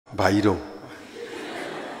Bairo.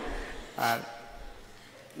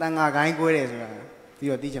 Tanga Gangue,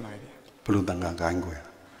 you are teaching my Pulutanga Gangue.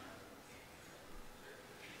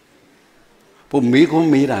 Put me go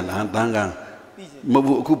meet and Tanga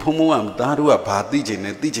Mabukupuam, Darua, teaching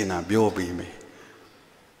a biobi me.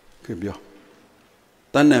 Kibio.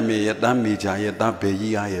 Taname at Damija, yet that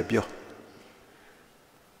bayi I a bio.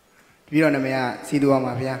 You don't know, see do on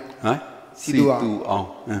my fear. See do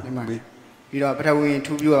on. You know, but I will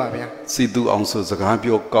into you up here. See do also the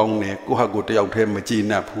Gabio Gong, Kuhago de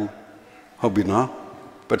Machina Pu. Hobby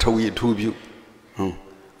but we two you.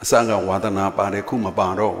 Sanga Wadana Bade Kuma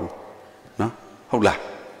Baro. No? Hola.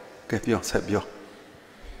 Get your Sabio.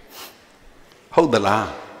 Hold the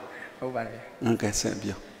la. Over there. Okay,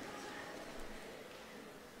 Sabio.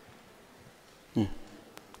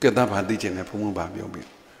 Get up a digit and Pumu Babio.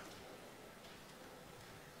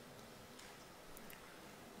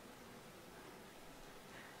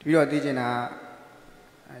 You are teaching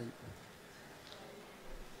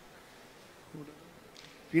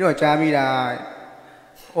you know, Jamila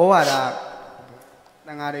over the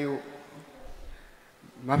Tangaru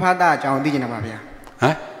Mapata, John Digina Mafia.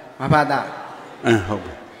 Huh? Mapata.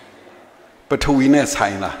 But who in a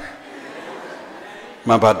sign?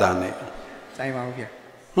 Mabadane. Same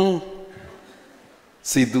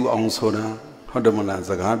See do on soda, Hodamana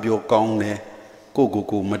Zagabio Gong,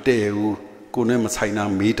 Gogo Mateu, Gunema China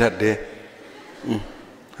meet at there.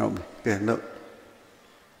 Help me. Get no.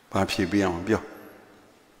 Papi beyond Bio.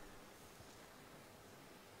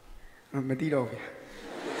 Matito.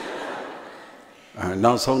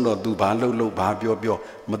 Now, so no do Balo, Babio,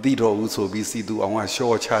 Matito also be see do on a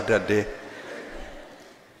short chat that day.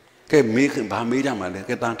 Get make Bamida,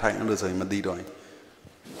 get that time under the Matito.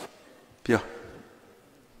 Pure.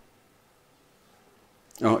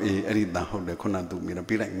 Oh, I did not hold the corner to me, a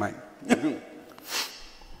bit like mine.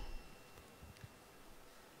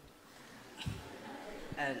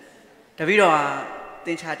 The video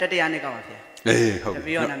things had the Annika. Eh, how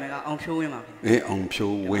be on Pure on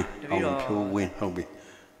pure win, hobby.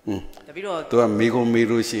 The video to a Migo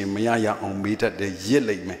Mirushi, Maya on meet at the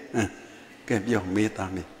yellow me. Get your meat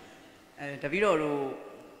on me. The video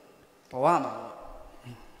Poama.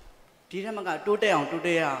 Tidamaga 2 day on 2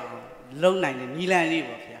 day long night in Milan. The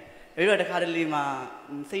video the Cadalima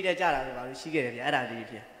say the Jara about she get it at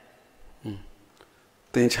here.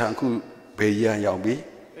 Then Chanku Beya Yabi.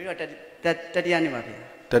 That the animal here.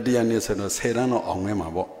 Tadian is a sedan or on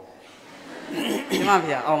Emma.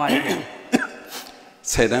 Mafia, oh my.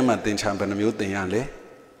 Sedan at the champion mute the Yanle.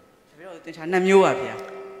 The China Mew up here.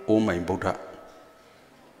 Oh my butter.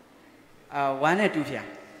 1 or 2 here.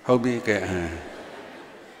 How big a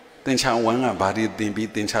then shall one a body, then be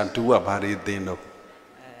then shall 2 a body, then no.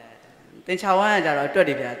 Then shall 1 or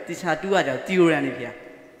 30 here. This had 2 other 2 and here.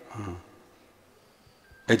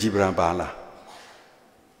 Ejibra Bala.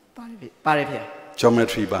 Paripia.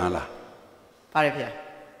 Geometry Bala. Paripia.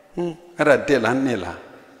 At a Delan Nilla.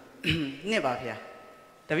 Never here.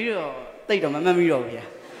 The video take on my memory over here.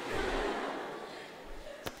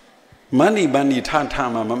 Money bunny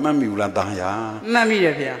tantama, mamula daya. Mammy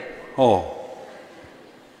here. Oh.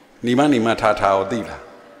 Nimani matata or dila.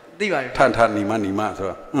 Diva. Tanta nimani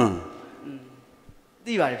matter.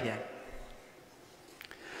 Diva here.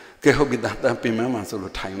 Get hope that be mamma sort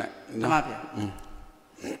of time.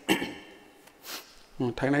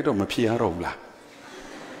 Time I don't appear robla.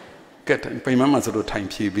 Get pay mamma sort of time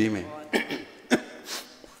she be me.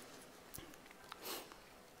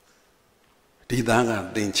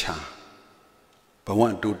 Didanga dencha. But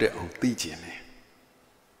one do that on teaching.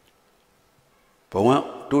 But one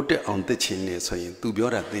do that on teaching, so you do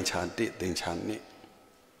your dencha did dencha.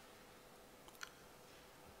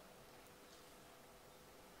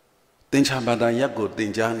 Dencha bada yago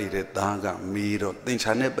denja ni re daga miro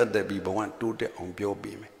dencha ne bada be one do that on bio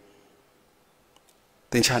beam.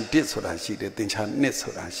 Dencha did so that she did dencha net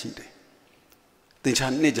so that she did.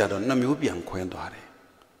 Dencha nejado namubian quendare.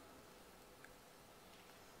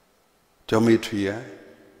 Geometry,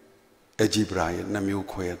 Ejibra, Namu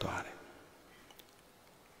Quedare.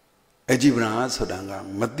 Ejibra Sodanga,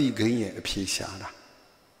 Madi Gay, a Pishara.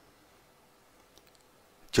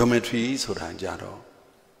 Geometry Sodanjaro.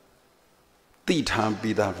 Tita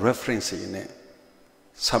be the reference in it.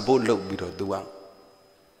 Sabolo Bido Dua.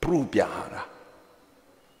 Pru Biara.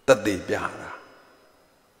 That day Biara.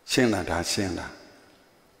 Shena da Shena.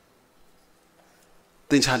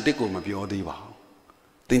 Tinchadico Mabiodiva.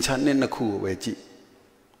 Tinchane na cool wedgie.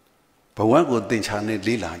 But one good Tinchane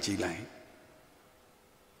Lila G line.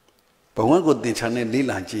 But one good Tinchane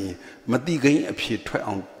Lila G, Madigan appeared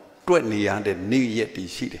on 20 and new yet be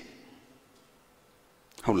sheeted.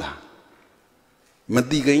 ဟုတ်လားမ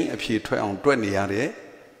တိကိန်းအဖြေထွက်အောင်တွက်နေရတဲ့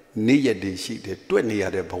နေ့ရက်တွေရှိတယ်တွက်နေရ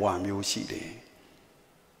တဲ့ဘဝမျိုးရှိတယ်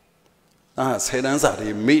ဆယ်တန်းစာတွေ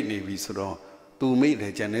မေ့နေပြီဆိုတော့သူမေ့တ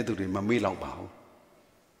ယ်ကျန်တဲ့သူတွေမမေ့တော့ပါဘူး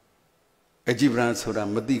အကြည်ပရန်ဆိုတာ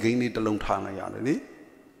မတိကိန်းလေးတစ်လုံးထားလိုက်ရတယ်လေ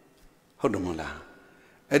ဟုတ်တယ်မလား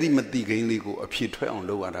အဲ့ဒီမတိကိန်းလေးကိုအဖြေထွက်အောင်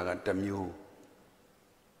လုပ်ရတာကတစ်မျိုး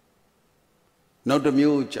နောက်တစ်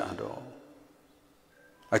မျိုးကြတော့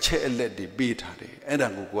အချက်အလက်တွေပေးထားတယ်အဲ့ဒါ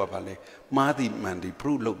ကိုကဘာလဲမှားသည်မှန်သည်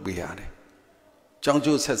proof လုပ်ပေးရတယ်ကြောင်း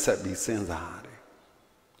ကျိုးဆက်ပြီးစဉ်းစားရတယ်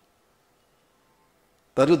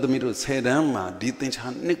ဒါတို့သမီးတို့10တန်းမှာဒီသင်္ချာ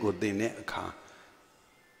နှစ်ကိုသင်တဲ့အခါ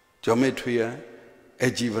geometry အ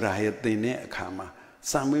ဂျီဗရာရဲ့သင်တဲ့အခါမှာ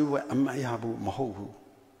စာမေးပွဲအမှတ်ရဖို့မဟုတ်ဘူး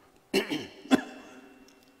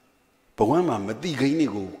ဘဝမှာမတိကိန်းတွေ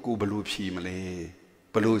ကိုကိုဘလို့ဖြီးမလဲ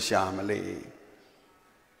ဘလို့ရှာမလဲ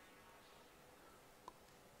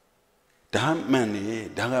ဒါမှန်နေ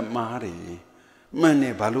ဒါကမှားတယ်မှန်နေ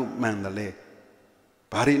ဘာလို့မှန်တယ်လဲ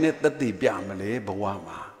ဘာတွေနဲ့သက်သေပြမလဲဘဝ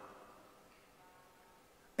မှာ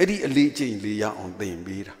အဲ့ဒီအလေးချိန်လေးရအောင်သင်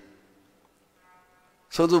ပေးတာ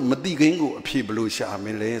ဆိုတော့မတိကိန်းကိုအဖြေဘလို့ရှာမ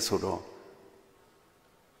လဲဆိုတော့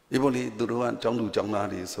ဒီပေါ်လေသူတို့ကကျောင်းသူကျောင်းသား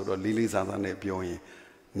တွေဆိုတော့လေးလေးစားစားနဲ့ပြောရင်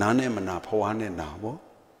နားနဲ့မနာဖွားနဲ့နာပေါ့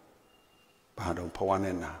ဘာတော့ဖွား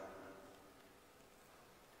နဲ့နာ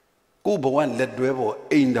ကိုဘဝလက်တွဲပေါ်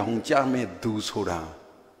အိမ်တောင်ကြမဲ့သူဆိုတာ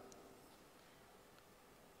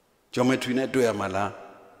geometry နဲ့တွေ့ရမှာလား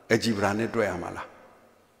algebra နဲ့တွေ့ရမှာလား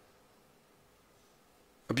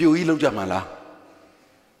အပြိုကြီးလောက်ကြမှာလား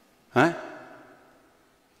ဟမ်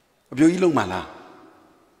အပြိုကြီးလောက်မှာလား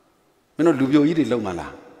မင်းတို့လူပြိုကြီးတွေလောက်မှာ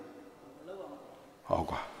လားဟုတ်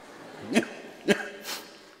ကွာ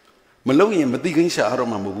မလောက်ရင်မတိကိန်းရှာတော့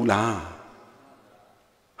မှာမဟုတ်ဘူးလား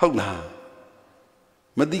ဟုတ်လား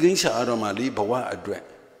မတိကိန်းရှာတော့မှလေဘဝအတွက်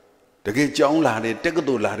တကယ်ကြောင်းလာတယ်တက္က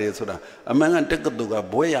သိုလ်လာတယ်ဆိုတာအမှန်ကတက္ကသိုလ်က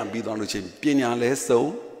ဘွဲရပြီးသွားလို့ရှိရင်ပညာလဲစုံ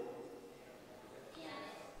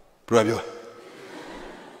ဘယ်လိုပြော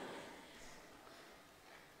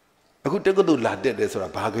အခုတက္ကသိုလ်လာတက်တယ်ဆိုတာ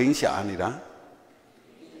ဘာကိန်းရှာနေတာ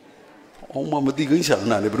အောင်မတိကိန်းရှာ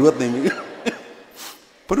နာလေဘယ်လိုသင်ပြီဘယ်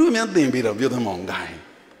လိုများသင်ပြီးတော့ပြောသမောင်တိုင်း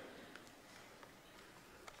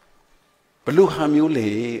ဘလို့ဟာမျိုးလေ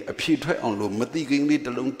အဖြေထွက်အောင်လို့မတိကိန်းလေးတ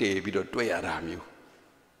စ်လုံးတည်ပြီးတော့တွေ့ရတာမျိုး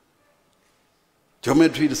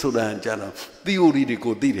geometry ဆိုတာကြတော့ theory တွေ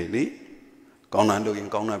ကိုသိတယ်လေကောင်းတာလို့ရင်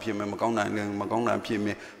ကောင်းတာဖြစ်မယ်မကောင်းတာလည်းမကောင်းတာဖြစ်မ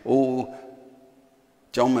ယ်အိုး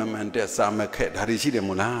ကျောင်းမှန်တက်စာမခက်ဒါတွေရှိတယ်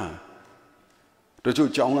မို့လားတို့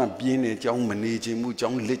ချို့ကျောင်းကပြင်းနေကျောင်းမနေခြင်းမှုကျော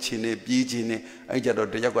င်းလစ်ခြင်းနဲ့ပြေးခြင်းနဲ့အဲ့ကြတော့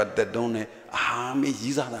တယောက်ကတက်တုံးနဲ့အာမေး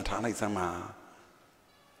ရီးစားတာထားလိုက်စမ်းပါ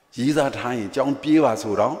ရီးစားထားရင်ကျောင်းပြေးပါ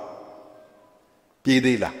ဆိုတော့ပြေး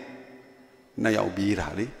သေးလားနှစ်ယောက်ပြေးတာ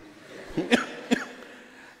လေ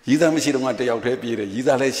ရီးစားမရှိတော့ကတယောက်တည်းပြေးတယ်ရီး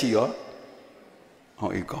စားလည်းရှိရောဟော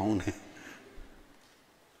အေးကောင်းတယ်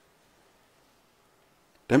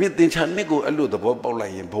ဒါမြင့်သင်္ချာနှစ်ကိုအဲ့လိုသဘောပေါက်လို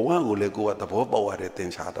က်ရင်ဘဝကိုလည်းကိုယ်ကသဘောပေါက်ရတဲ့သ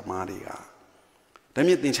င်္ချာသမားတွေကဒါ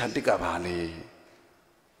မြင့်သင်္ချာတစ်ကဘာလဲ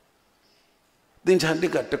သင်္ချာတ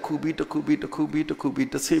စ်ကတစ်ခုပြီးတစ်ခုပြီးတစ်ခုပြီးတစ်ခုပြီး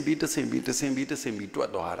တစ်ဆင့်ပြီးတစ်ဆင့်ပြီးတစ်ဆင့်ပြီးတစ်ဆင့်ပြီးတွက်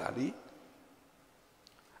သွားတာလေ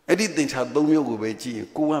အဲ့ဒီသင်္ချာ၃မျိုးကိုပဲကြည့်ရင်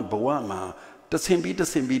ကိုကဘဝမှာတစ်ဆင့်ပြီးတစ်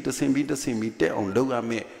ဆင့်ပြီးတစ်ဆင့်ပြီးတစ်ဆင့်ပြီးတက်အောင်လုပ်ရ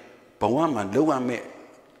မယ်ဘဝမှာလုပ်ရမယ်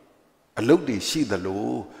အလုပ်တွေရှိသလို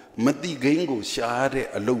မတိကိန်းကိုရှားတဲ့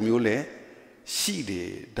အလုပ်မျိုးလည်းရှိတ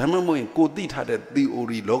ယ်ဒါမှမဟုတ်ရင်ကိုသိထားတဲ့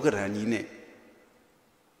theory လောကဓာတ်ကြီးနဲ့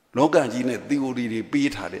လောကကြီးနဲ့ theory တွေပေး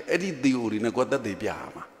ထားတယ်အဲ့ဒီ theory နဲ့ကိုသက်သေပြရ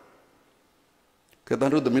မှာကဲတန်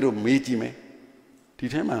တို့သမီးတို့မေးကြည့်မယ်ဒီ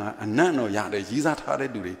ထဲမှာအနတ်တော့ရတယ်ရီးစားထားတဲ့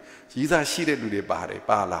လူတွေရီးစားရှိတဲ့လူတွေပါတယ်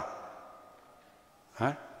ပါလားဟ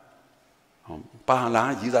မ်ပါ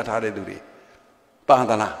လားရီးစားထားတဲ့လူတွေပါ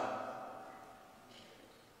သလား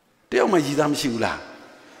တယောက်မှရီးစားမရှိဘူးလား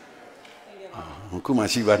ခုမှ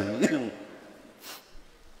ရှိပါတယ်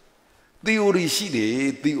theory ရှိတယ်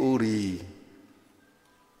theory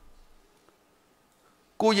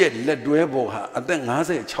ကိုယ့်ရဲ့လက်တွဲပေါ်ဟာအသက်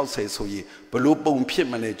50 60ဆိုရင်ဘလို့ပုံဖြစ်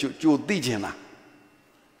မလဲကြိုသိချင်လား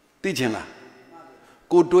သိချင်လား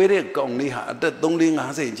ကိုတွဲတဲ့ကောင်လေးဟာအသက်30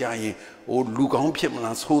 50ကြာရင်ဟိုလူကောင်းဖြစ်မ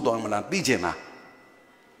လားဆိုးသွားမလားသိချင်လား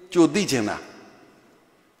ကြိုသိချင်လား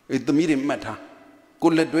အေးသမီးတွေမှတ်ထားကို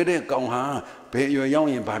လက်တွဲတဲ့ကောင်ဟာဘယ်အရွယ်ရောက်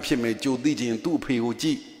ရင်ဘာဖြစ်မယ်ကြိုသိချင်သူ့အဖေကိုကြ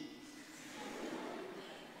ည့်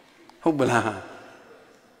ဟုတ်ပလား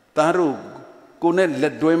သားတို့ကိုနဲ့လ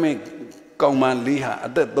က်တွဲမဲ့ကောင်မလေးဟာအ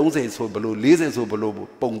သက်30ဆိုဘလို့40ဆိုဘလို့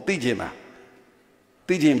ပုံသိချင်လား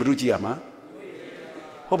သိချင်ဘယ်လိုကြည့်ရမှာ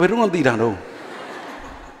ဟောဘယ်တော့မှသိတာတော့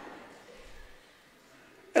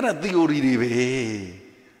အဲ့ဒါ theory တွေပဲ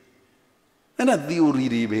အဲ့ဒါ theory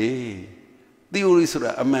တွေပဲ theory ဆို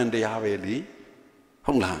တာအမှန်တရားပဲလေ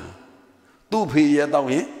ဟုတ်လားသူ့ဖေရဲ့တောက်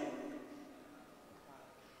ရင်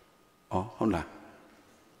ဩဟုတ်လား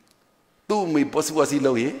သူ့မိပေါ်စီ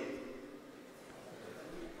လို့ရင်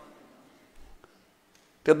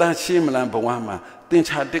တသားရှင်းမလားဘဝမှာတင်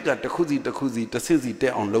ချာတက်ကတခုစီတစ်ဆင့်စီတ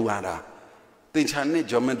က်အောင်လုပ်ရတာတင်ချာနဲ့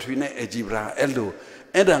geometry နဲ့ algebra အဲ့လို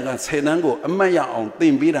အဲ့ဒါက10တန်းကိုအမှတ်ရအောင်သ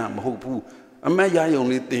င်ပေးတာမဟုတ်ဘူးအမှတ်ရယုံ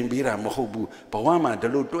လေးသင်ပေးတာမဟုတ်ဘူးဘဝမှာဒီ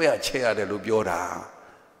လိုတွေ့ရချက်ရတယ်လို့ပြောတာ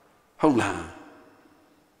ဟုတ်လား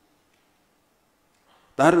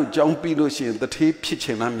ဒါတို့ကြောင်းပြီးလို့ရှိရင်တထေးဖြစ်ချ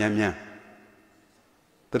င်လားမြန်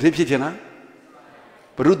တထေးဖြစ်ချင်လား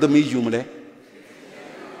ဘုရုသမီးယူမလဲ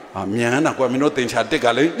မြန်တာကွာမင်းတို့တင်ချာတက်က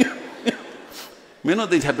လေမင်းတို့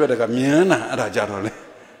တင်ချာတွေ့တဲ့ကမြန်တာအဲ့ဒါကြတော့လေ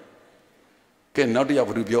ကဲနောက်တစ်ယောက်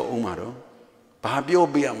ဘယ်သူပြောအောင်မှာတော့ဘာပြော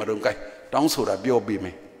ပေးရမှာတော့ gain တောင်းဆိုတာပြောပေးမ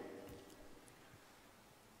ယ်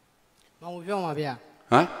မောင်ဝေဖြိုးအောင်ပါဗျာ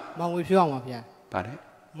ဟမ်မောင်ဝေဖြိုးအောင်ပါဗျာဗါတယ်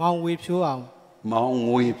မောင်ဝေဖြိုးအောင်မောင်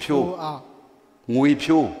ငွေဖြိုးအောင်ငွေ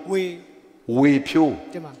ဖြိုးဝေဖြိုး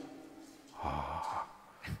တင်ပါ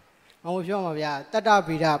မောင်ဝေဖြိုးအောင်ပါဗျာတတ္တ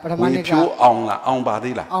ဗေဒပထမနှစ်ကဝေဖြိုးအောင်လားအောင်ပါ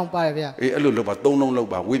သေးလားအောင်ပါတယ်ဗျာအေးအဲ့လိုလုပ်ပါ3လုံးလုပ်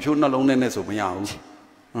ပါဝေဖြိုးနှလုံးနဲ့ဆိုမရဘူး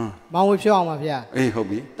မောင်ဝေဖြိုးအောင်ပါဗျာအေးဟုတ်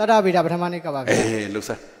ပြီတတ္တဗေဒပထမနှစ်ကပါဗျာအေးလှုပ်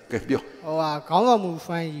ဆက်ကဲပြောဟိုဟာခေါင်းဆောင်မှု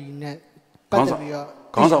စွမ်းရည်နဲ့ပတ်သက်ပြီးတော့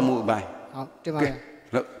ခေါင်းဆောင်မှုအပိုင်းဟုတ်တင်ပါဗျာ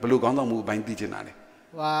ဘယ်လိုခေါင်းဆောင်မှုအပိုင်းသိချင်တာလဲ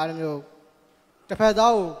ဟိုအဲ့လိုမျိုးတစ်ဖက်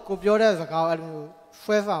သားကိုပြောတဲ့စကားအဲ့လိုမျိုး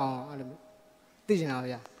ဆွဲဆောင်အဲ့လိုမျိုးသိချင်တာ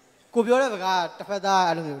ဗျာကိုပြောတဲ့စကားတစ်ဖက်သား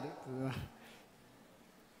အဲ့လိုမျိုး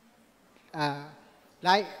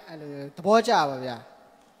လိုက်အဲ့လိုသဘောကျပါဗျာ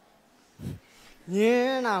ည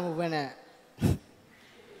င်းနာမှုပဲနဲ့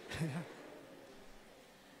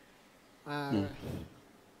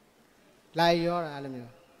လိုက်ရောတာအဲ့လို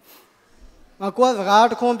မျိုးကိုကစကား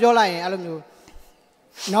တစ်ခွန်းပြောလိုက်ရင်အဲ့လိုမျိုး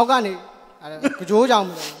နောက်ကနေကြိုးကြောင်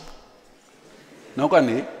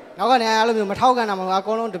နောက်ကနေအဲ့လိုမျိုးမထောက်ခံတာမဟုတ်အ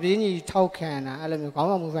ကုန်လုံးတပြေးညီထောက်ခံတာအဲ့လိုမျိုးခေါင်း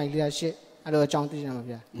ဆောင်မှုဆိုင် leadership အဲ့လိုအကြောင်းသိချင်မှာ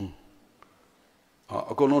ဗျာ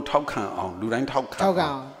အကုန်လုံးထောက်ခံအောင်လူတိုင်းထောက်ခံအော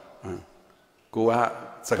င်ကိုက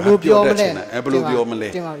စကားပြောတတ်ချင်တယ်ဘယ်လိုပြောမလဲ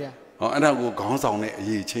တင်ပါဗျာဟောအဲ့ဒါကိုခေါင်းဆောင်တဲ့အ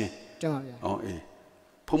ရေးချင်းတင်ပါဗျာဟောအေး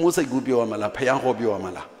ဖုံမိုးစိတ်ကူပြောရမလားဖယားဟောပြောရမ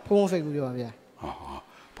လားဖုံမိုးစိတ်ကူပြောပါဗျာ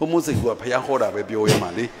ဖုံမိုးစိတ်ကူကဖယားဟောတာပဲပြောရမှာ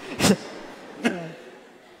လေ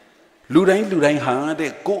လူတိုင်းဟာ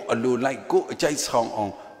တဲ့ကိုယ်အလိုလိုက်ကိုယ်အကြိုက်ဆောင်အော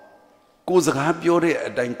င်ကိုယ်စကားပြောတဲ့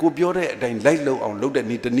အတိုင်းကိုပြောတဲ့အတိုင်းလိုက်လုပ်အောင်လုပ်တဲ့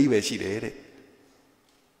နေ့တစ်နည်းပဲရှိတယ်တဲ့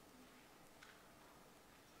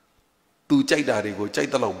သူကြိုက်တာတွေကိုကြိုက်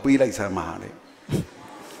တဲ့လောက်ပေးလိုက်စမ်းပါတဲ့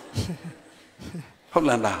ဟုတ်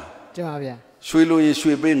လားတင်ပါဗျာရွှေလိုရင်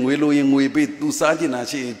ရွှေပေးငွေလိုရင်ငွေပေးသူစားကျင်တာ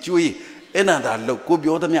ရှိရင်ကျွေးအဲ့နာတာလို့ကို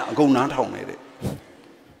ပြောသမျှအကုန်နားထောင်မယ်တဲ့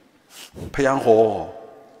ဖယားဟော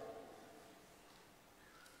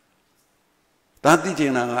ဒါသိချ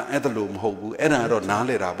င်တာကအဲ့ဒါလို့မဟုတ်ဘူးအဲ့ဒါတော့နား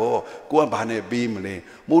လေတာပေါ့ကိုကဘာနဲ့ပေးမလဲ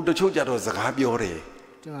မို့တချို့ကြတော့စကားပြောတယ်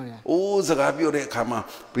တင်ပါဗျာအိုးစကားပြောတဲ့အခါမှာ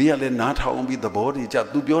ဘေးကလည်းနားထောင်ပြီးသဘောတည်ကြ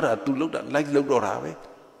သူပြောတာ तू လုပ်တာလိုက်လုပ်တော့တာပဲ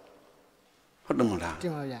ဟုတ်တယ်မလားတ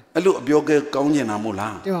င်ပါဗျာအဲ့လိုအပြောကကောင်းကျင်တာမို့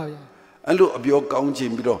လားတင်ပါဗျာအဲ့လိုအပြောကောင်းကျ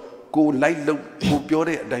င်ပြီးတော့ကိုလိုက်လုပ်ကိုပြော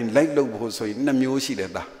တဲ့အတိုင်းလိုက်လုပ်ဖို့ဆိုရင်2မျိုးရှိတ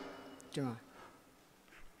ယ်သားတင်ပါ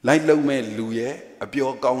လိုက်လုပ်မဲ့လူရဲ့အပြော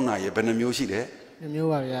ကောင်းတာရဲ့ဘယ်နှမျိုးရှိတယ်2မျိုး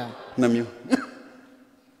ပါဗျာ2မျိုး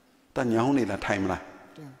တညောင်းနေလားထိုင်မလား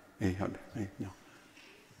အေးဟုတ်တယ်အေးညောင်း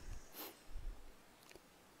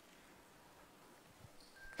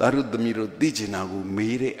ဒါရုသမီးတို့သိချင်တာကို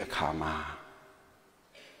မေးတဲ့အခါမှာ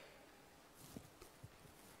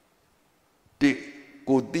တိ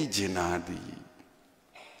ကိုသိချင်တာဒီ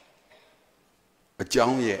အကြော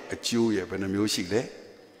င်းရဲ့အကျိုးရဲ့ဘယ်နှမျိုးရှိလဲ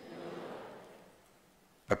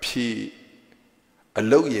အဖြေအ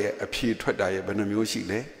လုတ်ရဲ့အဖြေထွက်တာရဲ့ဘယ်နှမျိုးရှိ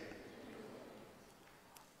လဲ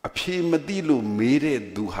အဖြေမသိလို့မေးတဲ့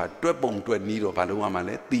သူဟာတွက်ပုံတွက်နီးတော့ဘာလို့ရမှာ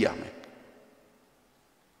လဲသိရမယ်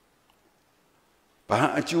ဘာ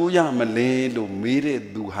အကျိုးရမလဲလို့မေးတဲ့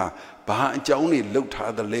သူဟာဘာအကြောင်းတွေလှုပ်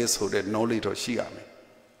ထားသလဲဆိုတဲ့ knowledge တော့ရှိရမယ်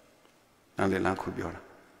နားလည်လားခုပြောတာ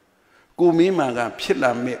ကိုမင်းမာကဖြစ်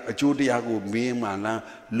လာမဲ့အကျိုးတရားကိုမေးမှလား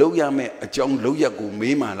လှုပ်ရမဲ့အကြောင်းလှုပ်ရက်ကို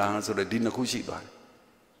မေးမှလားဆိုတော့ဒီနှစ်ခုရှိသွားတယ်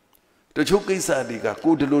တချို့ကိစ္စတွေက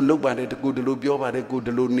ကိုဒီလိုလုပ်ပါတယ်ကိုဒီလိုပြောပါတယ်ကို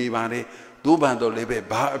ဒီလိုနေပါတယ်သို့ပန်တော့လည်းပဲ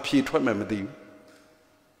ဘာအဖြေထွက်မှမသိဘူး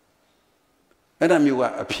အဲ့ဒါမျိုးက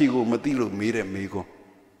အဖြေကိုမသိလို့မေးတဲ့မေးခွန်း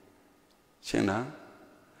ရှင်းလား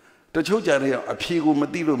တချို့ကြတဲ့အဖြေကိုမ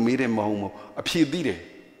သိလို့မေးတယ်မဟုတ်ဘူးအဖြေသိတယ်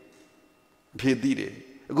အဖြေသိတယ်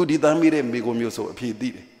အခုဒီသားမေးတဲ့မေးခွန်းမျိုးဆိုအဖြေသိ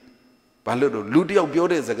တယ်ဘာလို့တော့လူတယောက်ပြော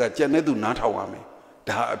တဲ့စကားကြံတဲ့သူနားထောင်ရမယ်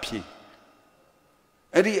ဒါအဖြေ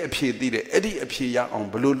အဲ့ဒီအဖြေသိတယ်အဲ့ဒီအဖြေရအောင်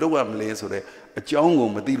ဘယ်လိုလုပ်ရမလဲဆိုတဲ့အကြောင်းကို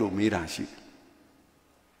မသိလို့မေးတာရှိတယ်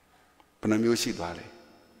ဘယ်နှမျိုးရှိသွားလဲ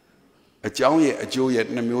အကြောင်းရဲ့အကျိုးရဲ့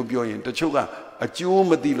2မျိုးပြောရင်တချို့က အကျိုး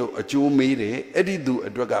မသိလို့အကျိုးမေးတယ်အဲ့ဒီသူအ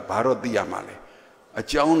တွက်ကဘာတော့သိရမှာလဲအ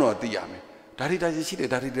ကြောင်းတော့သိရမယ်ဒါတွေဒါရှိတယ်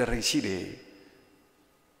ဒါတွေဒါရှိတယ်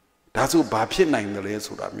ဒါဆိုဘာဖြစ်နိုင်တယ်လဲ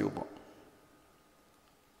ဆိုတာမျိုးပေါ့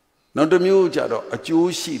နောက်တစ်မျိုးကြတော့အ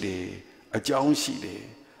ကျိုးရှိတယ်အကြောင်းရှိတယ်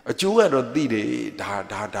အကျိုးကတော့သိတယ်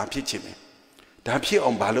ဒါဖြစ်ချင်တယ်ဒါဖြစ်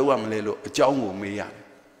အောင်ဘာလုပ်ရမလဲလို့အကြောင်းကိုမေးရတယ်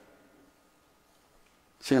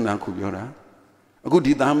ရှင်းလားခုပြောတာအခု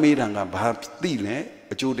ဒီသားမေးတာကဘာသိလဲ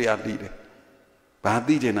အကျိုးတရားသိတယ်ဘာ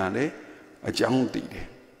သိချင်တာလဲအကြောင်းသိတယ်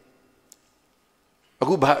အ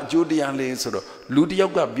ခုဘာအကျိုးတရားလဲဆိုတော့လူတစ်ယော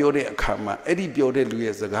က်ကပြောတဲ့အခါမှာအဲ့ဒီပြောတဲ့လူ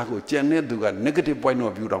ရဲ့စကားကိုကြံတဲ့သူက negative point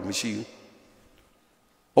of view တော့မရှိဘူး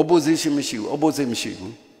opposition မရှိဘူး opposite မရှိ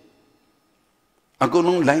ဘူးအကုန်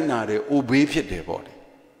လုံးလိုက်နာတယ် obey ဖြစ်တယ်ပေါ့လေ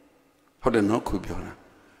ဟုတ်တယ်နော်ခုပြောတာ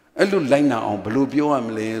အဲ့လိုလိုက်နာအောင်ဘယ်လိုပြောရမ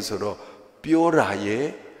လဲဆိုတော့ပြောတာရဲ့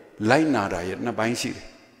လိုက်နာတာရဲ့နှစ်ပိုင်းရှိတယ်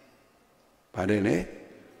ဗါတယ်လေ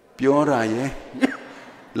ပြောတာရဲ့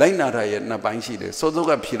လိုက်နာတာရဲ့နှစ်ပိုင်းရှိတယ်စောစော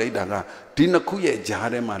ကဖြေလိုက်တာကဒီနှစ်ခုရဲ့ကြား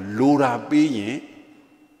ထဲမှာလိုတာပေးရင်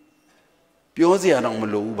ပြောစရာတော့မ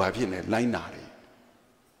လိုဘူးဘာဖြစ်လဲလိုက်နာတယ်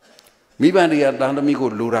မိဘတွေကတန်သမီးကို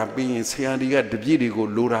လိုတာပေးရင်ဆရာတွေကတပည့်တွေကို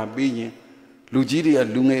လိုတာပေးရင်လူကြီးတွေက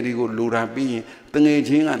လူငယ်တွေကိုလိုတာပေးရင်တငယ်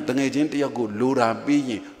ချင်းကတငယ်ချင်းတယောက်ကိုလိုတာပေး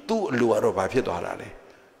ရင်သူ့အလိုကတော့ဘာဖြစ်သွားတာလဲ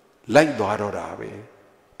လိုက်သွားတော့တာပဲ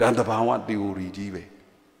ဒါသဘာဝ theory ကြီးပဲ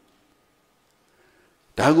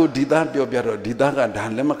ဒါကိုဒီသားပြောပြတော့ဒီသားကဒါ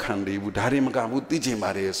လက်မခံသေးဘူးဒါတွေမကဘူးသိချင်ပါ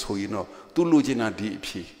တယ်ဆိုရင်တော့သူလိုချင်တာဒီအ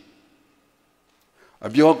ဖြစ်အ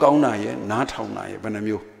ပြောကောင်းတာရဲ့နားထောင်တာရဲ့ဘယ်နှ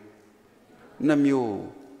မျိုးနှစ်မျိုး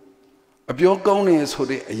အပြောကောင်းတယ်ဆို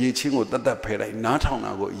တဲ့အရေးချင်းကိုတတ်တတ်ဖယ်လိုက်နားထောင်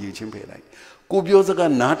တာကိုအရေးချင်းဖယ်လိုက်ကိုပြောစ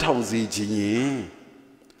ကားနားထောင်စေခြင်းရင်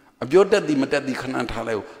အပြောတက်သည်မတက်သည်ခဏထား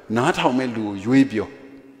လိုက်နားထောင်မဲ့လူကိုရွေးပြော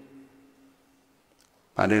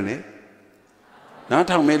ပါတယ်လေနား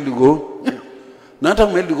ထောင်မဲ့လူကို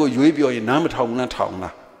ရွေးပြောရင်နားမထောင်နဲ့ထောင်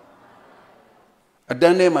လားအတ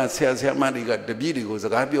န်းထဲမှာဆရာမတွေကတပည့်တွေကိုစ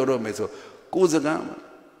ကားပြောတော့မယ်ဆိုကိုယ်စကား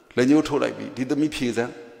လက်ညှိုးထိုးလိုက်ပြီဒီသမီးဖြေစ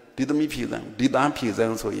မ်းဒီသားဖြေစ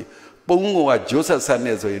မ်းဆိုရင်ပုံကဂျိုးဆက်ဆက်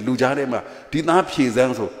နဲ့ဆိုရင်လူကြားထဲမှာဒီသားဖြေစ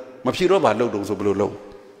မ်းဆိုမဖြေတော့ဘာလုပ်တော့ဆိုဘယ်လိုလုပ်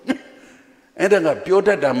အဲ့ဒါကပြောတ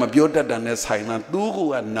တ်တာမပြောတတ်တာနဲ့ဆိုင်လားသူ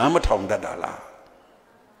ကနားမထောင်တတ်တာလား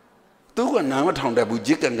သူကနားမထောင်တတ်ဘူး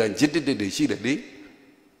ဂျစ်ကန်ဂျစ်တစ်တွေရှိတယ်လေ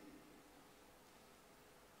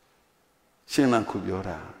ရှင်းလားခုပြော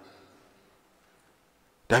တာ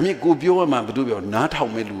ဒါမြင့်ကိုပြောရမှာဘယ်သူပြောနားထော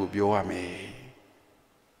င်မဲ့လူကိုပြောရမယ်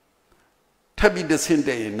ထပ်ပြီးတစ်ဆင့်တ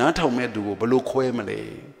ည်းရင်နားထောင်မဲ့လူကိုဘယ်လိုခွဲမလဲ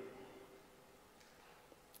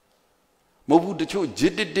မဟုတ်ဘူးတချို့ဂျ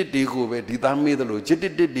စ်တစ်တွေကိုပဲဒီသားမေးသလိုဂျစ်တ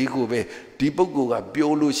စ်တွေကိုပဲဒီပုဂ္ဂိုလ်က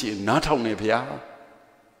ပြောလို့ရှိရင်နားထောင်နေဗျာ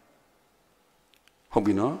ဟုတ်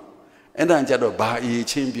ပြီနော်အဲ့ဒါကြတော့ဘာအရေး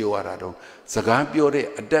ချင်းပြောရတာတော့စကားပြောတဲ့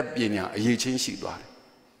အတတ်ပညာအရေးချင်းရှိသွားတယ်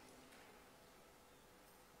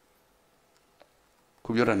ခု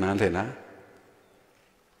ပြောတာနားလည်လား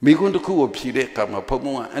မိကွန်းတစ်ခုကိုဖြေတဲ့အခါမှာဘုံ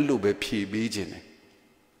ဘုံကအဲ့လိုပဲဖြေပေးခြင်းတယ်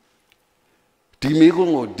ဒီမိကွ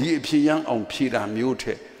န်းကိုဒီအဖြေရန်အောင်ဖြေတာမျိုးထ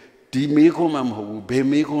က်ဒီမိကွန်းမှမဟုတ်ဘူးဘယ်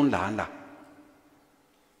မိကွန်းလား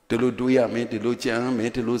ဒီလိုတွေးရမယ်ဒီလိုကြံရမယ်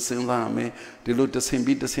ဒီလိုစဉ်းစားရမယ်ဒီလိုတဆင်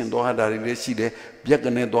ပြီးတဆင်သွားတာတွေလည်းရှိတယ်ပြက်က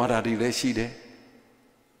နေသွားတာတွေလည်းရှိတယ်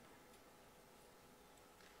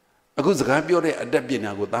အခုစကားပြောတဲ့အတတ်ပ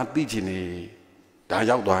ညာကိုသာသိချင်နေဒါ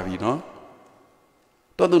ရောက်သွားပြီနော်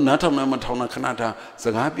တော်သူနားထောင်မထောင်ခဏထားစ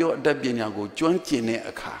ကားပြောအတတ်ပညာကိုကျွမ်းကျင်တဲ့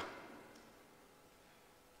အခါ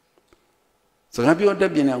စကားပြောအတ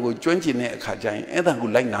တ်ပညာကိုကျွမ်းကျင်တဲ့အခါကျရင်အဲ့ဒါကို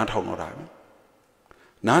လိုက်နားထောင်တော့တာပဲ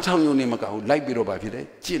နားထောင်ရုံနဲ့မကဘူးလိုက်ပြီးတော့ဗာဖြစ်တယ်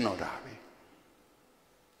ကျင့်တော့တာပဲ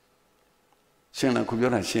ရှင်းလားခု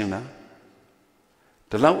ပြောတာရှင်းလား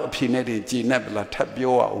ဒီလောက်အဖြေနဲ့တင်ကြည်နဲ့ဗလားထပ်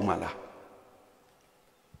ပြောရအောင်မလား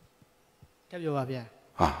ထပ်ပြောပါဗျာ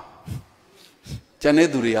ဟာကျန်တဲ့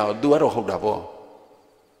သူတွေဟာ तू ကတော့ဟုတ်တာပေါ့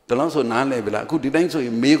ဒီလောက်ဆိုနားလဲဗလားအခုဒီတိုင်းဆိုရ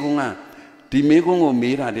င်မေကွန်းကဒီမေကွန်းကို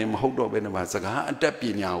မေးတာတင်မဟုတ်တော့ဘဲနဲ့ပါစကားအတတ်ပ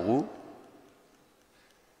ညာကို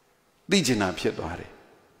သိချင်တာဖြစ်သွားတယ်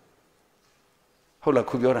ဟုတ်လား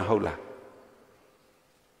ခုပြောတာဟုတ်လား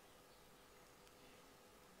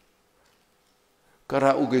က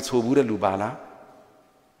ရာအိုကေဆိုဘူးတဲ့လူပါလား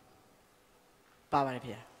ပါပါတယ်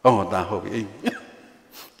ဖေ။အော်ဒါဟုတ်ပြီ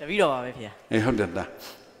။တပည့်တော်ပါပဲဖေ။အေးဟုတ်တယ်ဒါ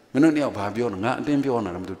။မင်းတို့နှစ်ယောက်ဘာပြောနော်ငါအတင်းပြောနေ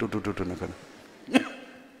တာမတူတူနဲ့ခဏ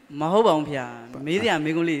။မဟုတ်ပါဘူးဖေ။မေးစရာ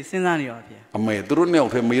မေးခွန်းလေးစဉ်းစားနေတော့ဖေ။အမေသူတို့နှစ်ယော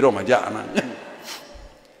က်ထဲမေးတော့မှကြာနာ။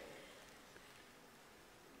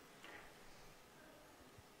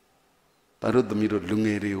ဒါတို့သမီးတို့လူင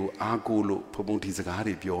ယ်တွေကိုအားကိုးလို့ဘုံဒီစကား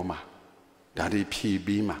တွေပြောမှာဒါတွေဖြေ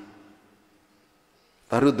ပြီးမှာ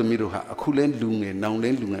ဒါတို့သမီးတို့ဟာအခုလဲလူငယ်နောင်လဲ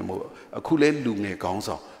လူငယ်မဟုတ်အခုလဲလူငယ်ခေါင်း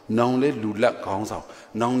ဆောင်နောင်လဲလူလက်ခေါင်းဆောင်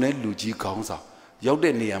နောင်လဲလူကြီးခေါင်းဆောင် ရောက်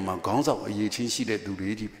တဲ့နေရာမှာခေါင်းဆောင်အရေးချင်းရှိတဲ့သူတွေ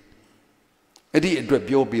ကြီးပဲအဲ့ဒီအတွက်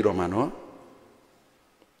ပြောပြီးတော့မှနော်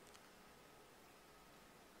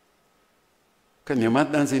ကဲမြန်မာ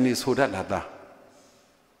တန်စင်နေဆိုတတ်လားသား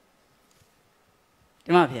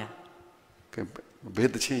ဒီမှာဗျာကဲဘယ်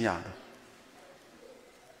တချင်းရတော့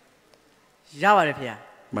ရပါတယ်ဗျာ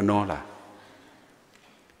မနှောလား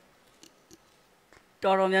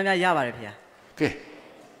တော်တော်များများရပါတယ်ဗျာကဲ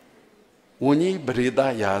ဝင်းကြီးပရိသ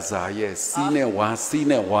ရာဇာရဲ့စီးနဲ့ဝါစီး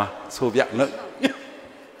နဲ့ဝါဆိုပြလို့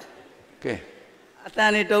ကဲအတန်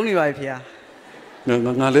လေးတုံးနေပါပြီဗျာ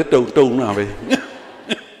ငါလည်းတုံတာပဲ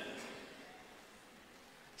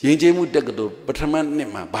ရင်ကျေးမှုတက္ကသိုလ်ပထမနှစ်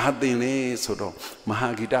မှာဘာသင်လဲဆိုတော့မဟာ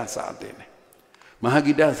ဂီတစာသင်တယ်မဟာ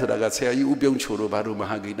ဂီတဆိုတာကဆရာကြီးဦးပြုံးချိုတို့ဘာလို့မ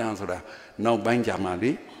ဟာဂီတဆိုတာနောက်ပိုင်းကြမှာ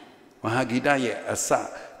လေမဟာဂီတရဲ့အစ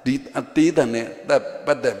ဒီအသေးတန်နဲ့ပ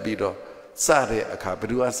တ်သက်ပြီးတော့စတဲ့အခါဘယ်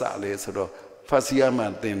သူကစလဲဆိုတော့ဖတ်စီယာမှာ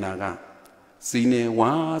သင်တာကစီနေ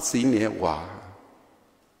ဝါစီနေဝါ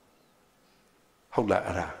ဟုတ်လား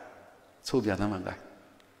အဲ့ဒါဆိုပြသမှာက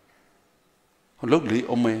ဟုတ်လို့လေ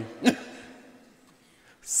အမေ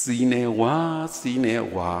စီနေဝါစီနေ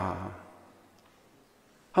ဝါ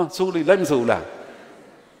ဟာဆိုလေလိုက်မဆိုလား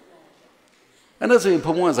အဲ့ဒါဆိုရင်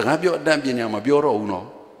ဘုံဘုံကစကားပြောအတတ်ပညာမပြောတော့ဘူးနော်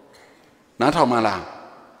နားထောင်မလား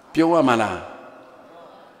ပြောရမလား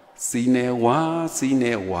စီနေဝါစီ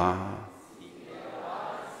နေဝါ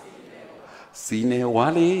စီနေဝါ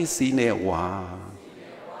လေးစီနေဝါ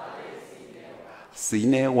စီ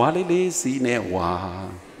နေဝါလေးလေးစီနေဝါ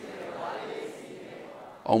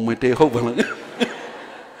အောင်မတေဟုတ်ပါလား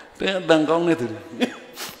တဲ့တန်ကောင်းနေသူ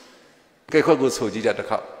ကဲခွက်ကိုဆိုကြည့်ကြတစ်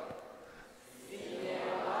ခါ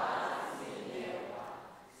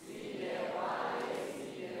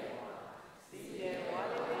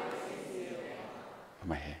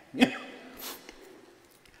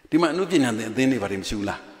ဒီမှာအနုပညာသင်အသင်းတွေဘာတွေမရှိဘူး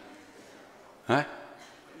လားဟမ်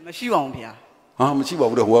မရှိပါဘူးဗျာဟာမရှိပါ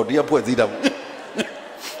ဘူးတော့ဟိုတရားဖွဲ့စည်းတာဟမ်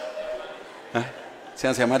ဆ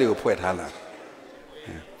ရာမတွေကိုဖွဲ့ထားလား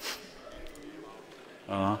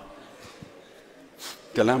အော်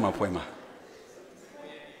ကလမ်းမှာဖွဲ့မှာ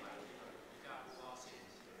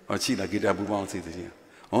အော်ချိလာဂီတာဘူပေါင်းစီစီ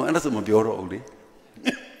ဟောအဲ့ဒါဆိုမပြောတော့ဘူးလေ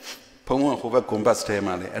ဖုံးကဟိုဘက်ကွန်ဘတ်ထဲ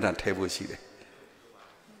မှာလေအဲ့ဒါထဲဖို့ရှိတယ်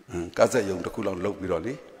ကားဆက်ယုံတစ်ခုလောက်လုပ်ပြီးတော့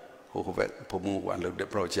လေဟိုဘက်ဘုံဘုံကလုပ်တဲ့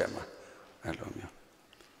project မှာအဲ့လိုမျိုး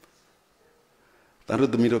ဒါ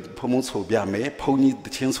တို့သမီးတို့ဘုံဘုံဆိုပြမယ်ဘုံကြီးတ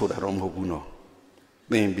ချင်းဆိုတာတော့မဟုတ်ဘူးနော်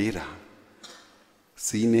သင်ပေးတာ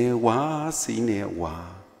စီနေဝါစီနေဝါ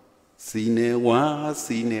စီနေဝါ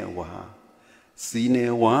စီနေဝါစီနေ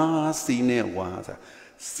ဝါစီနေဝါ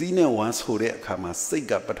စီနေဝါဆိုတဲ့အခါမှာစိတ်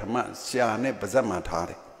ကပထမရှာနဲ့ပါးစပ်မှာထား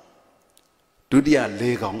တယ်ဒုတိယ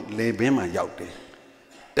လေကောင်လေဘင်းမှာရောက်တယ်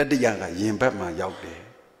တတိယကရင်ဘက်မှာရောက်တယ်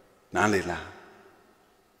နားလေလား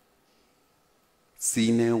စီ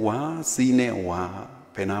နေဝါစီနေဝါ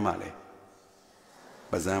ဘယ်နားမှာလဲ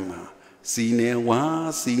ပါးစပ်မှာစီနေဝါ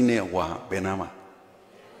စီနေဝါဘယ်နားမှာ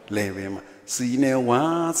လေဘင်းမှာစီနေဝါ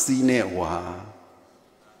စီနေဝါ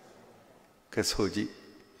ကဲဆိုကြည့်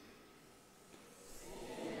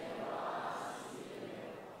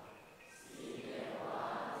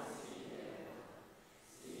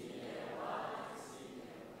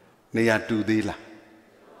နေရာတူသေးလား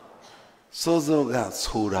စိုးစိုးက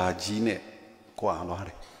ဆိုတာကြီးနဲ့ကွာသွားတ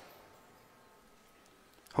ယ်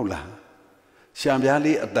ဟုတ်လားရှာပြား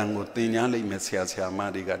လေးအတန်ကိုတင်ညာလိုက်မယ်ဆရာမ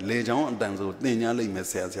တွေကလေချောင်းအတန်ဆိုတင်ညာလိုက်မယ်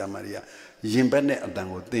ဆရာမတွေကရင်ဘက်နဲ့အတန်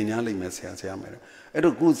ကိုတင်ညာလိုက်မယ်ဆရာမတွေအဲ့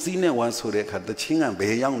တော့ကိုစီးနဲ့ဝါဆိုတဲ့အခါတချင်းကဘ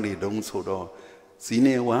ယ်ရောက်နေတုံးဆိုတော့စီး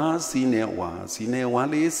နေဝါစီးနေဝါစီးနေဝါ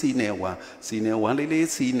လေးစီးနေဝါစီးနေဝါလေးလေး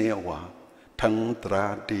စီးနေဝါထံတရာ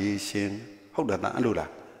တေရှင်ဟုတ်တယ်လားအဲ့လို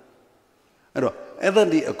လားအဲ့တော့အဲ့ဒါ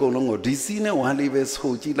ဒီအကုန်လုံးကိုဒီစီးနဲ့ဝါလေးပဲ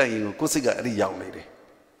ဆိုကြည့်လိုက်ရင်ကိုယ်စိတ်ကအဲ့ဒီရောက်နေတယ်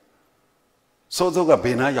စိုးစိုးကဘ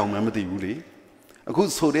ယ်နာရောက်မှမသိဘူးလေအခု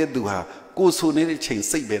ဆိုတဲ့သူဟာကိုဆိုနေတဲ့ချိန်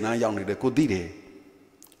စိတ်ဘယ်နာရောက်နေတယ်ကိုသိတယ်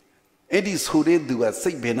အဲ့ဒီဆိုတဲ့သူက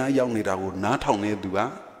စိတ်ဘယ်နာရောက်နေတာကိုနားထောင်တဲ့သူက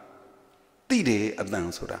သိတယ်အတန်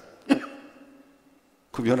ဆိုတာ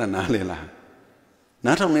ခုပြောတာနားလဲလား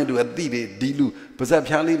နားထောင်တဲ့သူကသိတယ်ဒီလူပါဇက်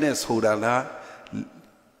ဖျားလေးနဲ့ဆိုတာလား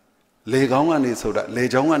လေကောင်းကနေဆိုတာလေ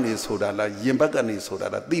ချောင်းကနေဆိုတာလားရင်ဘက်ကနေဆိုတာ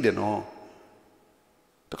လားသိတယ်နော်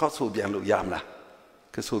တစ်ခေါက်ဆိုပြန်လို့ရမလား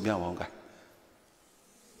ကဲဆိုပြအောင်က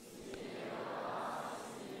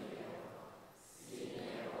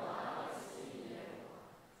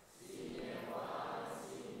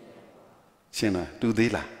ရှင်းလားတူ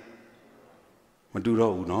သေးလားမတူ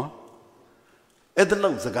တော့ဘူးနော်အဲ့ဒါ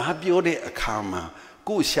လို့စကားပြောတဲ့အခါမှာ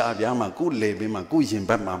ကို့ရှာပြားမှာကို့လေပင်မှာကို့ရင်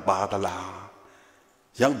ဘက်မှာပါသလား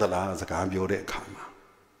ရောက်သလားစကားပြောတဲ့အခါမှာ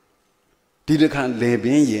ဒီတစ်ခါလေပ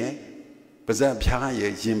င်ရဲ့ပါဇက်ဖျား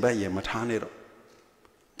ရဲ့ရင်ဘက်ရဲ့မထားနဲ့တော့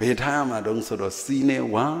Betama don't sort of seen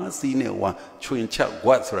one, chewing chuck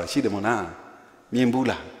what sort of shidamona.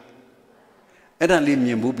 Mimbula. Edanly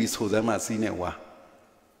Mimbubi so them as seen it wa.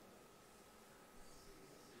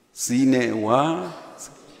 Seen it wa.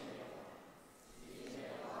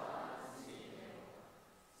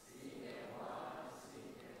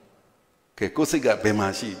 Okay, Kosiga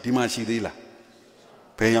Bemashi, Dimashi Dila.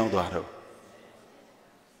 Payang Dwaro.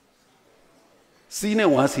 Seen it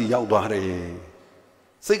was he Yaldware.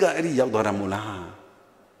 Siga Eddie Yaldwara Mula.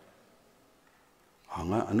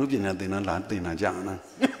 Hanga, Anubina Dina Latina Jana.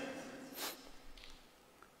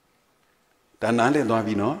 Danale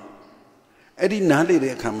Dwabino. Eddie Nale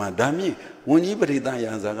de Kama Dami, when you buried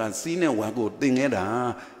Dayazaga, seen a wago thing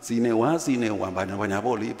edda, seen a one by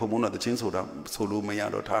Navanaboli, Pomona the Chinsoda, Solo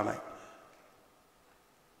Mayado Tala.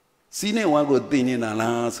 Seen a wago thing in a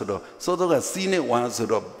la sort of seen it was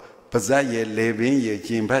sort of Pazaye, Levin, ye,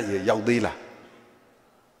 Jimba, ye, Yaudila.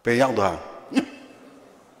 Pay Yauda.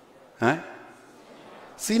 Huh?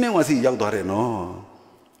 Seen it was he Yaudare, no.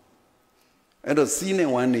 I don't see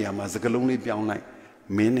one near Mazakalonli Piang like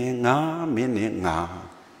Menenga, Menenga,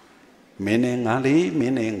 Menengali,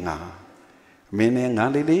 Menenga,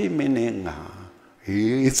 Menengali, Menenga.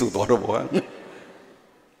 He is so adorable.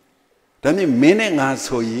 Then Menenga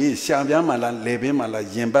so ye, Shabamala, Lebemala,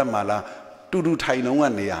 Yembamala, Tudu Tainonga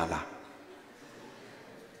Neala.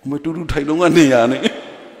 Mutu Tainonga Neane.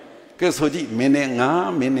 Guess what?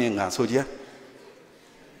 Menenga, Menenga, so yeah.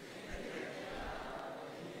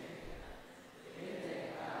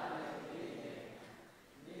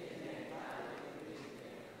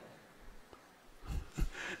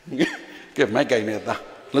 Get my guy near that.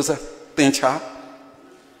 Listen, then chap.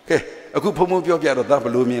 Okay, a good pomo your piano that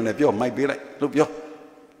below me and a pure might be like, look your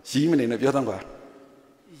Jimmy in a Piotanga.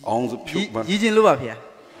 On the puke. Yijin Luba here.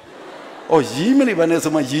 Oh, Jimmy Vanessa,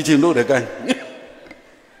 my Yijin load a guy.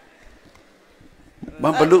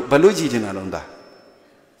 Balu Jijin alone that.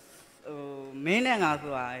 Men and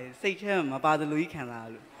I say to him about the Louis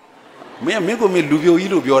Canal. May I make me Lubio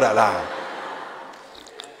Ilubiola?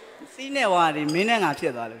 Seen one, men and I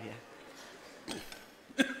feel all of here.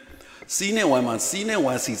 Seen one, seen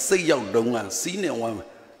one, say young donga, seen one.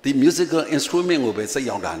 The musical instrument will be say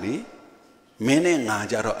young Dani. Men and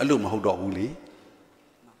Najaro alum hold uli.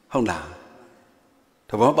 Honda.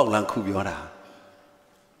 The Bobalan Kubiora.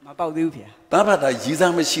 About you here. Tabata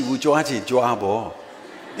Jizamashi would joachi joabo.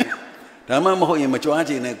 Damamo in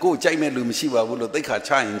Majoaji and go Jaime Lumshiva will take a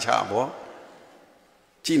chai in chabo.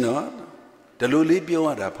 Chino, the Luli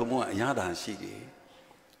Bioda Pomo Yada Shigi.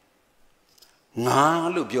 Nga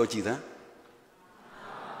look Biojida.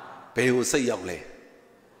 Peo say Yole.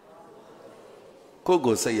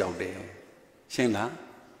 Kogo say Yole. Shena.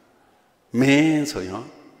 Men so young.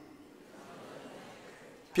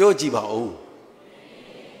 Biojiba o.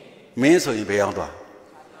 Men so in Beada.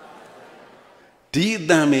 Did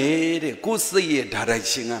the maid go say a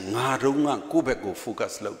direction and Narunga go back go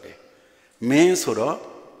focus low day. Men so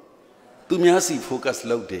to me, I see focus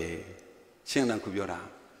low day. Shena Kubiora.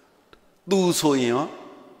 Do so in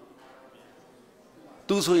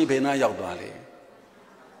Pena Yaudale.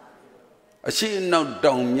 A she now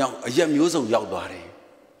down young, a young muso Yaudare.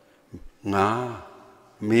 Nga,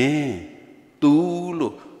 me, do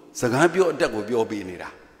look, Sagabio that will be obedient.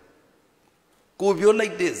 Go bio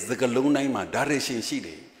like this, the Galona, direction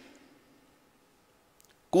shide.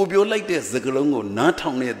 Go bio like this, the Galongo, not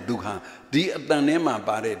only Duha, D. Danema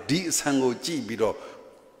Bare, D. Sango G. Bido.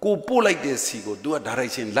 Go po like this, he go do a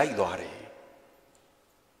direction like Dore.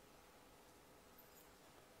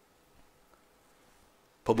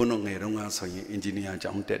 Pobunong Runga so engineer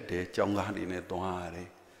jumped that day, Jonga in a doare.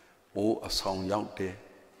 Oh, a song out there.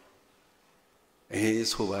 Eh,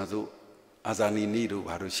 so Azani Nido,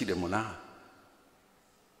 Varushide Mona.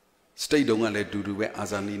 Stay don't let do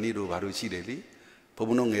Azani Nido, Varushide.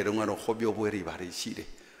 Pobunong Runga, Hobio, very, very shide.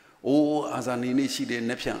 Oh, Azanini, she did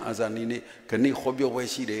Nepia, Azanini, can he hobby away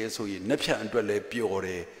she did so ye Nepia and dwelle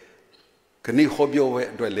pure. Can he hobby away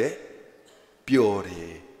dwelle pure?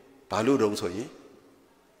 Paludong so ye.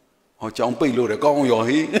 Oh, John Paylo, the gong your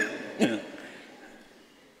he.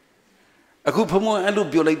 A good pomo and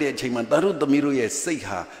look you like that chamber, Daru the Miru say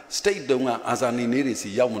her, stay donga Azanini,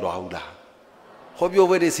 see Yamuda. Hobby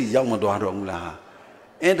away see Yamuda.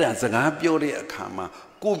 And as a gabiore a kama,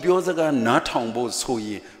 go biozaga not humble so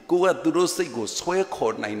ye, go at the rose go swear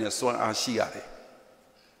cord nine so ashiare.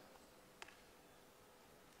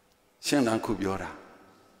 Shandan Kubiora.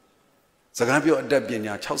 Zagabio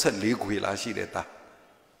Debiana, Chausa Liquila Shideta.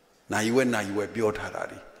 Now you were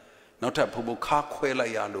Biotarari. Not a pobo car quella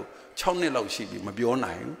yalo, Chawnelo shibi, Mabio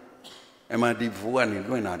nine. Am I divuan in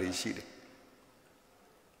Luenari shide?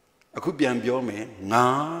 a could be ambio me,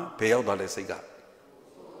 na, pay out the lessiga.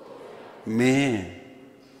 Me.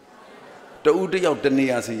 The Udi out the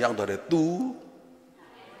neas in Yauda, two.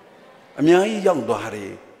 A mere young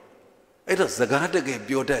dohari. It is the Gardega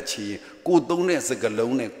Biodachi, go done as a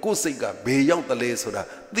galone, go siga, be out the lasoda,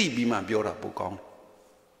 the be my biora book.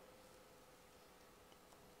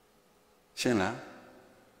 Shena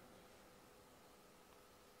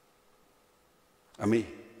Ami,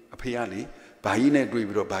 a piani, Bahine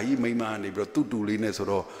Dribro, Bahi Mima, Libro, two lines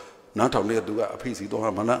or not only do a piece to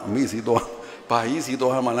Hamana, a missy door, Bahisi to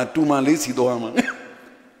Hamana, 2 man lazy to Haman.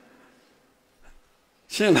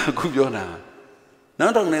 Shena Kubiona.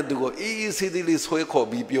 Not only to go easily sway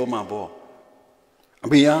called Bibio Mabo. A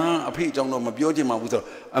mea, a page on my biojima with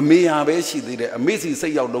a mea beshi did a missy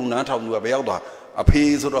say out long not on the Belda, a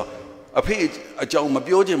piece or a page, a John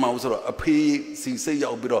Mabiojima was a pay, see say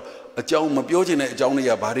out below, a John Mabiojina, Johnny,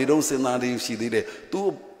 but they don't say nothing she did it.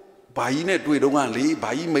 2 Bahine to it only,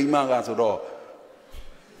 Bahi Maymagas or all.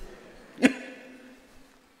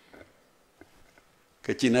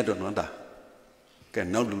 Kachina don't want that.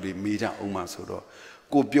 Can now do the media Oma Soro.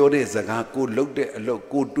 Go Biode Zaga, go look there, look,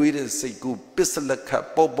 go do it, say, go pistol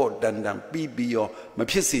cap, bobo, dandam, BB or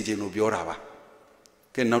Mapisi in Ubiorava.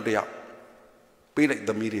 Can now they up. Pay like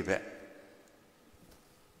the media vet.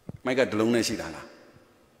 My God, Luna Sidana.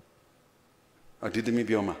 Or did me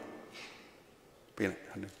Bioma? Pay like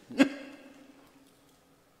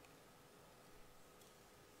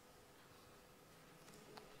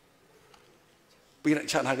Pay like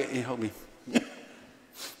Chanaga, help me.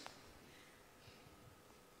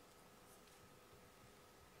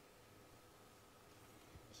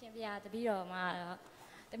 The Biro,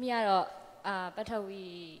 the Miaro,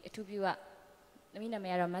 Batawi, to view up. The Mina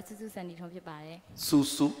Mero, Massu Sandy Tom Pibare.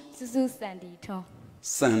 Susu Sandy Tom.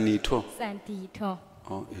 Sandy to. Sandy Tom.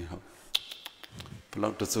 Oh, pull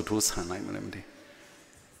out the Sotos and I'm empty.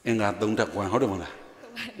 And I don't have one hodamona.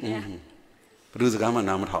 Produce a gamma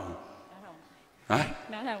nam at home.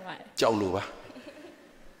 Not Jowluva.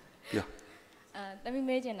 Yeah. Let me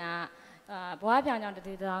imagine Boapian on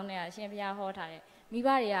the down there, Champia Hota.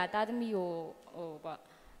 Mibaria, Tadmio,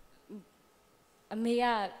 a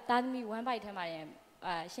mea, Tadmi, 1 by 10 I am,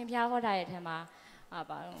 Champia Hota at Hema,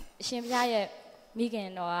 Champia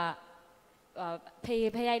Megan or pay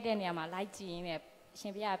identima, like Jean,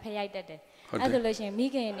 Champia pay identity. Adulation,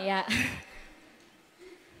 Megan, yeah.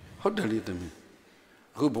 How do you tell me?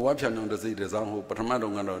 Who Boapian on the sea, the Zango, but I'm not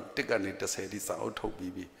going to take on it to say this out of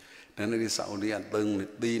baby. Then it is only a thing,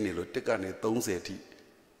 the needle, take on it, don't say it,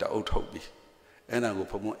 the out of baby. And I will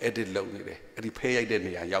promote edit loan there. And he pay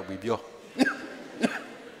identity, I'll be your.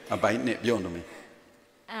 A bite net beyond me.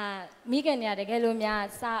 Megan, the Galumia,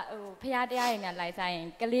 Piadia, and like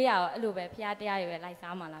saying, Galia, Lube, Piadia, like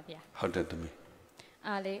Samalapia. How did to me?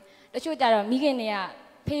 Ali, the shoot that Megan,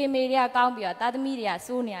 pay media, Gambia, that media,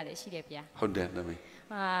 Sonia, the Shilipia. How did to me?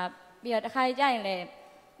 Be at the high giant,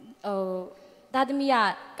 oh, that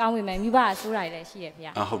Mia, Gamma, Muba, so right,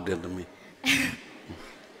 Shilipia. I hope that to me.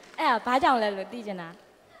 Pajang level, Dijana.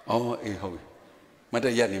 Oh, eh, ho.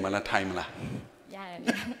 Mother Yanimana time la.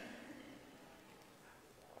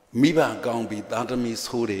 Miba Gambi, Dadami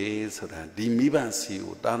Sode, so that the Miba see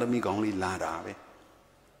you, Dadami Gongli Lada.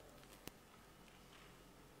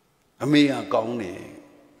 A mea Gongni,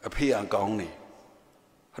 a pea Gongni.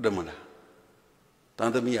 Hadamana.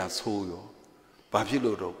 Dadamia Soyo,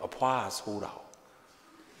 Babilodo, a poa soda.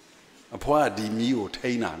 A poa di mio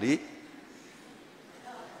tainali.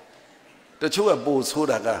 The two are both so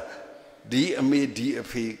that D. A made D. A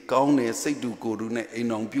fee, Gaune, say to go to a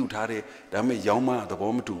non beauty, that may Yama the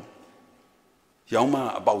bomb too.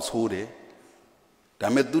 Yama about so day.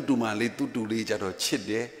 That may do to my little to lead at a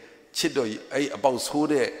chid about so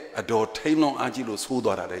day, a door tailor agilo so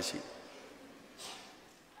that she.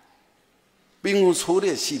 Bingo so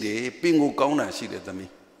day, she day, bingo gauna, she did to me.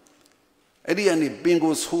 Eddie and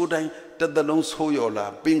bingo so day. That the long so your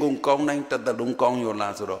la, bingo gong nine, that the long gong your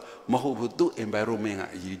lazaro, Mahobu do environment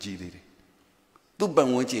a UG. Do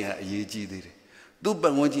Banwaji a UG. Do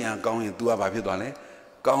Banwaji and gong into a babidole,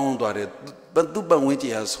 gong dore, but do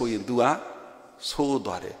Banwaji as so in dua, so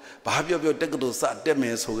dore. But have your decado sat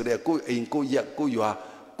demes so there go in go yak go you are,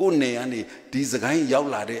 go ne any, these guy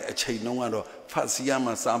yaulade a chain no one or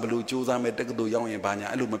Fasiama Sambalu, Josame decado young and banya,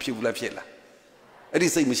 aluma pula fiela. It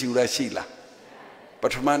is a Mishura Sheila.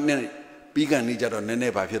 But from my Pigan Nijar on Nene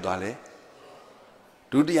Bafidale.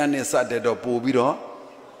 Do the Anessa dead or Pobiro?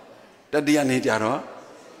 That the Anijaro?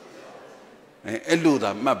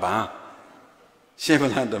 Eluda Maba.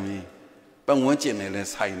 Shevelanda me. But one channel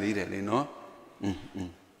is high needed, you know.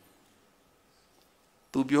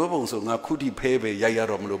 သူပြောပုံဆိုငါခုထိဖဲပဲရိုက်ရ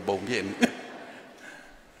တော့မလို့ပုံဖြစ်နေ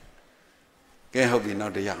ကဲဟုတ်ပြီနော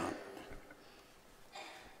က်တရား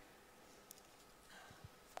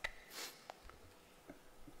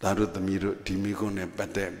ဒါတို့သမီးတို့ဒီမိကုန်းနဲ့ပ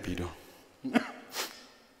တ်သက်ပြီးတော့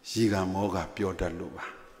ရီကမောကပြောတတ်လို့ပါ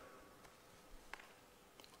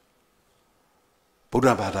ဗုဒ္ဓ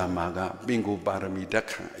ဘာသာမှာကပင်ကိုပါရမီဓာတ်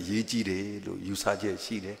ခံအရေးကြီးတယ်လို့ယူဆချက်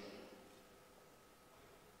ရှိတယ်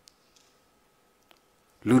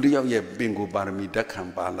လူတစ်ယောက်ရဲ့ပင်ကိုပါရမီဓာတ်ခံ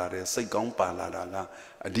ပါလာတဲ့စိတ်ကောင်းပါလာတာက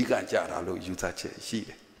အဓိကကြတာလို့ယူဆချက်ရှိတ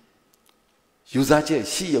ယ်ယူဆချက်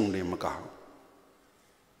ရှိုံနဲ့မကောင်း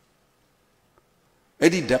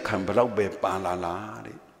အဲ့ဒီဓာတ်ခံဘလောက်ပဲပါလာလား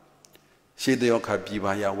တဲ့ရှေးတယောက်ခါပြည်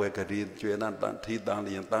ပါရဝဲကလေးကျွဲသားတန်ထေးသား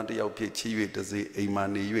လျင်တန်တယောက်ဖြစ်ချီ၍တစေအိမ်မာ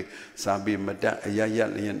နေ၍စာပေမတတ်အရရ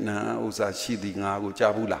လျင်နန်းဥစ္စာရှိသည်ငါကို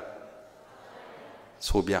ကြားဘူးလား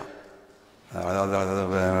ဆိုပြ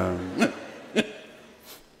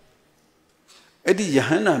အဲ့ဒီယဟ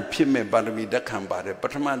န္တာဖြစ်မဲ့ပါရမီဓာတ်ခံပါတယ်ပ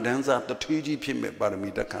ထမဒန်းစားတထွေးကြီးဖြစ်မဲ့ပါရမီ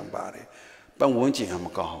ဓာတ်ခံပါတယ်ပတ်ဝန်းကျင်အမ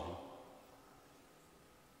ကောင်း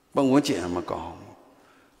ပတ်ဝန်းကျင်အမကောင်း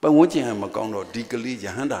ပတ်ဝန်းကျင်မကောင်းတော့ဒီကလေးယ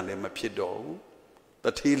ဟန္တာလည်းမဖြစ်တော့ဘူးတ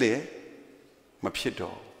ထေးလည်းမဖြစ်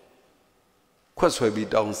တော့ခွက်ဆွဲပြီး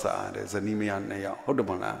တောင်းစားတယ်ဇနီးမယားနှစ်ယောက်ဟုတ်တယ်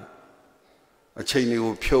မလားအချိန်တွေ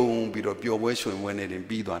ကိုဖြုံပြီးတော့ပျော်ပွဲရွှင်ပွဲနေတင်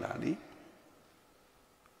ပြီးသွားတာလေ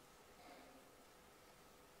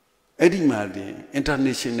အဲ့ဒီမှာတင်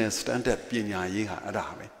international standard ပညာရေးဟာအဲ့ဒါ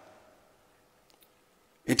ပဲ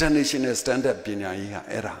international standard ပညာရေးဟာ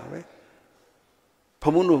အဲ့ဒါပဲဖ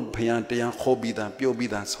မုန်းတို့ဖယားတရားခေါ်ပြီးသားပြော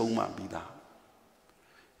ပြီးသားဆုံးမပြီးသား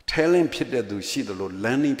talent ဖြစ်တဲ့သူရှိတယ်လို့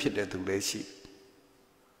learning ဖြစ်တဲ့သူလည်းရှိ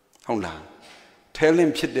ဟုတ်လား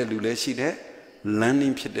talent ဖြစ်တဲ့လူလည်းရှိတယ်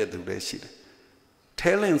learning ဖြစ်တဲ့သူလည်းရှိတယ်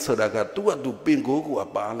talent ဆိုတာကသူ့အတူပင်ကိုယ်ကို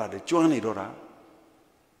ပါလာတယ်ကျွမ်းနေတော့တာ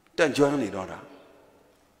တက်ကျွမ်းနေတော့တာ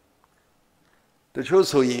တချို့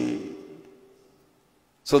ဆိုရင်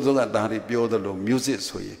စောစောကဒါတွေပြောသလို music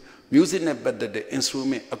ဆိုရင် music နဲ့ပတ်သက်တဲ့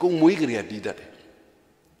instrument အကုန်မွေးကြရတီးတတ်တယ်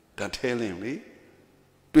ဒါထဲလင်းလေ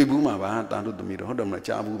တွေ့ဘူးမှာပါတာတို့သမီးတို့ဟုတ်တယ်မလား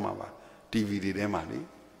ကြားဘူးမှာပါ TV တွေထဲမှာလေ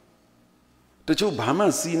တချို့ဘာမှ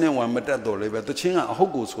စီးနေဝါမတတ်တော့လေပဲတချင်းကအဟု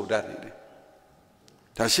တ်ကိုဆိုတတ်နေတယ်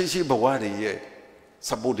ဒါရှိဘဝတွေရဲ့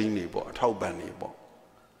supporting တွေပေါ့အထောက်ပံ့တွေပေါ့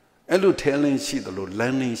အဲ့လိုထဲလင်းရှိတယ်လို့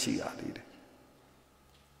learning ရှိရသေးတယ်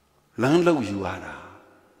လမ်းလောက်ယူရတာ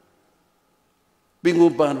ပင်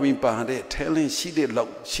ကိုပါတွင်ပါတဲ့ talent ရှိတဲ့လော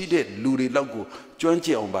က်ရှိတဲ့လူတွေလောက်ကိုကျွမ်းကျ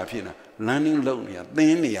င်အောင်ပါဖြစ်နေတာ learning လုပ်နေရသ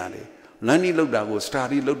င်နေရတယ် learning လုပ်တာကို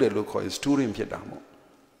study လုပ်တယ်လို့ခေါ်ရင် student ဖြစ်တာမို့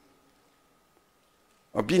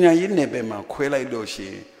ပညာရေးနယ်ပယ်မှာခွဲလိုက်လို့ရှိ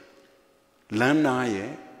ရင် learner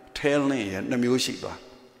ရဲ့ talent ရဲ့နှမျိုးရှိသွား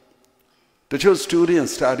တချို့ student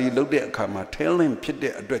study လုပ်တဲ့အခါမှာ talent ဖြစ်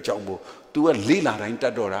တဲ့အတွက်ကြောင့်မို့ तू ကလေ့လာတိုင်းတ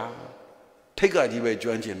တ်တော့တာထိတ်ကကြီးပဲ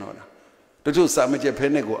ကျွမ်းကျင်တော့တာတချို့စာမကျက်ဖဲ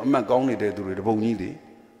နဲ့ကိုအမှတ်ကောင်းနေတဲ့သူတွေတပုံကြီးတွေ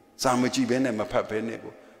စာမကြည့်ဘဲနဲ့မဖတ်ဘဲနဲ့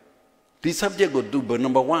ကိုဒီ subject ကို तू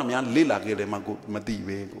number 1များလေ့လာခဲ့တယ်မှကိုမသိ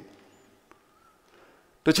ပဲကို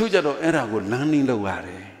တချို့ကြတော့အဲ့ဒါကို learning လုပ်ရတ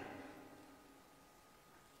ယ်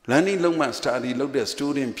learning လုပ်မှ study လုပ်တဲ့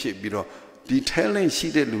student ဖြစ်ပြီးတော့ဒီ talent ရှိ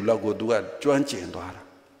တဲ့လူလောက်ကို तू ကကျွမ်းကျင်သွားတာ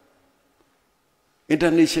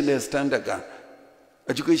international standard က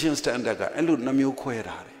education standard ကအဲ့လိုနှမျိုးခွဲ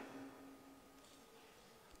ထားတယ်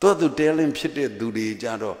တော်သူ talent ဖြစ်တဲ့သူတွေကြ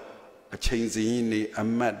တော့အချိန်စည်းနေအ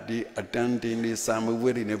မတ်တွေအတန်းတင်နေစာမဝဲ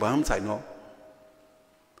တွေနဲ့ဘာမှဆိုင်တော့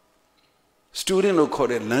student လို့ခေါ်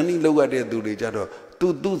တဲ့ learning လုပ်ရတဲ့သူတွေကြတော့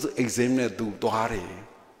သူ exam နဲ့သူသွားတယ်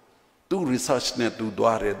သူ research နဲ့သူ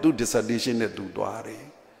သွားတယ်သူ dissertation နဲ့သူသွားတယ်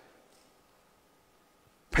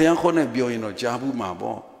ဖယားခေါ်နဲ့ပြောရင်တော့ကြားဘူးမှာ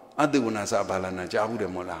ပေါ့အတေဝနာစာဘာလနာကြားဘူးတ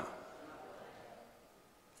ယ်မို့လား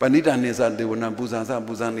ပဏိတနေစာတေဝနာပူဇာစ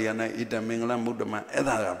ပူဇာနေရ၌ဣတမင်္ဂလမုဒ္ဓမအဲ့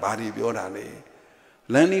ဒါကဘာတွေပြောတာလဲ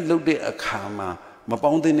လမ်းလေးလှုပ်တဲ့အခါမှာမ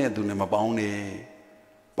ပေါင်းတဲ့သူနဲ့မပေါင်းနဲ့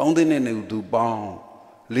ပေါင်းတဲ့သူပေါင်း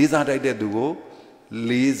လေးစားတိုက်တဲ့သူကို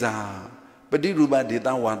လေးစားပฏิရူပဒေတ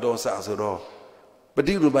ဝါတော်စာဆိုတော့ပ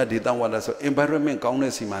ฏิရူပဒေတဝါလာဆို environment ကောင်း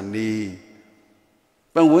တဲ့စီမှာနေ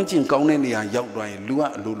ပတ်ဝန်းကျင်ကောင်းတဲ့နေရာရောက်သွားရင်လူက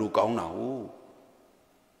အလိုလိုကောင်းတာဟု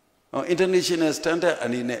တ် international standard အ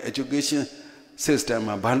နေနဲ့ education system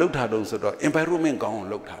မှာဘာလုပ်ထားတော့ဆိုတော့ environment ကောင်းအောင်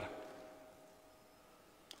လုပ်ထားတာ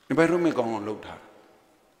environment ကောင်းအောင်လုပ်ထားတာ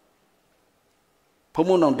ဖုံ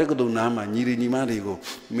မုံတော်တက္ကသိုလ်နားမှာညီမတွေကို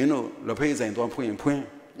မင်းတို့လက်ဖေးဆိုင်သွားဖွင့်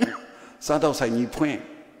စားတော့ဆိုင်ကြီးဖွင့်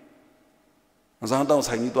အစားတော့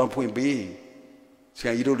ဆိုင်ကြီးသွားဖွင့်ပေးဆ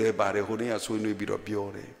ရာကြီးတို့လည်းပါတယ်ဟိုနေ့ကဆွေးနွေးပြီးတော့ပြော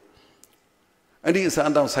တယ်အဲ့ဒီအ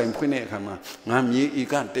စားတော့ဆိုင်ဖွင့်တဲ့အခါမှာငါမြေဧ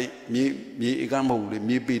ကမြေဧကမဟုတ်ဘူးလေ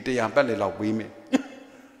မြေပေ100ပတ်လေလောက်ပေးမယ်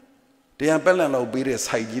100ပတ်လေလောက်ပေးတဲ့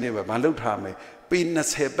ဆိုင်ကြီးနဲ့ပဲမလုပ်ထားမယ်ပေ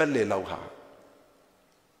20ပတ်လေလောက်ဟာ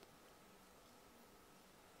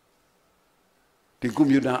ဒီကွန်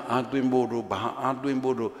ပျူတာအားသွင်းဖို့တို့ဘာအားသွင်း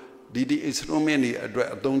ဖို့တို့ဒီ instrument တွေအတွက်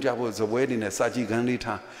အသုံးချဖို့ဇပွဲတွေနဲ့စာကြည့်ခန်းလေး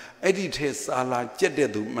ထားအဲ့ဒီထဲစာလာကြက်တဲ့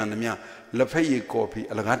သူမှန်သမျှလက်ဖက်ရည်ကော်ဖီ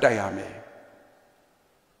အလကားတိုက်ရမယ်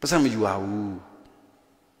ပတ်စံမယူရဘူး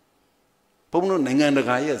ဘုံတို့နိုင်ငံတ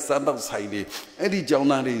ကာရဲ့စားတော့ဆိုင်တွေအဲ့ဒီကြောင်း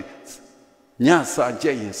သားတွေညစာကြ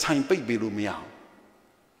က်ရင်ဆိုင်ပိတ်ပေးလို့မရအောင်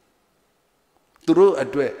သူတို့အ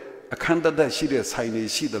တွက်အခန်းတသက်ရှိတဲ့ဆိုင်တွေ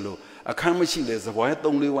ရှိတယ်လို့အခန်းမရှိတဲ့ဇပွဲ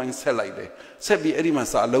3-4ဝိုင်းဆက်လိုက်တယ်ဆက်ပြီးအဲ့ဒီမှာ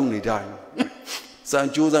စာလုံးနေကြရင်စာ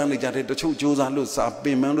ကြိုးစားနေကြတဲ့တချို့ကြိုးစားလို့စာပ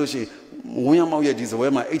င်ပန်းလို့ရှိရင်ဝန်းရမောက်ရဲ့ဒီဇပွဲ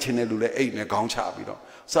မှာအိတ်ချင်တဲ့လူလည်းအိတ်နဲ့ခေါင်းချပြီးတော့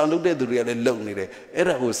စာလုပ်တဲ့သူတွေကလည်းလုံနေတယ်အဲ့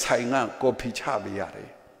ဒါကိုဆိုင်ကကော်ဖီချပေးရတယ်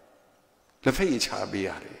လက်ဖက်ရည်ချပေးရ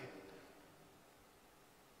တယ်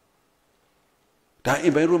ဒါအ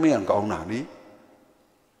င်ဘယ်လိုမရကောင်းတာလေ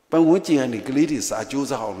ပတ်ဝန်းကျင်ကနေကလေးတွေစာကြိုး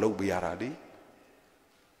စားအောင်လုပ်ပေးရတာလေ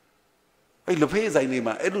အဲ့လက်ဖက်ရည်ဆိုင်တွေ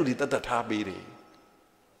မှာအဲ့လိုဒီတတ်ထားပေးတယ်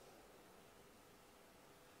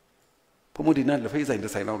ဘုံမဒီနာလက်ဖက်ရည်ဆိုင်တ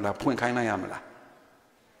စ်ဆိုင်လောက်လာဖွင့်ခိုင်းလိုက်ရမလား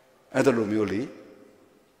အဲ့ဒါလိုမျိုးလေ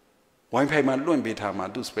ဝိုင်းဖိုင်မှာလွင့်ပေးထားမှာ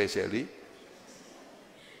သူ special လေ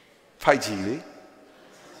 5G လေ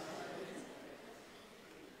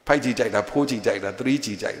 5G ကြိုက်တာ 4G ကြိုက်တာ 3G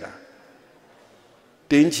ကြိုက်တာ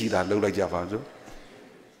10G တာလောက်လိုက်ကြပါစို့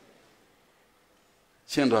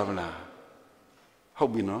ရှင်းသွားမလားဟု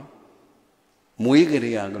တ်ပြီနော်မွေးက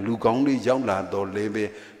လေးကလူကောင်းလေးရောက်လာတော့လေပဲ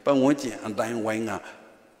ပတ်ဝန်းကျင်အတိုင်းဝိုင်းက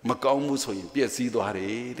မကောင်းမှုဆိုရင်ပြည့်စည်သွားတ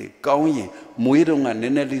ယ်တဲ့ကောင်းရင်မွေးတော့ကနည်း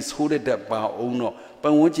နည်းလေးဆိုးတဲ့တက်ပါအောင်တော့ပ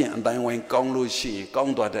တ်ဝန်းကျင်အတိုင်းဝိုင်းကောင်းလို့ရှိရင်ကော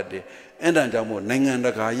င်းသွားတတ်တယ်အဲ့ဒါကြောင့်မို့နိုင်ငံတ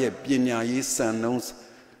ကာရဲ့ပညာရေးစံနှုန်း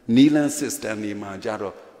နီလန် system တွေမှာကြ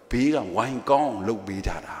တော့ဘေးကဝိုင်းကောင်းလုပ်ပေး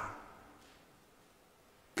ကြတာ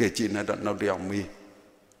ကဲကြည့်နေတော့နောက်တစ်ယောက်မေး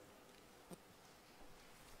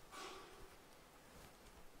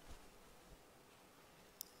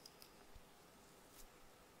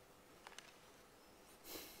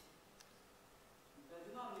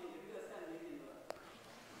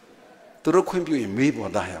သူတို့ခွင့်ပြုရင်မေး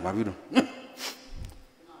ပေါ်သားရပါပြီလို့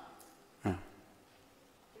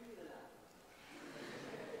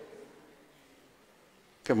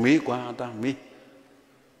ကမေးကွာတာမေး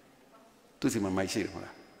သူစီမှာမိုက်ရှိတယ်မ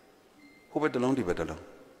လားဟိုဘက်တလုံးဒီဘက်တလုံး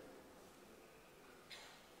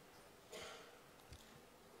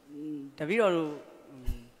တပည့်တော်တို့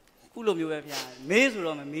ခုလိုမျိုးပဲဗျာမေးဆို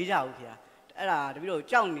တော့မမေးကြဘူးဗျာအဲ့ဒါတပည့်တော်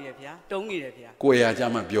ကြောက်နေတယ်ဗျာတုံးနေတယ်ဗျာကိုယ်ရကြ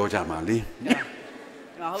မှပြောကြမှာလေ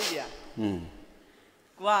ဟုတ်ဗျာ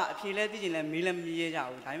ကိုကအဖြေလဲသိချင်လဲမေးလဲမမြည်ရကြ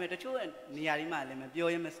ဘူးဒါပေမဲ့တချို့နေရာတွေမှာလည်းမပြော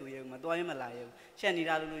ရဲမဆိုရဲဘူးမသွားရဲမလာရဲဘူးရှက်နေ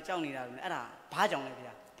တာလို့ကြောက်နေတာလို့အဲ့ဒါဘာကြောင့်လဲ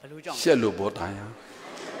ဗျာဘယ်လိုကြောင့်ရှက်လို့ဘောသားရ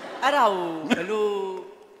အဲ့ဒါကိုဘယ်လို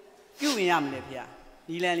ပြုပြင်ရမလဲဗျာ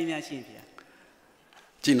နီလန်လေးများရှင်းဗျာ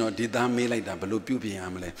ကျင်းတော့ဒီသားမေးလိုက်တာဘယ်လိုပြုပြင်ရ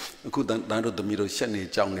မလဲအခုသားတို့သမီးတို့ရှက်နေ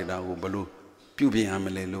ကြောက်နေတာကိုဘယ်လိုပြုပြင်ရမ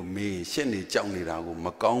လဲလို့မေးရှက်နေကြောက်နေတာကိုမ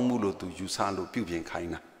ကောင်းဘူးလို့သူယူဆလို့ပြုပြင်ခို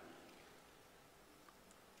င်းတာ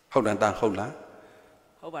ဟုတ်တယ်တာဟုတ်လား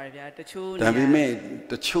ဟုတ်ပါတယ်ဗျာတချို့ဒါပေမဲ့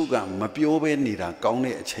တချို့ကမပြောဘဲနေတာကောင်း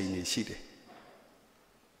တဲ့အချိန်တွေရှိတယ်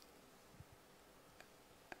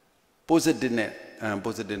positive နဲ့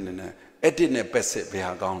positive နဲ့ edit နဲ့ passive ဘယ်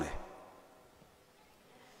ဟာကောင်းလဲ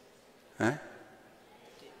ဟမ်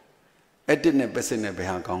edit နဲ့ passive နဲ့ဘယ်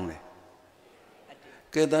ဟာကောင်းလဲ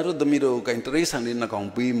ကဲဒါတို့သမီးတို့ကိုတရိษံလေးနှစ်ကောင်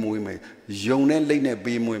ပေးမွေးမယ်ယုံနဲ့လိတ်နဲ့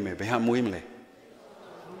ပေးမွေးမယ်ဘယ်ဟာမွေးမလဲ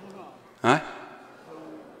ဟမ်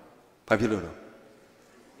ဘာဖြစ်လို့လဲ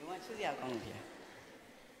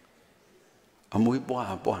အမွေး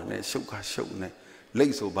ပွားနဲ့ရှုပ်ခါရှုပ်နဲ့လိ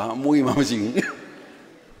တ်ဆိုဘာအမွေးမှမရှိဘူး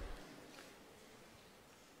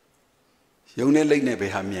ယုံနဲ့လိတ်နဲ့ဘ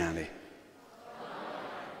ယ်ဟာမြန်လဲ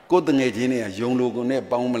ကိုယ်တငယ်ချင်းတွေကယုံလိုကိုနဲ့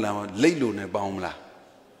ပေါင်းမလားလိတ်လိုနဲ့ပေါင်းမလား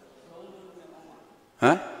ဟ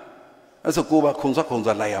မ်အဲ့ဆိုကိုယ်ပါခုံ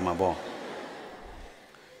စားလိုက်ရမှာပေါ့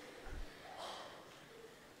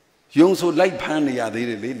ယုံဆိုလိုက်ဖမ်းနေရသေး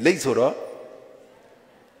တယ်လေလိတ်ဆိုတော့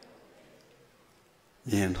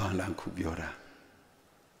မြင်သွားလားခုပြောတာ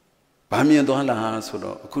ဘာမြင်သွားလားဆို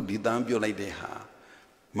တော့အခုဒီတန်းပြောလိုက်တဲ့ဟာ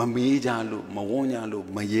မမေးကြလို့မဝန်းကြလို့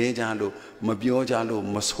မရဲကြလို့မပြောကြလို့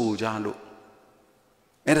မဆိုကြလို့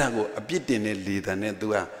အဲ့ဒါကိုအပြစ်တင်တဲ့လေတံနဲ့ तू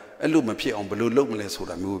ကအဲ့လိုမဖြစ်အောင်ဘယ်လိုလုပ်မလဲဆို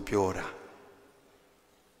တာမျိုးပြောတာ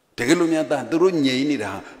တကယ်လို့များသူတို့ငြိမ်နေ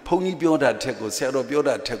တာဘုန်းကြီးပြောတာထက်ကိုဆရာတော်ပြော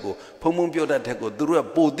တာထက်ကိုဘုံပြောတာထက်ကိုသူတို့က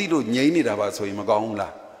ပိုသိလို့ငြိမ်နေတာပါဆိုရင်မကောင်းဘူး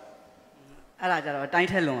လားအဲ့ဒါကြတော့အတိုင်း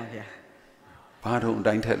ထက်လွန်ပါဗျာဘာတော့အ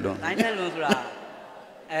တိုင်းထက်လွန်တိုင်းထက်လွန်ဆိုတာ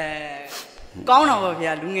ကောင်းတော့ပါ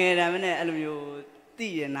ဗျာလူငယ်တန်းနဲ့အဲ့လိုမျိုးသိ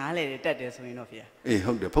ရနားလေတက်တယ်ဆိုရင်တော့ဗျာအေး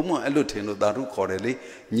ဟုတ်တယ်ဘုံအဲ့လိုထင်လို့သာဓုခေါ်တယ်လေ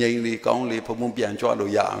ငြိမ်လေကောင်းလေဘုံပြန်ကြွ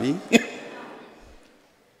လို့ရပြီ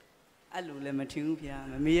အဲ့လိုလည်းမထင်ဘူးဗျာ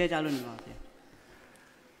မမေးရကြလို့နေပါဗျာ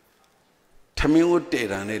ထ Tamiu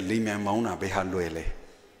did and a limia mauna behind Luele.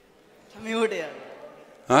 Tamiu did.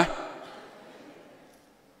 Huh?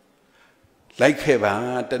 Like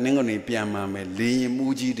Heva, the Ningoni Piama, Lee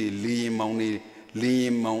Muji, Lee Mauni,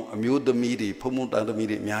 Lee Mount, Amu the Midi, Pumuta the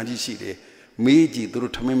Midi, Miaji City, Meiji through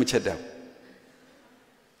Tamimacheda.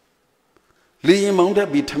 Lee Mounta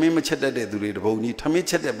be Tamimacheda de Duri,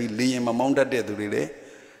 Tamicheda be Lee Mamonda de Duri,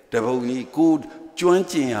 the Boni good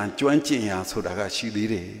Juanchia, so that she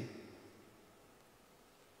did it.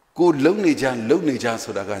 Good lonely jan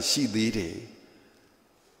so that she did it.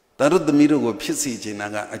 That was the middle of Pissy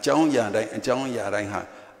Jinaga, a John Yadai,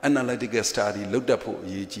 analytical study looked up for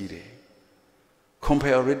ye gide.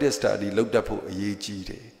 Comparative study looked up for ye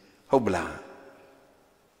gide. Hobla.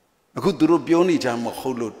 A good Durubioni jam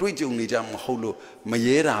holo, Twitchuni jam holo,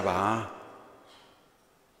 Mayera ba.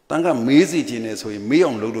 Tanga Mazy Gines, we may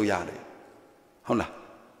on Lulu Yade. Hola.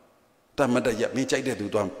 Tamada yet me check to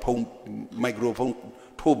do microphone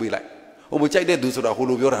Toby like. Oh, we check do so the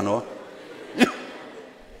whole of your ano.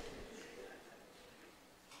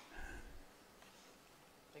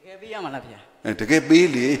 And to get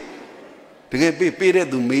Billy, to get Peter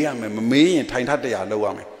to me, I'm a me and Tiny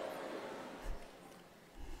Loame.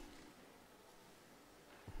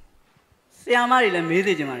 See, I'm married and made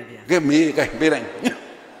it. Get me, get Billy.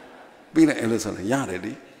 Billy Ellison, yeah,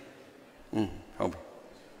 ready. Hope.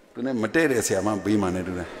 The name Material say I'm be man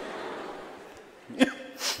to that.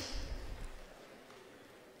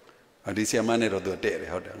 I did see a man of the day.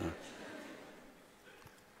 How done?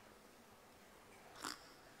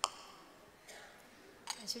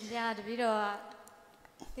 Yeah, the video.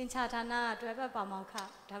 Tin Chatana, driver Bamoka,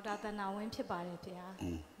 Dr. Now went to buy it.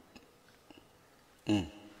 Yeah.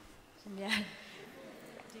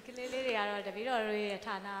 Particularly, the video,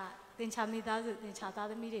 Tana, Tin Chamida, Tin Chata,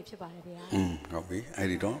 the media to buy it. Okay, I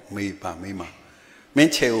did not. Me, pa, me, ma.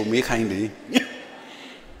 Menchel, me kindly.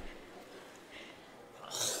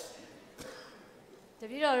 The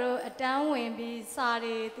video, a downwind be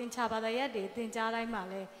sorry, Tin Chaba, the Yadi, Tin Jara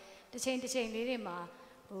Male, the chain Lima.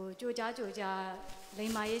 Georgia,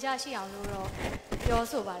 Lima Yashi, you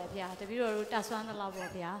also by the video that's one the love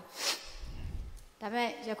of ya.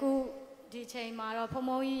 Dame Yaku, the chain Mara,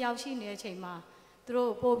 Pomoi, Yashi near Chema,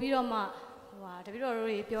 through Bobiroma, the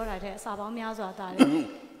video pure at Sabamias or that. In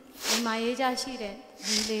my age, I see that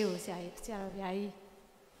Leo say, Sarah,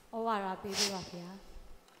 or a baby up here.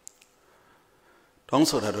 Don't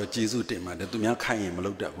so that Jesus did my to me, I can't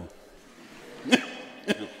look that.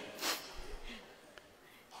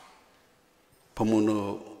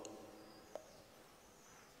 Pomuno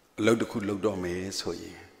load the could look on me, so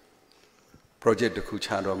ye. Project the could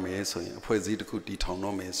chat on me, so ye. Poesy the could deton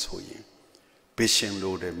on me, so ye. Patient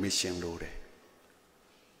loaded, mission loaded.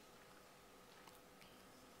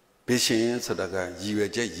 Patient so that you a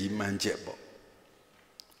jet ye man jetbo.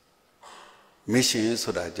 Mission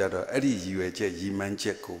so that Jada Eddie you a jet ye man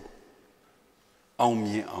jet go. On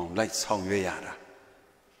me on like song yada.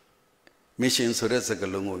 Mission so that's a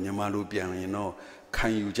galongo, Yamalu piano, you know,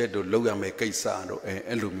 can you jet to Loga make a sado and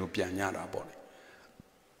Elumio pianara body?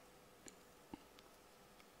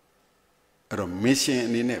 A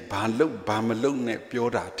mission in it, Balo, Bamalone,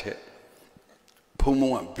 Piodate,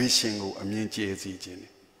 Pomo, Bishingo, a mean cheesy gin.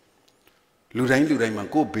 Ludain,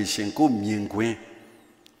 go Bishin, go mean gwen,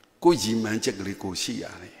 go ye man checkly go she are.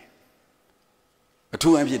 A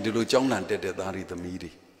 2 empty little John landed at the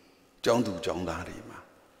meeting. John do John Darima.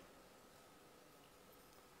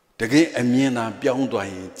 The gay Amina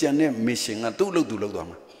Biaundway, Janet missing a 2 look to look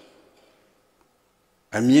on.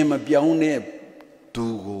 Amima Biaune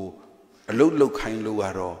to go a low kind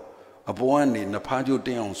low a boy in a patio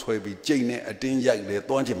down swaby Jane a tin yak de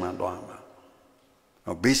Tonjiman Dama.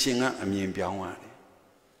 A bishinga a mean Biawan.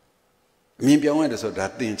 Mean Biawan is of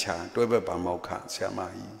that thing chan, Dover Bamoka,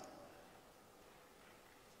 Samai.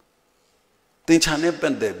 Think Chane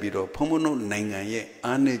Bende Bido, Pomono Nanga ye,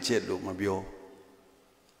 Anne Jello Mabio.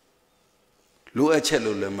 Lua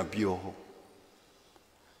cello le mabio.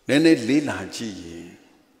 Nene lila ji.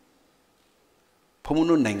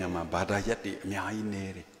 Pomono nengama bada yati miai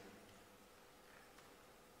nere.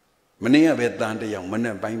 Mania betande yang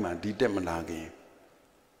mana baima di demanage.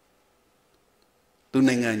 Tu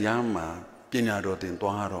nenga yama, pina rotin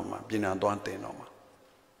toaroma, pina doante noma.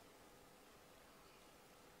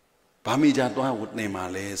 Pamija toa would name a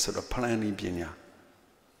lay sort of planning pina.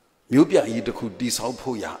 Mubia either could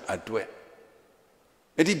dissolve at wet.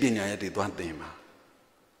 Edi binya di tuan tema.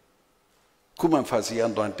 Kuma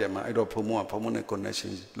fasian tuan tema. Ido pomone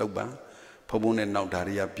connections loba. Pomone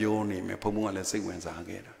nautaria pioni me pomone le sequence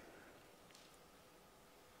agera.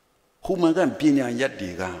 Kuma gan binya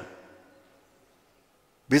diga.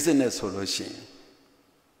 business solution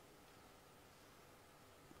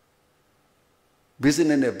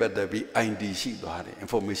business နဲ့ပတ်သက်ပြီး ID ရှိသွားတယ်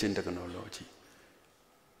information technology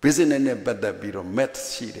business နဲ့ပတ်သက်ပြီးတော့ maths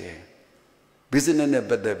ရှိတယ် business နဲ့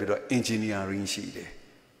ပတ်သက်ပြီးတော့ engineering ရှိတယ်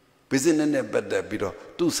business နဲ့ပတ်သက်ပြီးတော့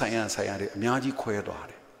သူ့ဆိုင်ရာတွေအများကြီးခွဲသွား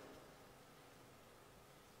တယ်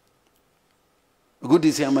အခု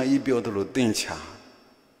ဒီဆရာမကြီးပြောသလိုသင်္ချာ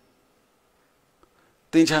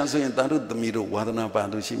ဆိုရင်တာတို့သမီးတို့ဝါဒနာပါ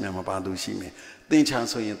သူရှိမယ်မပါသူရှိမယ်သင်္ချာ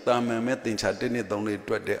ဆိုရင်တာမန်မဲ့သင်္ချာ1 2 3လေး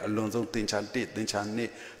တွက်တယ်အလွန်ဆုံးသင်္ချာ1သင်္ချာ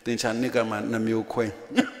2သင်္ချာ2ကမှ2မျိုးခွဲ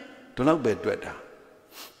ဒီလောက်ပဲတွက်တာ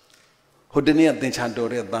ဟိုတနေ့ကသင်္ချာတော်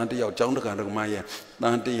တဲ့သားတစ်ယောက်ကျောင်းတက္ကသိုလ်မှာရဲ့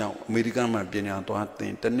သားတစ်ယောက်အမေရိကန်မှာပညာသွားသ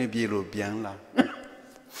င်တစ်နှစ်ပြည့်လို့ပြန်လာ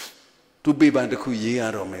သူပေပန်တစ်ခုရေးရ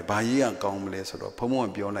တော့မယ်ဘာရေးရကောင်းမလဲဆိုတော့ဘုံဘုံ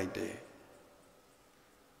ပြောလိုက်တယ်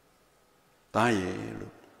သားရဲ့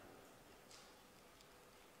လို့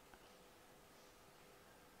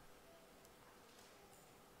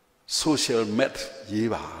social math ရေး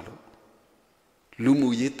ပါလို့လူမှု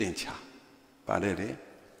ရေးသင်ချာပါတယ်လေ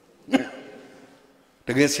တ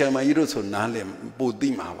ကယ်ဆရာမကြီးတို့ဆိုနားလည်ပိုသိ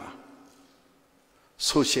မှာပါ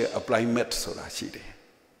social apply math ဆိုတာရှိတယ်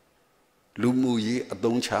လူမှုရေးအ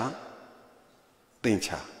သုံးချသင်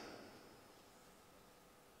ချာ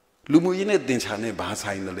လူမှုရေးနဲ့သင်ချာနဲ့ဘာ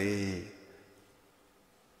ဆိုင်တယ်လဲ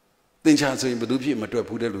သင်ချာဆိုရင်ဘယ်သူဖြစ်မတွက်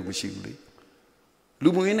ဘူးတဲ့လူမရှိဘူးလေလူ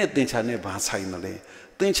မှုရေးနဲ့သင်ချာနဲ့ဘာဆိုင်တယ်လဲ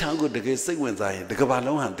သင်္ချာကိုတကယ်စိတ်ဝင်စားရင်တကဘာ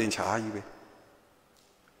လုံးဟာသင်္ချာကြီးပဲ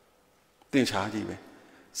သင်္ချာကြီးပဲ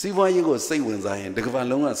စီးပွားရေးကိုစိတ်ဝင်စားရင်တကဘာ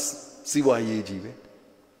လုံးကစီးပွားရေးကြီးပဲ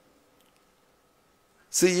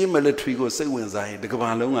စီးရေး military ကိုစိတ်ဝင်စားရင်တကဘာ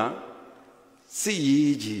လုံးကစီး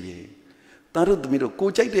ရေးကြီးပဲတာတို့သမီးတို့ကို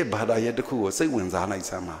ကြိုက်တဲ့ဘာသာရပ်တစ်ခုကိုစိတ်ဝင်စားလိုက်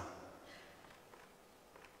စမ်းပါ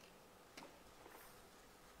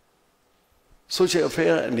social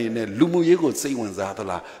affair အနေနဲ့လူမှုရေးကိုစိတ်ဝင်စားသ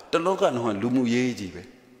လားတလောကလုံးကလူမှုရေးကြီးပဲ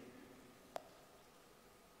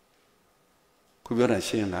ခုပြောတာ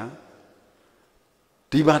ရှင်းလား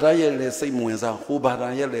ဒီဘာသာရဲ့လည်းစိတ်ဝင်စားဟိုဘာသာ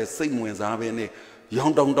ရဲ့လည်းစိတ်ဝင်စားပဲနဲ့ရော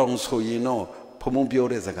င်တောင်ဆိုရင်တော့ဖုံဖုံပြော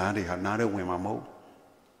တဲ့စကားတွေဟာနားထဲဝင်မှာမဟုတ်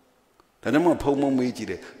ဒါနဲ့မှဖုံဖုံမေးကြည့်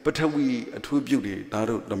တယ်ပထဝီအထူးပြုတ်တွေဒါ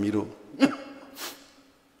တို့သမီးတို့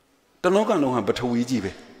တလောကလုံးကပထဝီကြီး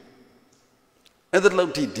ပဲအဲ့ဒါလော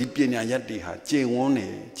က်ထိဒီပညာရပ်တွေဟာကျေဝန်းနေ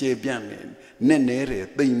ကျေပြန့်နေနဲ့နဲတယ်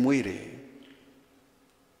တိမ်မွေးတယ်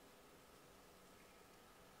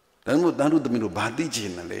ဒါမှမဟုတ်တန်တို့သမီးတို့ဘာသိချ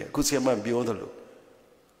င်တယ်လဲအခုဆရာမပြောသလို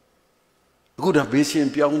အခုဒါဘေးရှင်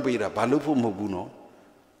ပြောင်းပေးတာဘာလို့ဖို့မဟုတ်ဘူးနော်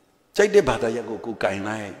ကြိုက်တဲ့ဘာသာရပ်ကိုကင်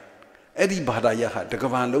လိုက်အဲ့ဒီဘာသာရပ်ဟာတက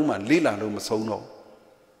ဘာလုံးမှာလေးလာလို့မဆုံးတော့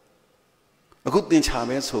အခုသင်္ချာ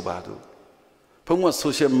ပဲဆိုပါတော့ဘုံက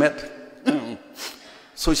social math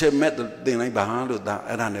သင်လိုက်ပါလို့ဒါ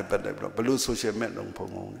အဲ့ဒါနဲ့ပတ်သက်ပြီးတော့ဘလို့ social math လုံးဖုံ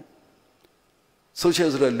ဖုံနဲ့ social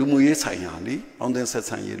ဆိုတော့လူမှုရေးဆိုင်ရာလေအောင်တဲ့ဆက်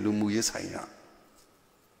ဆံရေးလူမှုရေးဆိုင်ရာ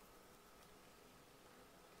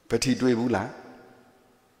ပတိတွေ့ဘူးလား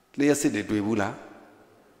လျှက်စစ်တွေတွေ့ဘူးလား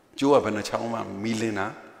ကျိုးကဘယ်နှချောင်းမှမီးလင်းတာ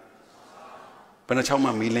ဘယ်နှချောင်းမှ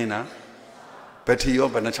မီးလင်းတာပတိရော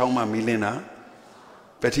ဘယ်နှချောင်းမှမီးလင်းတာ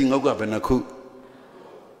ပတိငုတ်ကဘယ်နှခု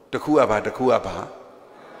တစ်ခုကဘာတစ်ခုကဘာ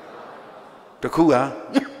တစ်ခုက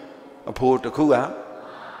အဖိုးတစ်ခုက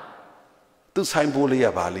သူဆိုင်ပိုးလေးရ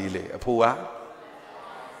ပါလေးလေအဖိုးက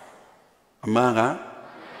အမက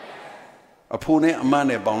အဖိုးနဲ့အမ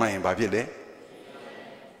နဲ့ပေါင်းလိုက်ရင်ဘာဖြစ်လဲ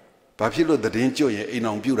ဘာဖြစ်လို့သတင်းကြွရင်အိမ်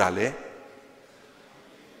အောင်ပြူတာလဲ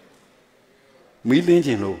မီးလင်းခြ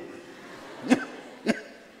င်းလို့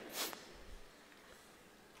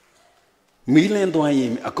မီးလင်းသွားရ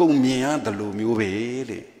င်အကုန်မြင်ရတယ်လို့မျိုးပဲ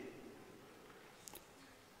လေ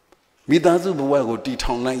မိသားစုဘဝကိုတီ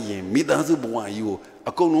ထောင်လိုက်ရင်မိသားစုဘဝကြီးကို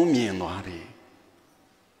အကုန်လုံးမြင်သွားတယ်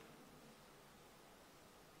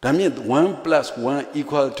ဒါမြင့်1 + 1 = 2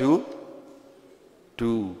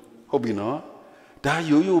ဟုတ်ပြီနော်ဒါ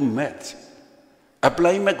ရိုးရိုး math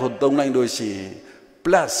apply math ကိုသုံးလိုက်လို့ရှိရင်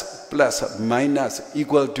plus -=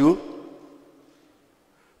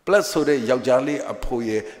 plus ဆိုတဲ့ယောက်ျားလေးအဖိုး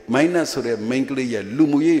ရဲ့ minus ဆိုတဲ့ main ကလေးရဲ့လူ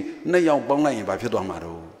မှုရေးနှစ်ယောက်ပေါင်းလိုက်ရင်ဘာဖြစ်သွားမှာ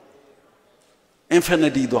တော့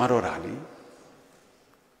infinity သွားတော့တာလေ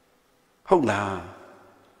ဟုတ်လား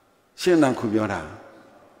ရှင်းတယ်ခုပြောတာ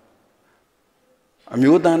အ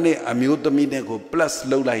မျိုးသားနဲ့အမျိုးသမီးနဲ့ကို plus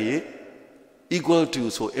လုပ်လိုက်ရင် equal to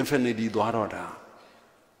ဆို infinity သွားတော့တာ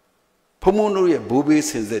ဖုံဖုံတို့ရဲ့ဘိုးဘေး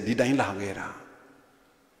စင်စစ်ဒီတိုင်းလာခဲ့တာ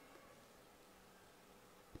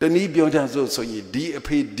တနည်းပြောကြဆိုရင်ဒီအ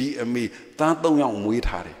ဖေဒီအမေသား3ယောက်မွေး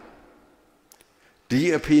ထားတယ်ဒီ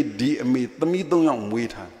အဖေဒီအမေသမီး3ယောက်မွေး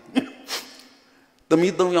ထားသ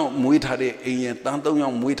မီး3ယောက်မွေးထားတဲ့အိမ်ရဲ့သား3ယော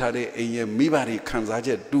က်မွေးထားတဲ့အိမ်ရဲ့မိဘတွေခံစားချ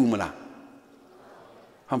က်တူမလား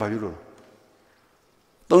ဟာဘာဖြစ်လို့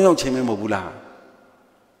တ 3ယောက်ချင်းမဲမဟုတ်ဘူးလား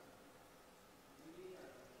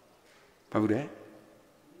ဘာဘူးလဲ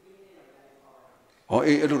ဟော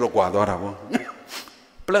အေးအဲ့လိုတော့ကွာသွားတာဗော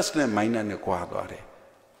plus နဲ့ minus နဲ့ကွာသွားတယ်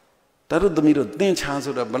ဒါတို့သမီးတို့သင်္ချာ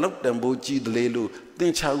ဆိုတော့ဘလောက်တန်ဖိုးကြီးတယ်လေလို့သ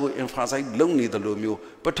င်္ချာကို emphasize လုပ်နေတယ်လို့မျိုး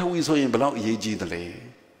ပထဝီဆိုရင်ဘလောက်အရေးကြီးတယ်လေ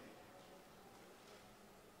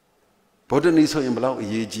ဘောဓနီဆိုရင်ဘလောက်အ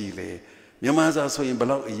ရေးကြီးလဲမြန်မာစာဆိုရင်ဘ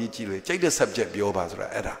လောက်အရေးကြီးလဲကြိုက်တဲ့ subject ပြောပါဆိုတာ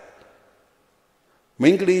အဲ့ဒါမိ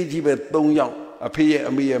န်းကလေးကြီးပဲ3ယောက်အဖေရဲ့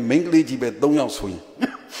အမေရဲ့မိန်းကလေးကြီးပဲ3ယောက်ဆိုရင်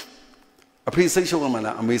အဖေစိတ်ရှုပ်ရမှာ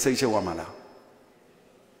လားအမေစိတ်ရှုပ်ရမှာလား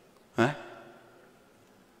ဟမ်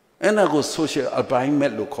အဲ့ဒါကို social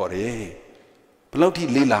alignment လို့ခေါ်တယ်ဘယ်လောက်ထိ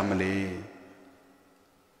လေးလာမလဲ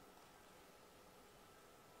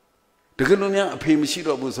တကယ်လို့များအဖေမရှိ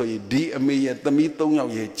တော့ဘူးဆိုရင်ဒီအမေရဲ့သမီး3ယော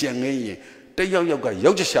က်ရဲ့ကြံငယ်ရင်တစ်ယောက်က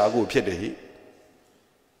ယောက်ျားကိုဖြစ်တယ်ဟိ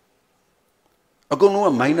အကုန်လုံးက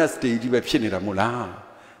minus တေးကြီးပဲဖြစ်နေတာမို့လား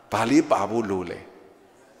ဘာလေးပါဖို့လို့လဲ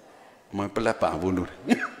မပလက်ပါဖို့လို့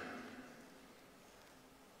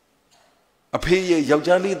အဖေရဲ့ယော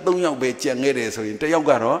က်ျားလေး3ယောက်ပဲကြံခဲ့တယ်ဆိုရင်တစ်ယောက်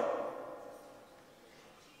ကတော့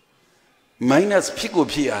minus ဖြစ်ကို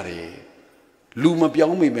ဖြစ်ရတယ်လူမပြော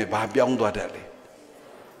င်းမိမယ်ဘာပြောင်းသွားတတ်လဲ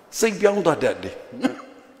စိတ်ပြောင်းသွားတတ်တယ်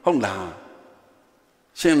ဟုတ်လား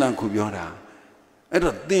ရှင်းလန်းခုပြောတာအဲ့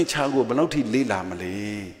တော့သင်္ချာကိုဘယ်လောက်ထိလေးလာမလဲ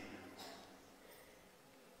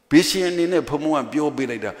ဘေးရှင်အနေနဲ့ဘုံဘုံကပြောပေး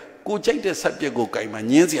လိုက်တာကိုကြိုက်တဲ့ subject ကိုကြိုင်မှာ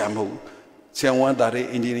ညင်းစရာမဟုတ်ဆရာဝန်တာတဲ့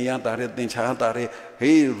engineer တာတဲ့သင်္ချာတာတဲ့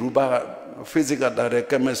ဟေးရူပ physics တာတဲ့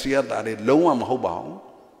chemistry တာတဲ့လုံးဝမဟုတ်ပါဘူး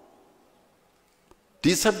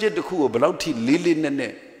ဒီ subject တစ်ခုကိုဘယ်လောက်ထိလေးလေးနက်န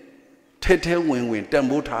က်ထဲထဲဝင်ဝင်တန်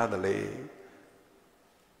ဖိုးထားသလဲ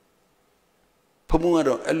ဘုံဘုံက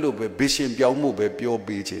တော့အဲ့လိုပဲဘေးရှင်ပြောင်းမှုပဲပြော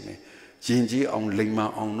ပေးခြင်းတယ်ရင်ကြီးအောင်လိမ်မ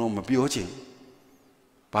အောင်တော့မပြောချင်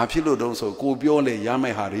ဘာဖြစ်လို့တုံးဆိုကိုပြောလေရမ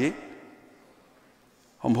ယ့်ဟာတွေ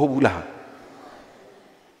မဟုတ်ဘူးလား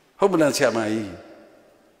ဟုတ်မလားဆရာမကြီး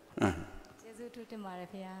ကျေးဇူးထူးတင်ပါတယ်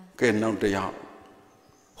ဖေ။ကဲနောက်တစ်ယောက်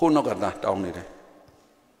ဟိုနောက်ကသားတောင်းနေတယ်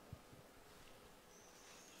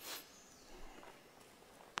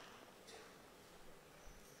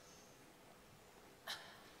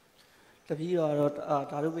တပီတော့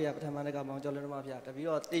ဓာတုပေရပထမနေ့ကမောင်ကျော်လည်းတော့မဖေတပီ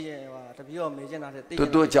တော့သိရင်တပီတော့မေးချင်တာတဲ့သိရင်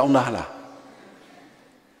တို့ကြောင်းသားလား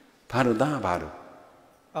ဘာလို့သားဘာလို့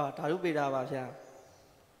ဓာတုပေတာပါဖေ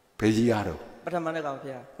ဘေးကြီးရတော့ပထမနေ့က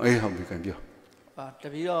ဖေအေးဟုတ်ပြီခင်ပြောတ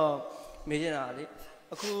ပီတော့မေးချင်တာလေ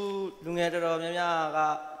အခုလူငယ်တော်များများ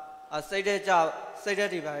ကစိတ်တဲ့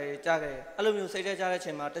ဒီပါကြားခဲ့အဲ့လိုမျိုးစိတ်တဲ့ကြားတဲ့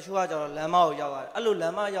ချိန်မှာတချို့ကကျတော့လမ်းမကိုရောက်ရတယ်အဲ့လိုလ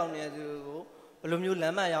မ်းမရောက်နေတဲ့သူကိုဘယ်လိုမျိုးလ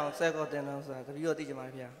မ်းမရောက်ဆဲကောတင်တော့ဆိုတာတပီတော့သိချင်ပါတ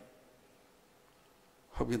ယ်ဖေ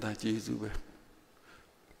ဟုတ်ပြီသားကျေးဇူးပဲ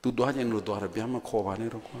သူသွားခြင်းလို့သွားတယ်ပြန်မခေါ်ပါနဲ့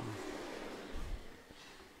တော့ကွာ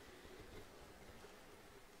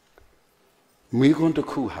မိခွန်းတစ်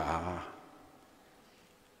ခုဟာ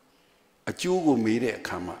အကျိုးကိုမေးတဲ့အ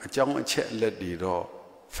ခါမှာအကြောင်းအချက်အလက်တွေတော့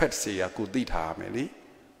fact စီရကိုသိထားရမယ်လေ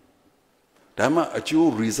ဒါမှအကျိုး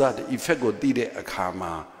result effect ကိုသိတဲ့အခါ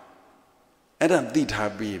မှာအဲ့ဒါသိ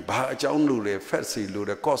ထားပြီးဘာအကြောင်းလို့လဲ fact စီလို့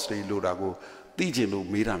လဲ cost တွေလို့တာကိုသိချင်လို့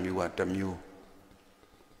မေးတာမျိုးကတစ်မျိုး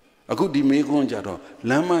အခုဒီမေးခွန်းကြတော့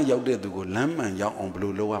လမ်းမရောက်တဲ့သူကိုလမ်းမှန်ရောက်အောင်ဘယ်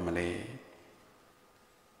လိုလုပ်ရမလဲ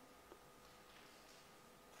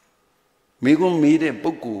မေးခွန်းမေးတဲ့ပု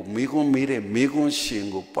ဂ္ဂိုလ်မေးခွန်းမေးတဲ့မေးခွန်းရှင်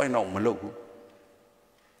ကို point out မလုပ်ဘူး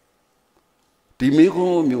ဒီမေးခွ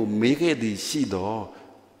န်းမျိုးမေးခဲ့သည်ရှိတော့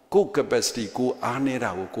ကိုယ် capacity ကိုအားနေတာ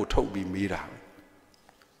ကိုထုတ်ပြီးမေးတာ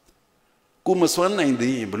ကိုမစွမ်းနိုင်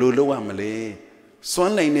သေးရင်ဘယ်လိုလုပ်ရမလဲစွ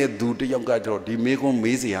မ်းနိုင်တဲ့သူတယောက်ကတော့ဒီမေးခွန်း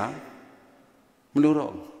မေးစရာမလို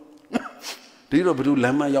တော့ဒီတော့ဘယ်သူလ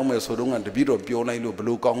မ်းမရောက်မယ်ဆိုတော့ကတပည့်တော်ပြောလိုက်လို့ဘယ်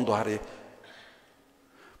လိုကောင်းသွားတယ်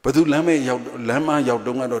ဘယ်သူလမ်းမရောက်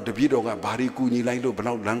တော့ကတော့တပည့်တော်ကဘာတွေကူညီလိုက်လို့ဘယ်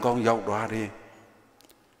လောက်လမ်းကောင်းရောက်သွားတယ်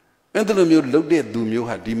အဲ့ဒီလိုမျိုးလုပ်တဲ့သူမျိုး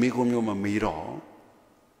ဟာဒီမိခွန်းမျိုးမမေးတော့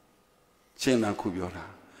ရှင်းလားခုပြောတာ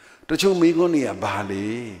တချို့မိခွန်းတွေကဘာလဲ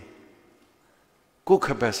ကို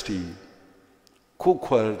capacity ကို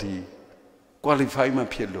quality qualify မ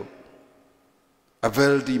ဖြစ်လို့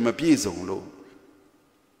ability မပြည့်စုံလို့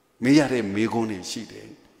မေးရတဲ့မေးခွန်းတွေရှိတယ်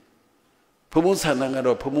ဘုံဘုံဆန္ဒက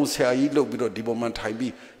တော့ဘုံဘုံဆရာကြီးလုပ်ပြီးတော့ဒီပေါ်မှာထိုင်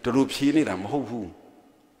ပြီးတို့လိုဖြေးနေတာမဟုတ်ဘူး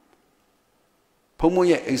ဘုံဘုံ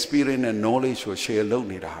ရဲ့ experience နဲ့ knowledge ကို share လုပ်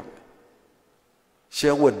နေတာပဲ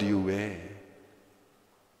share what do you ပဲ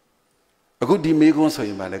အခုဒီမေးခွန်းဆိုရ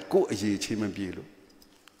င်ဗာလဲကိုယ့်အရေးချင်းမပြေလို့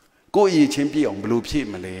ကိုယ့်အရေးချင်းပြေအောင်ဘယ်လိုဖြည့်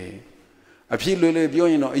မလဲအဖြည့်လွယ်လွယ်ပြော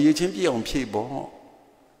ရင်တော့အရေးချင်းပြေအောင်ဖြည့်ပေါ့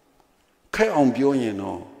ခက်အောင်ပြောရင်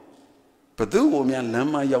တော့ဘသူ့ကိုများလ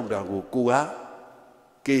မ်းမရောက်တာကိုက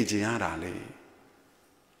ကဲကျင်ရတာလေ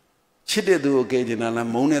ချစ်တဲ့သူကိုကဲကျင်တာလား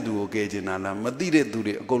မုန်းတဲ့သူကိုကဲကျင်တာလားမသိတဲ့သူ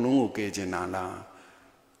တွေအကုန်လုံးကိုကဲကျင်တာလား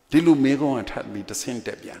ဒီလိုမေကုံကထပ်ပြီးတဆင့်တ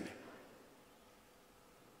က်ပြန်တယ်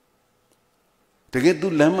တကယ်သူ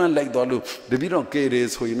လမ်းမလိုက်သွားလို့တပည့်တော်ကဲတယ်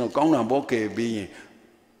ဆိုရင်တော့ကောင်းတာပေါ့ကဲပြီးရင်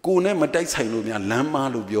ကိုနဲ့မတိုက်ဆိုင်လို့များလမ်းမ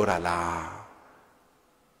လို့ပြောတာလား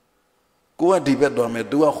ကိုကဒီဘက်သွားမယ်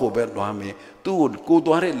သူကဟိုဘက်သွားမယ်သူ့ကို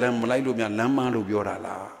သွားတဲ့လမ်းမလိုက်လို့များလမ်းမလို့ပြောတာ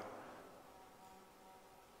လား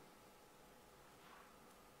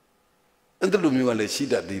အဲ့ဒါလိုမျိုးကလည်းရှိ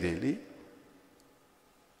တတ်သေးတယ်လေ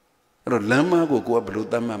အဲ့တော့လမ်းမကိုကိုကဘယ်လို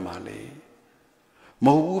သတ်မှတ်မှာလဲမ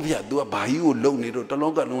ဟုတ်ဘူးဗျသူကဘာကြီးကိုလုံနေတော့တလော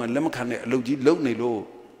ကလုံးကလက်မခံတဲ့အလုပ်ကြီးလုံနေလို့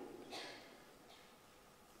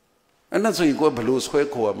အဲ့ဒါဆိုရင်ကိုကဘယ်လိုဆွဲ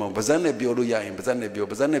ခေါ်ရမှာပါဇက်နဲ့ပြောလို့ရရင်ပါဇက်နဲ့ပြော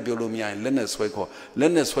ပါဇက်နဲ့ပြောလို့မရရင်လက်နဲ့ဆွဲခေါ်လ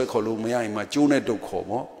က်နဲ့ဆွဲခေါ်လို့မရရင်မှကျိုးနဲ့တုတ်ခေါ်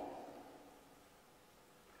ပေါ့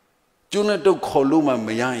ကျိုးနဲ့တုတ်ခေါ်လို့မှမ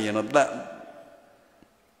ရရင်တော့ဒါ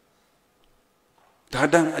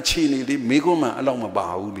တန်းအခြေအနေလေးမိကုံးမှအဲ့လောက်မပါ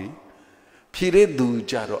ဘူးလေဖြေတဲ့သူ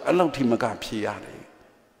ကြတော့အဲ့လောက်ထိမကဖြေရတယ်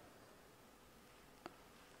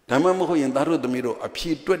ဒါမှမဟုတ်ရင်သားတို့သမီးတို့အဖြေ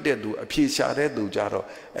တွက်တဲ့သူအဖြေရှာတဲ့သူကြတော့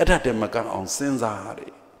အဲ့ဒါတည်းမကအောင်စဉ်းစားရတ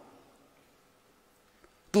ယ်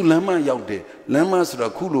သူလမ်းမရောက်တယ်လမ်းမဆိုတာ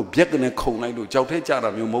ခုလိုဗျက်ကနေခုံလိုက်လို့ကြောက်ထဲကြတာ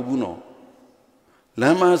မျိုးမဟုတ်ဘူးနော်လ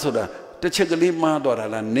မ်းမဆိုတာတစ်ချက်ကလေးမှားသွားတာ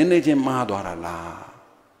လားနည်းနည်းချင်းမှားသွားတာလား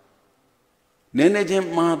နည်းနည်းချင်း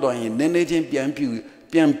မှားသွားရင်နည်းနည်းချင်းပြန်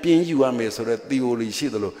ပြင်းယူရမယ်ဆိုတော့ theory ရှိ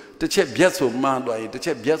သလိုတစ်ချက်ဗျက်ဆိုမှားသွားရင်တစ်ချ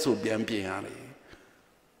က်ဗျက်ဆိုပြန်ပြင်ရတယ်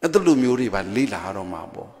အဲ့ဒါလိုမျိုးတွေပါလေ့လာတော့မှာ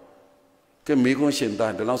ပေါ့ကဲမိကုန်းရှင်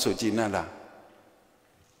သားဒီလောက်ဆိုကြည်နပ်လား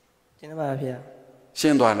ကျင်းပါဗျာရှ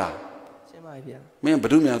င်းသွားလားရှင်းပါဗျာမင်းဘယ်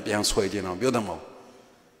သူများပြန်ဆွဲခြင်းအောင်ပြောတတ်မဟုတ်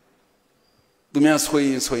သူများဆွဲ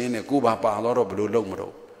ရင်နဲ့ကိုပါပါတော့ဘယ်လိုလုပ်မ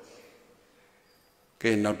လို့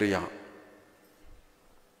ကဲနောက်တစ်ယောက်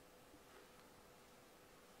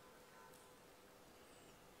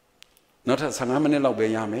နောက်ထပ်15မိနစ်လောက်ပဲ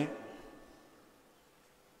ရမယ်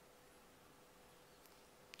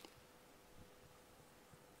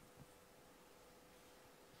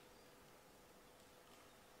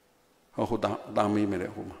ဟိုတာမေးမယ်လေ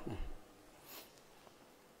ဟိုမှာမှ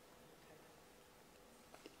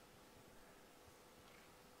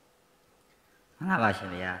န်ပါပါရှ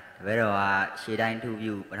င်ဗျာတပည့်တော်ကရှေးတိုင်းထူ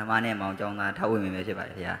ပြုပထမနဲ့မောင်ကျောင်းသားထောက်ဝင်မယ်ဖြစ်ပါတ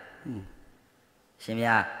ယ်ဗျာရှင်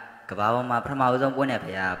ဗျာကဘာပေါ်မှာပထမဦးဆုံးပွင့်တဲ့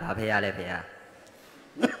ဖေဟာဘာဖေဟာလဲဖေဟာ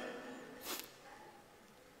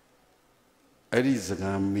အဲ့ဒီစ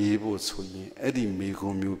ကားမေးဖို့ဆိုရင်အဲ့ဒီမေခွ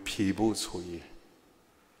န်းမျိုးဖြေဖို့ဆိုရင်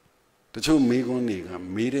တချို့မေခွန်းတွေက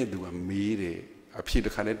မေးတဲ့သူကမေးတယ်အဖြေတ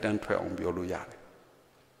စ်ခါလဲတန်းထွက်အောင်ပြောလို့ရတယ်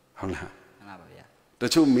ဟုတ်လားမှန်ပါပါဗျာတ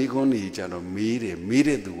ချို့မေခွန်းတွေကြတော့မေး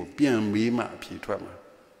တဲ့သူကိုပြန်မေးမှအဖြေထွက်မှာ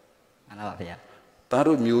မှန်ပါပါဗျာသား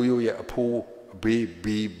တို့မျိုးရိုးရဲ့အဖိုးအဘေး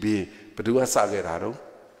ဘီဘင်းဘယ်သူကစခဲ့တာတော့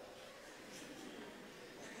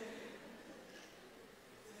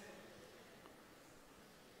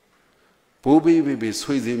ဘိုးဘေး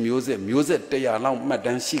ဆွေစဉ်မျိုးဆက်100လောက်မှတ်တ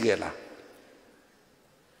မ်းရှိခဲ့လား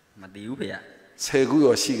မသိဘူးဖေရ10ခု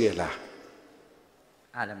ရောရှိခဲ့လား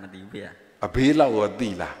အဲ့လည်းမသိဘူးဖေရအဘေးလောက်ရောသိ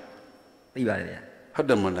လားသိပါတယ်ဖေရဟုတ်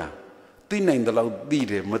တယ်မလားသိနိုင်တယ်လို့သိ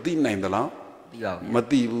တယ်မသိနိုင်တယ်လို့သိပါဘူးမ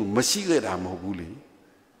သိဘူးမရှိခဲ့တာမဟုတ်ဘူးလေ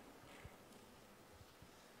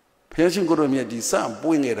ဖျားရှင်ကိုရမြတ်ဒီစ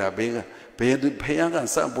ပွင့်ခဲ့တာဘယ်သူဖျားက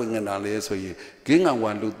စပွင့်နေတာလဲဆိုရင်ဂင်းငါ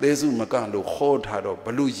ဝါလူသဲစုမကလို့ခေါ်ထားတော့ဘ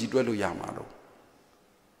လို့ရည်တွက်လို့ရမှာတော့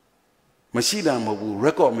မရှိတာမဟုတ်ဘူး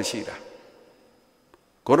record မရှိတာ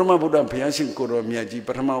ကိုရမဗုဒ္ဓဖျားရှင်ကိုရမြတ်ကြီးပ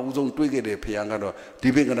ထမဦးဆုံးတွေ့ခဲ့တဲ့ဖျားကတော့ဒီ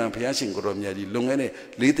ဘင်္ဂရံဖျားရှင်ကိုရမြတ်ကြီးလွန်ခဲ့တဲ့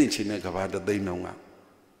4သိန်းချင်းနဲ့ကဘာတသိန်းလုံးက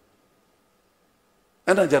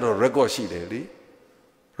အဲ့ဒါကြတော့ record ရှိတယ်လေ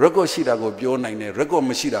record ရှိတာကိုပြောနိုင်တယ် record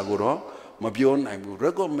မရှိတာကိုတော့မပြောနိုင်ဘူး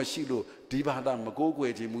record မရှိလို့ဒီဘာသာမကိုးကွ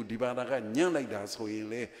ယ်ခြင်းမူဒီဘာသာကညံ့လိုက်တာဆိုရင်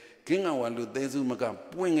လေကင်းကဝါလူသဲစုမက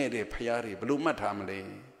ပွင့်ခဲ့တဲ့ဖျားတွေဘလို့မှတ်ထားမလဲ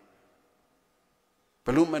ဘ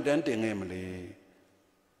လို့မှတ်တမ်းတင်ခဲ့မလဲ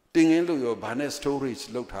တင်ငင်းလို့ရောဘာနဲ့ storage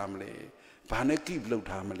လုပ်ထားမလဲဘာနဲ့ keep လုပ်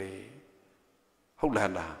ထားမလဲဟုတ်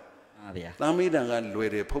လားလားမှန်ပါဗျာသာမေတံကလွယ်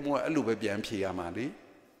တယ်ဘုံဘုံကအဲ့လိုပဲပြန်ဖြေရမှာလေ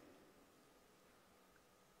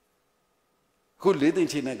ခု4သိန်း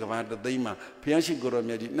ချင်းနဲ့ကဘာတသိန်းမှာဘုရားရှိခိုးတော်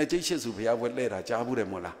မြတ်ကြီး2ကျိတ်8စုဘုရားဝဲလှဲတာကြားဘူးတယ်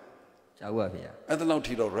မို့လားကြားဘူးပါဗျာအဲ့ဒါလောက်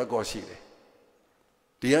ထိတော့ record ရှိတယ်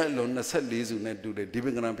ဒီကအလုံး24စုနဲ့တူတယ်ဒီဘ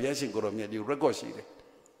င်္ဂရံဘုရားရှိခိုးတော်မြတ်ကြီး record ရှိတယ်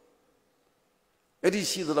အဲ့ဒီ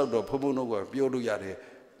ရှိသလောက်တော့ဘုံဘုံတို့ကပြောလို့ရတယ်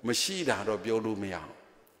မရှိတာတော့ပြောလို့မရအောင်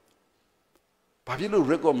ဘာဖြစ်လို့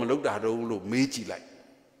record မလုပ်တာတော့လို့မေးကြည့်လိုက်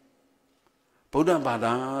ဗုဒ္ဓဘာ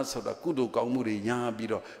သာဆိုတာကုသိုလ်ကောင်းမှုတွေညာပြီး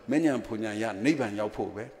တော့မဉ္ဇဉ်ဖွညာရနိဗ္ဗာန်ရောက်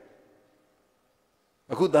ဖို့ပဲ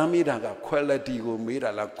အခုသားမေးတာက quality ကိုမေးတာ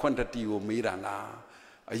လား quantity ကိုမေးတာလား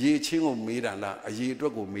အရေးချင်းကိုမေးတာလားအရေးအတွ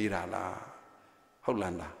က်ကိုမေးတာလားဟုတ်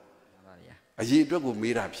လားလားမှန်ပါဗျာအရေးအတွက်ကို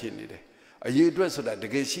မေးတာဖြစ်နေတယ်အရေးအတွက်ဆိုတာတ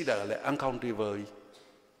ကယ်ရှိတာကလည်း uncountable ကြီး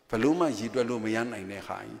ဘလို့မှရည်တွက်လို့မရနိုင်တဲ့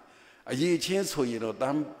ဟာကြီးအရေးချင်းဆိုရင်တော့တ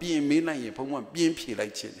မ်းပြင်မေးနိုင်ရင်ဘုံကပြင်းဖြေလို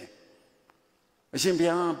က်ခြင်းတယ်အရှင်ဘု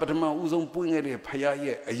ရားပထမဦးဆုံးပွင့်ခဲ့တဲ့ဖရာ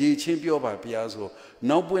ရဲ့အရေးချင်းပြောပါဘုရားဆို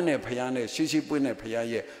နောက်ပွင့်တဲ့ဖရာနဲ့ရှိပွင့်တဲ့ဖရာ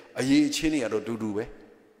ရဲ့အရေးချင်းတွေကတော့တူတူပဲ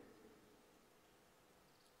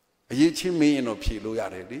အရေးချင်းမေးရင်တော့ဖြေလို့ရ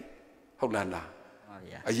တယ်လေဟုတ်လားလား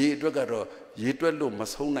အရေးအတွက်ကတော့ရေးတွက်လို့မ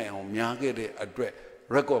ဆုံးနိုင်အောင်များခဲ့တဲ့အတွက်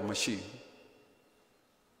record မရှိဘူး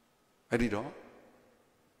အဲ့ဒီတော့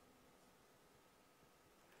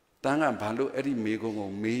တန်းကဘာလို့အဲ့ဒီမေကုံကို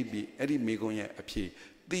မေးပြီးအဲ့ဒီမေကုံရဲ့အဖြေ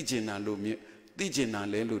သိကျင်တာလို့သိကျင်တာ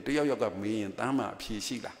လဲလို့တယောက်ယောက်ကမေးရင်တန်းမှာအဖြေ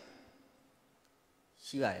ရှိလား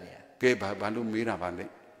ရှိပါတယ်ဗျာကဲဘာလို့မေးတာပါလဲတ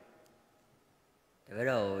ပည့်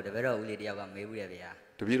တော်ဦးလေးတယောက်ကမေးဘူးတယ်ဗျာ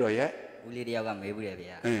တပည့်တော်ရဲ့ဦးလေးတယောက်ကမေးဘူးတယ်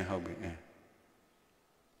ဗျာဟုတ်ပြီ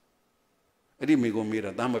အဲ့ဒီမေကုံမေး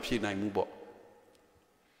တာတန်းမဖြေနိုင်ဘူးပေါ့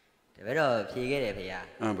တပည့်တော်ဖြေခဲ့တယ်ဗျာ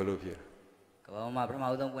ဘယ်လိုဖြေကဘာမှာပထမ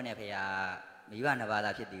ဦးဆုံးပွင့်တဲ့ဗျာမိဘနှစ်ပါးသာ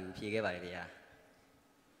ဖြစ်တည်ဘူးဖြေခဲ့ပါတယ်ဗျာ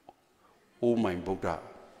Oh my Buddha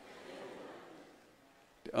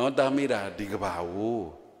တာမိတာဒီကဘာ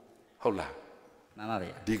ဟုတ်လားမှန်ပါ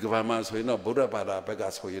ဗျာဒီကဘာမှာဆိုရင်တော့ဗုဒ္ဓဘာသာဘက်က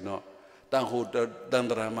ဆိုရင်တော့တန်တန္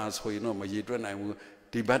တရာမှာဆိုရင်တော့မရည်တွက်နိုင်ဘူး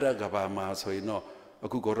ဒီဗဒ္ဒကဘာမှာဆိုရင်တော့အ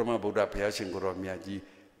ခုဂေါတမဗုဒ္ဓဘုရားရှင်ကိုရောမြတ်ကြီး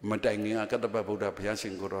မတိုင်ခင်ကကတ္တပဗုဒ္ဓဘုရားရှ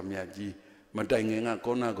င်ကိုရောမြတ်ကြီးမတိုင်ခင်က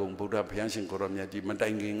ကောဏဂုံဗုဒ္ဓဘုရားရှင်ကိုရောမြတ်ကြီးမတို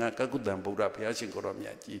င်ခင်ကကကုတ္တံဗုဒ္ဓဘုရားရှင်ကိုရောမြ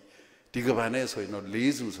တ်ကြီးဒီကဘာနဲ့ဆိုရင်တော့၄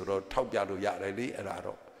စုဆိုတော့ထောက်ပြလို့ရတယ်လေအဲ့ဒါ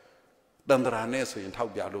တော့တန္တရာနဲ့ဆိုရင်ထော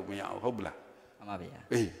က်ပြလို့မရအောင်ဟုတ်ပလားမှန်ပါဗျာ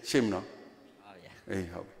ရှင်းမနော်မှန်ပါဗျာ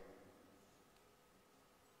ဟုတ်ပြီ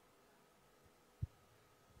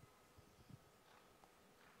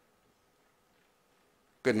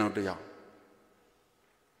ကဲနောက်တရား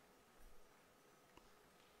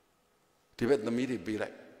ဒီဘက်သမီးတွေပေးလို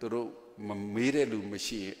က်သူတို့မမေးတဲ့လူမ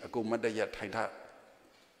ရှိရင်အကုန်မတ်တရထိုင်ထ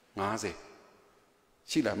50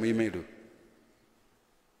ရှိလားမေးလူ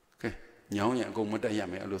ကဲညောင်းရင်အကုန်မတ်တရ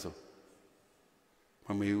မယ်အဲ့လိုဆိုမ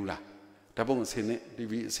မေးဘူးလားဓာတ်ပုံအစင်းနဲ့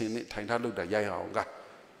TV အစင်းနဲ့ထိုင်ထားလို့တာရိုက်အောင်က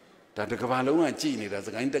ဒါတကဘာလုံးကကြည်နေတာစ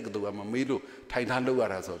ကိုင်းတက်ကတူကမမေးလို့ထိုင်ထားလို့ရ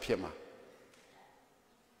တာဆိုဖြစ်မှာ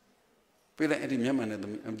ပေးလိုက်အဲ့ဒီမျက်မှန်နဲ့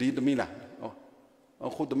ဒီသမီးလား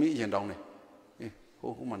ခုသမီးအရင်တောင်းတယ်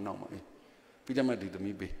ဟိုမှနောက်မှာပြီးကြမှာဒီသ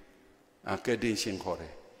မီးပေးကဲတင်ရှင်ခေါ်တ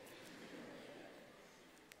ယ်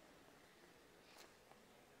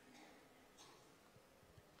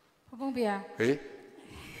ဘုန်းဗျာဟေး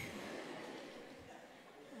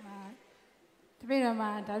တပည့်တော်မှာ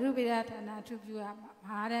ဓာတုဗေဒဌာနအထူးပြုမ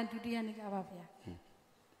ဟာရန်ဒုတိယနိကပါဗျာ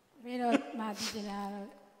တပည့်တော်မှာဒီကျင်တာတော့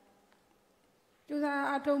ကျိုးစား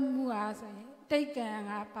အထုံးမှုဟာဆိုရင်တိတ်ကံ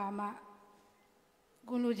ကပါမ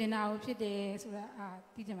ကိုလိုချင်တာကိုဖြစ်တယ်ဆိုတာ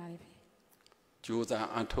သိကြပါလိမ့်ဗျာကျိုးစား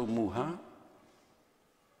အထုံးမှုဟာ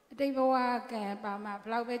အတိတ်ဘဝကံပါမဘ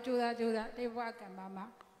လောက်ပဲကျိုးစားအတိတ်ဘဝကံပါမ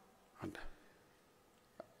ဟုတ်တယ်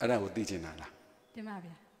အဲ့ဒါကိုသိချင်တာလားတင်ပါ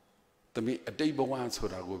ဗျာသမီးအတိတ်ဘဝဆို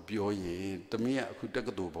တာကိုပြောရင်သမီးကအခုတက္က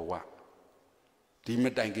သိုလ်ဘဝဒီမ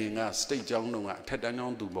တိုင်ခင်ကစတိတ်ကျောင်းတုန်းကအထက်တန်းကျော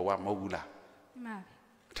င်းသူဘဝမဟုတ်ဘူးလားတင်ပါဗျာ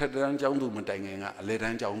အထက်တန်းကျောင်းသူမတိုင်ခင်ကအလယ်တ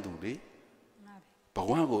န်းကျောင်းသူလေဘ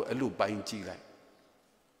ဝကိုအဲ့လိုပိုင်းကြည့်လိုက်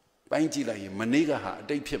ရင်မနေ့ကဟာအ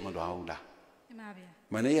တိတ်ဖြစ်မသွားဘူးလားတင်ပါဗျာ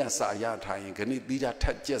မနေ့ကစာရထားရင်ခဏသီးခြားထ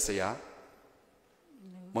က်ကျက်စရာ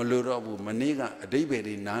မလိုတော့ဘူးမနေ့ကအတိတ်ပဲ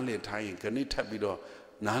တွေနားလည်ထားရင်ခဏထပ်ပြီးတော့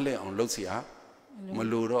နားလည်အောင်လုပ်เสียမ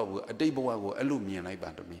လိုတော့ဘူးအတိတ်ဘဝကိုအဲ့လိုမြင်လိုက်ပါ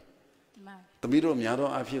သမီးသမီးတို့များသော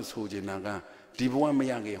အားဖြင့်ဆိုချင်တာကဒီဘဝမ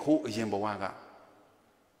ရခင်ဟိုးအရင်ဘဝက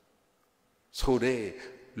ဆိုတဲ့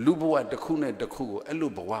လူဘဝတစ်ခုနဲ့တစ်ခုကိုအဲ့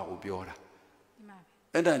လိုဘဝကိုပြောတာ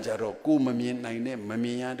အဲ့ဒါကြတော့ကိုမမြင်နိုင်တဲ့မမြ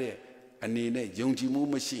င်ရတဲ့အနေနဲ့ယုံကြည်မှု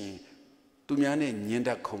မရှိရင်သူများနဲ့ညင်တ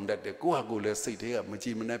တ်ခုန်တတ်တယ်ကိုယ့်ဟာကိုယ်လည်းစိတ်ထဲကမကြ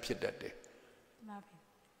ည်မနှက်ဖြစ်တတ်တယ်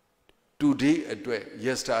today အတွက်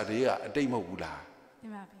yesterday ကအတိတ်မဟုတ်ဘူးလား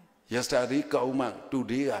yesterday ကောင်းမှ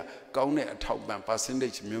today ကကောင်းတဲ့အထောက်ပံ့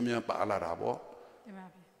percentage မျိုးများပါလာတာပေါ့တင်ပါ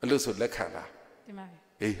ဗျာအဲ့လို့ဆိုလက်ခံလားတင်ပါဗျာ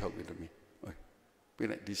ဟုတ်ပြီသမီးဟုတ်ပြီ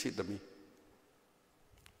လိုက်ဒီရှိသမီး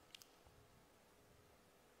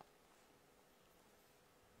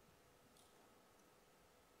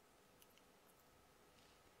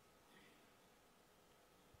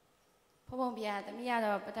ဘုံဗျာသမီးက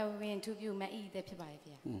တော့ပထဝီဝင်ထူးပြမအီတဲ့ဖြစ်ပါရဲ့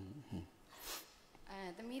ဗျာ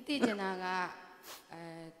သမီးသိကျင်တာက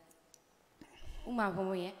ဥမာဘုံ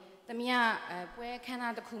ရဲ့သမီးကပွဲခန်း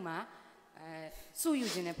သားတစ်ခုမှာစုယူ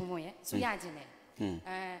ခြင်းနဲ့ဘုံရဲ့စုရခြင်းနဲ့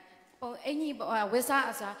ပုံအင်ကြီးဝစ်စား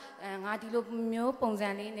အစားငါဒီလိုမျိုးပုံစံ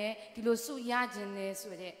လေးနဲ့ဒီလိုစုရခြင်းနဲ့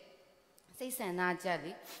ဆိုတဲ့စိတ်ဆန္ဒချက်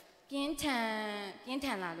လေးပြင်းထ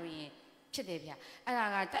န်လာလို့ရင်ဖြစ်တယ်ဗျအဲ့ဒါ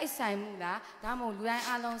ကတိုက်ဆိုင်မှုလားဒါမှမဟုတ်လူတိုင်း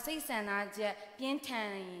အားလုံးစိတ်ဆန္ဒချက်ပြင်းထန်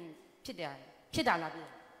ဖြစ်တာလားဗျ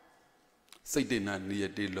စ စိတ်တနာနေရ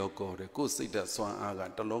တေလောကောတဲ့ကိုယ်စိတ်သက်စွမ်းအားက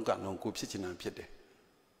တလောကလုံးကိုဖြစ်ချင်တာဖြစ်တယ်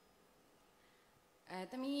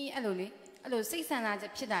သမီးအဲ့လိုလေအဲ့လိုစိတ်ဆန္ဒချ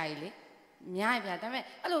က်ဖြစ်တာကြီးလေများရဗျာဒါပေမဲ့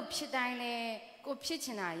အဲ့လိုဖြစ်တိုင်းလဲကိုဖြစ်ချ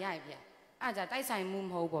င်တာရရဗျာအဲ့ဒါတိုက်ဆိုင်မှု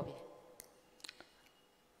မဟုတ်ပေါ့ဗျာ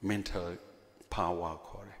mental power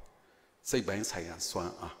ခေါ်တယ်စိတ်ပိုင်းဆိုင်ရာစွ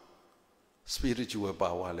မ်းအား spiritual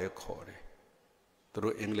power လည်းခေါ်တယ်သူ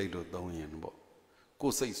တို့အင်္ဂလိပ်လိုသုံးရင်ပေါ့ကို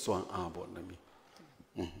ယ်စိတ်စွမ်းအားပေါ့နမီ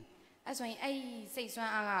အဲ့ဆိုရင်အဲ့စိတ်စွ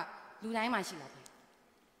မ်းအားကလူတိုင်းမှာရှိလားဗျာ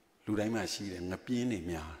လူတိုင်းမှာရှိတယ်ငပြင်းနေ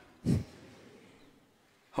များ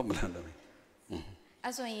ဟုတ်မလားသမီး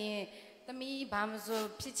အဲ့ဆိုရင်သမီးဘာမဆို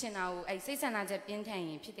ဖြစ်ချင်တာကိုအဲ့စိတ်ဆန္ဒချက်ပြင်းထန်ရ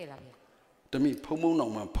င်ဖြစ်တယ်လားဗျာသမီးဖုံ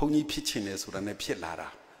တော်မှာဖုံကြီးဖြစ်ချင်တယ်ဆိုတာနဲ့ဖြစ်လာတာ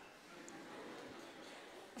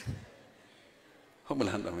ဟုတ်မ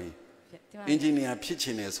လားသမီးအင်ဂျင်နီယာဖြစ်ချ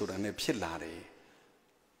င်တယ်ဆိုတာနဲ့ဖြစ်လာတယ်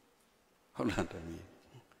ဟုတ်လားသမီး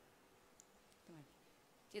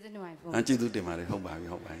ကျေးဇူးတင်ပါတယ်ဖုန်းကျေးဇူးတင်ပါတယ်ဟုတ်ပါပြီ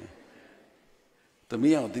ဟုတ်ပါပြီသ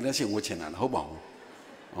မီးအောင်ဒီလက်ရှင်ဝတ်ချင်တာလားဟုတ်ပါဘူး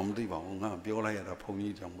အောင်မသိပါဘူးငါပြောလိုက်ရတာဖုန်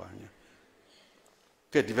ကြီးကြောင့်ပါညာ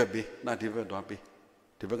ကဲဒီဘက်ပေးနာဒီဘက်သွားပေး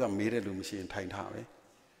ဒီဘက်ကမေးတဲ့လူမရှိရင်ထိုင်ထားပဲ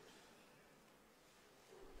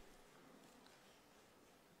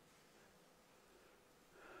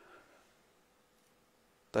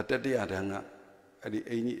တတရတန်းကအဲ့ဒီ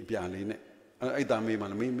အင်းကြီးအပြာလေးနဲ့အဲ့သားမေးမှ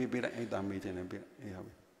လည်းမေးပေးလိုက်အဲ့သားမေးခြင်းနဲ့ပေးအေးဟုတ်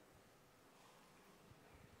ပြီ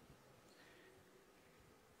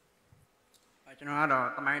ကျွန်တော်ကတော့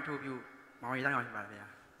တမိုင်းထိုးပြမောင်ရဲသားကောင်ရှိပါတယ်ဗျာ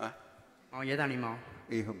မောင်ရဲသားနေမောင်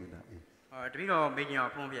အေးဟုတ်ပြီလားအေးတပည့်တော်မေးကြအော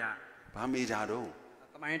င်ဖုန်းဗျာဘာမေးကြတော့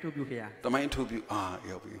တမိုင်းထိုးပြဗျာတမိုင်းထိုးပြ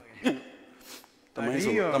အေးဟုတ်ပြီတမိုင်း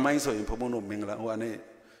ဆိုရင်ဘုံဘုံတို့မင်္ဂလာဟိုအနေ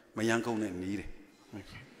မယန်းကုန်းနဲ့နီးတယ်တ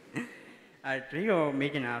ပည့်တော်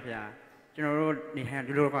မေးကြတာဗျာကျွန်တော်တို့နေထိုင်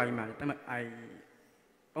လူတော်ကကြီးမှာပတ်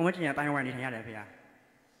ဝန်းကျင်ရဲ့တိုင်းဝိုင်းနေထိုင်ရတယ်ဗျာ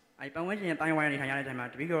ပတ်ဝန်းကျင်ရဲ့တိုင်းဝိုင်းနေထိုင်ရတဲ့အချိန်မှာ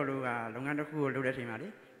တပည့်တော်တို့ကလုပ်ငန်းတစ်ခုကိုလုပ်တဲ့အချိန်မှာလေ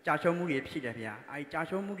ကြာရှုံးမှုတွေဖြစ်တယ်ဗျာကြာ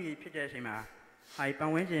ရှုံးမှုတွေဖြစ်တဲ့အချိန်မှာပ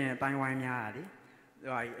တ်ဝန်းကျင်တိုင်းဝိုင်းများတာလေ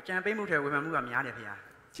အကြံပေးမှုတွေဝေဖန်မှုကများတယ်ဗျာ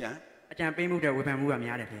အကြံပေးမှုတွေဝေဖန်မှုက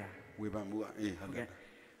များတယ်ဗျာဝေဖန်မှုကအေးဟုတ်ကဲ့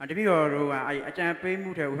တပည့်တော်တို့ကအကြံပေးမှု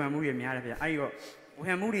တွေဝေဖန်မှုတွေများတယ်ဗျာတော့ဝေဖ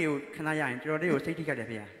န်မှုတွေကိုခံစားရရင်တော်တော်လေးကိုစိတ်ထိခိုက်တယ်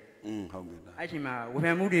ဗျာဟုတ်ပြီလားအဲ့ချိန်မှာဝေဖ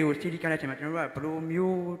န်မှုတွေကိုစိတ်ထိခိုက်တဲ့အချိန်မှာကျွန်တော်တို့ကဘယ်လို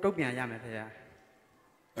မျိုးတုံ့ပြန်ရမလဲဗျာ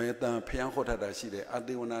တန်ဖျားခေါ်ထတာရှိတယ်အ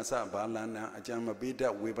တေဝနာစဘာလန္နာအကြံမပေးတ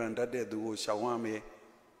တ်ဝေဖန်တတ်တဲ့သူကိုရှောင်ရမယ်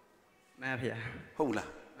မှန်ပါဗျာဟုတ်လား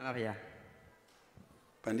မှန်ပါဗျာ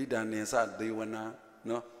ပဏိတာနေစဒေဝနာ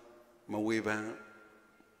နော်မဝေဖ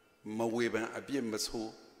န်အပြစ်မ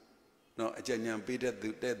ဆိုးနော်အကြံဉာဏ်ပေးတဲ့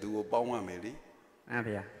သူကိုပေါင်းရမယ်လေမှန်ပါ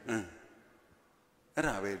ဗျာအဲ့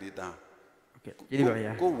ဒါပဲလေတာဟုတ်ကဲ့ကျေးဇူးပါ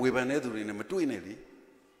ဗျာကိုဝေဖန်တဲ့သူတွေနဲ့မတွေ့နဲ့လေ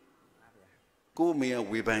ကိုမေက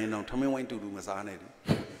ဝေဖန်ရင်တော့ထမင်းဝိုင်းတူမစားနဲ့လေ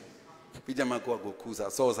ပြီးကြမှာကိုကခူ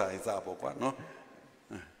စားစောစားရင်စားပေါ့ကွာနော်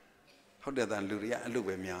ဟုတ်တယ်တန်လူတွေကအဲ့လို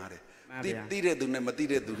ပဲများတယ်သိတဲ့သူနဲ့မသိ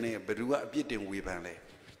တဲ့သူနဲ့ဘယ်သူကအပြစ်တင်ဝေဖန်လဲ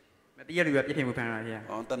မသိရလူကအပြစ်တင်ဝေဖန်တာဗျာ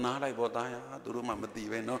တနာလိုက်ပေါ့သားရသူတို့မှမသိ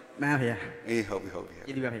ပဲနော်မှန်ပါဗျာအေးဟုတ်ပြီ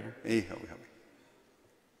ကျေးဇူးပါဗျာအေးဟုတ်ပြီ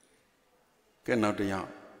ကဲနောက်တစ်ယောက်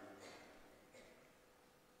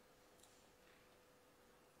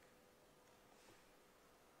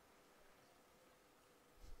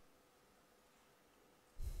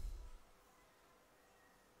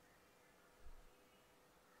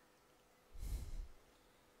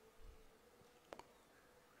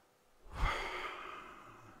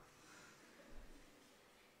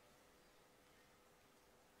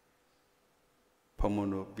ဖမုံ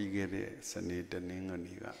တို့ပြီးခဲ့တဲ့စနေတနင်္ဂ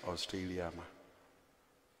နွေကဩစတြေးလျမှာ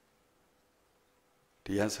တ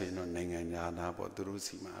ရားဆိုရင်တော့နိုင်ငံသားပေါ့သူတို့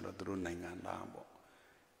စီမှာတော့သူတို့နိုင်ငံသားပေါ့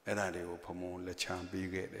အဲ့ဒါတွေကိုဖမုံလက်ချပေး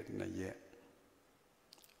ခဲ့တယ်နှစ်ရက်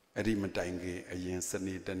အဲ့ဒီမတိုင်ခင်အရင်စ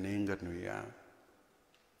နေတနင်္ဂနွေက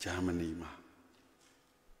ဂျာမနီမှာ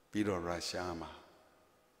ပြီးတော့ရုရှားမှာ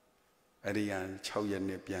အဲ့ဒီက6ရက်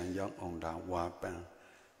နဲ့ပြန်ရောက်အောင်ဒါဝါပန်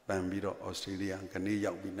ပြီးတော့ဩစတြေးလျကနေ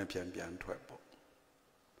ရောက်ပြီးနှစ်ပြန်ထွက်ပေါ့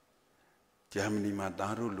ဂျာမနီမှာ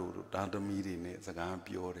သားတို့လူတို့သားသမီးတွေနဲ့စကား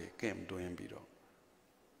ပြောတယ်ကဲ့မတွင်းပြီးတော့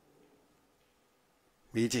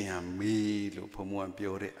မေးချင်ရမေးလို့ဘုံဘုံက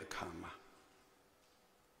ပြောတဲ့အခါမှာ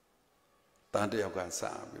သားတယောက်ကစ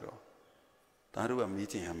ပြီးတော့သားတို့ကမေး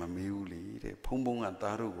ချင်ရမမေးဘူးလေတဲ့ဘုံဘုံက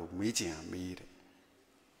သားတို့ကိုမေးချင်ရမေးတဲ့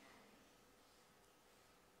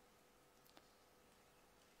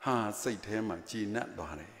ဟာစိတ်ထဲမှာကြည်နပ်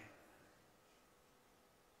သွားတယ်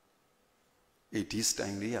ဒီစတို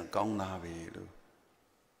င်လေးကကောင်းသားပဲလို့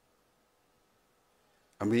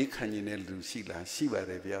အမေးခံရင်လည်းလူရှိလားရှိပါ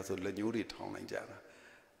တယ်ဗျာဆိုလက်ညှိုးတွေထောင်လိုက်ကြတာ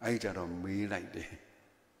အဲ့ကြတော့မေးလိုက်တယ်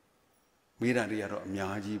မေးတာတွေကတော့အ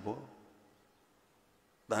များကြီးပေါ့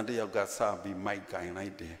တန်တယောက်ကစပြီးမိုက်ကင်လို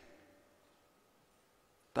က်တယ်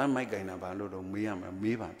တာမိုက်ကင်တာဘာလို့တော့မေးရမှာ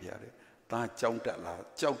မေးပါဗျာတဲ့တာကြောက်တတ်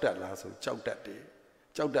လားဆိုကြောက်တတ်တယ်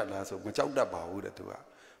ကြောက်တတ်လားဆိုမကြောက်တတ်ပါဘူးတဲ့သူက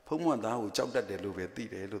ဖုံးမသားကိုကြောက်တတ်တယ်လို့ပဲသိ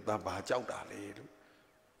တယ်လို့တာဘာကြောက်တာလဲလို့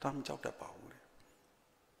တာမကြောက်တတ်ပါဘူးတဲ့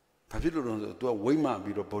ဘာဖြစ်လို့လဲဆိုသူကဝိမ့်မ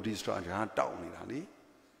ပြီးတော့ body structure တောက်နေတာလေ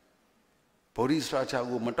body structure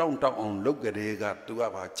ကိုမတောင့်အောင်လုပ်ကြတဲ့ကသူက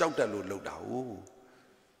ဘာကြောက်တတ်လို့လုပ်တာဟုတ်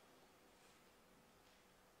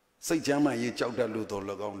စိတ်ချမ်းသာရေးကြောက်တတ်လို့တော့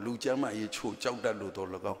၎င်းလူချမ်းသာရေးချို့ကြောက်တတ်လို့တော့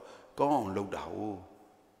၎င်းကောင်းအောင်လုပ်တာဟုတ်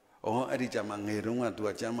အော်အဲ့ဒီကြမှာငယ်တုန်းကသူက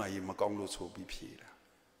ချမ်းသာရေးမကောင်းလို့ဆိုပြီးဖြေတာ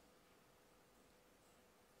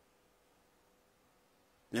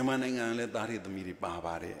မြန်မာနိုင်ငံလည်းသားရသမီးတွေပါ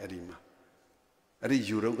ပါတယ်အဲ့ဒီမှာအဲ့ဒီ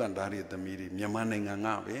ယူရိုပကသားရသမီးတွေမြန်မာနိုင်ငံက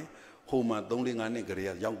ပဲဟိုမှာ3-5နှစ်ကလေး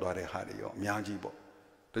ကရောက်သွားတဲ့ဟာတွေရောအများကြီးပေါ့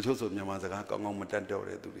တချို့ဆိုမြန်မာစကားကောင်းမတတ်တော့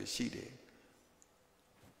တဲ့သူတွေရှိတယ်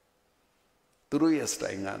သူတို့ရဲ့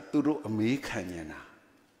style ကသူတို့အမေးခံနေတာ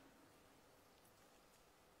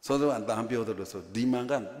ဆိုတော့အတန်းပြောတယ်လို့ဆိုဒီမှာ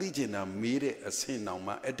ကသိကျင်တာမေးတဲ့အဆင့်အောင်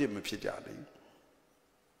မှ edit မဖြစ်ကြဘူး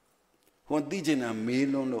ဟိုသိကျင်တာမေး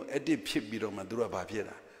လုံးလို့ edit ဖြစ်ပြီးတော့မှသူတို့ကဘာဖြစ်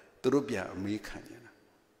တာသူတို့ပြန်အမေးခံနေတာ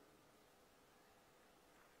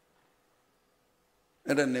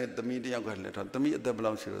အဲ့ဒါနဲ့သမီးတယောက်ကလည်းတော့သမီးအသက်ဘယ်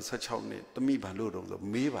လောက်ရှိတော့16နှစ်သမီးဘာလို့တော့ဆို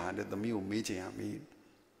မေးပါတဲ့သမီးကိုမေးချင်ရမေး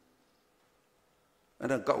အဲ့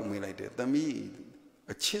ဒါကောက်မေးလိုက်တယ်သမီး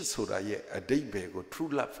အချစ်ဆိုတာရဲ့အဓိပ္ပာယ်ကို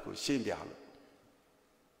true love ကိုရှင်းပြလို့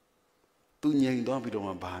သူငြိမ်သွားပြီးတော့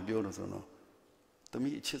မှဘာပြောလို့ဆိုတော့သ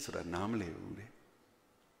မီးအချစ်ဆိုတာနားမလည်ဘူးတဲ့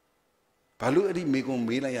ဘာလို့အဲ့ဒီမိကွန်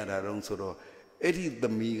မေးလိုက်ရတာတော့ဆိုတော့အဲ့ဒီသ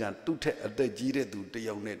မီးကသူ့ထက်အသက်ကြီးတဲ့သူတ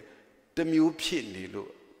ယောက်နဲ့တမျိုးဖြစ်နေ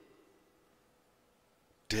လို့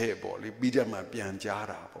တဲ့ပေါ့လေပြီးကြမှာပြန်ကြား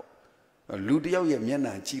တာပေါ့လူတယောက်ရဲ့မျက်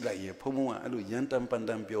နှာကြည့်လိုက်ရင်ဖုံဖုံကအဲ့လိုရန်တန်ပန်တ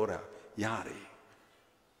န်ပြောတာရတယ်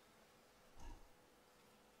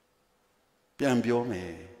ပြန်ပြောမ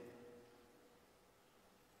ယ်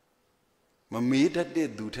မမေးတတ်တဲ့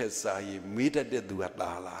သူထက်စာရင်မေးတတ်တဲ့သူက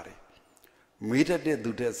တာလာတယ်မေးတတ်တဲ့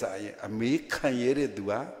သူထက်စာရင်အမေးခံရတဲ့သူ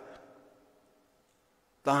က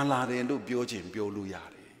တာလာတယ်လို့ပြောချင်ပြောလို့ရ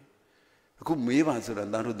တယ်အခုမေးပါဆိုတာ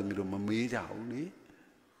သားတို့သမီးတို့မမေးကြဘူးလေ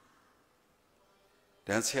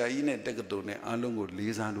ဒါဆရာကြီးနဲ့တက္ကသိုလ်နဲ့အားလုံးကို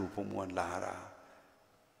လေးစားလို့ဘုံဘွားလာတာ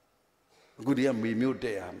အခုဒီကမေမျိုးတ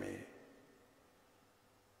က်ရမယ်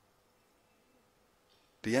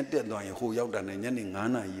တရားတက်သွားရင်ဟိုရောက်တာနဲ့ညနေ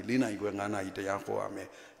9နာရီ4နာရီခွဲ9နာရီတရားဟောရမယ်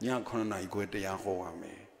ည9နာရီခွဲတရားဟောရမ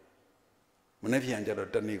ယ်မနေ့ပြန်ကျ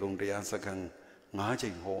တော့တနေ့ကုန်တရားစက္ကန့်9ချိ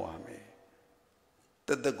န်ဟောရမယ်တ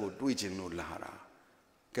က်တက်ကိုတွေးချင်လို့လာတာ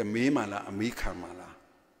ကဲမေးမှလားအမေးခံမှလား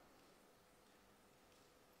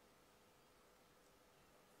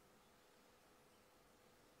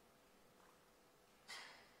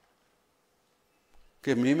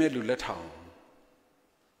ကဲမေးမဲ့လူလက်ထောင်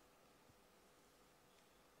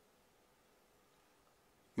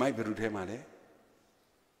မိုက်ဘယ်သူထဲမှာလဲ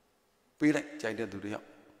ပေးလိုက်ကြိုက်တဲ့သူတွေရောက်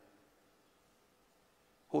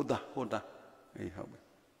ဟုတ်တာအေးဟုတ်ပြီ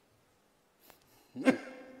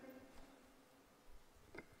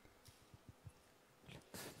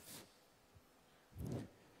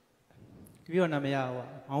ပြီးတော့နာမည်ဟို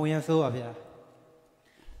မောင်ရန်ဆိုးပါဗျာ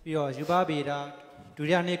ပြီးတော့ယူပဗေဒဒု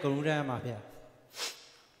တိယနှစ်ဂုဏ်ထမ်းပါဗျာ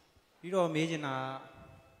ပြီးတော့မေးချင်တာ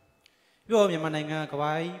ပြီးတော့မြန်မာနိုင်ငံက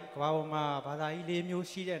ဘာပေါ်မှာဘာသာကြီး၄မျိုး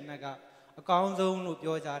ရှိတဲ့နက်ကအကောင်းဆုံးလို့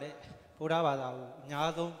ပြောကြတဲ့ဗုဒ္ဓဘာသာကိုအများ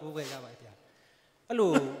ဆုံးကိုးကွယ်ကြပါဗျာအဲ့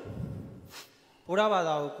လိုဗုဒ္ဓဘာ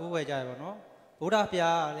သာကိုကိုးကွယ်ကြရပါတော့ဗုဒ္ဓဘု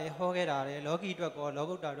ရားကလည်းဟောခဲ့တာလေလောကီအတွက်ကောလော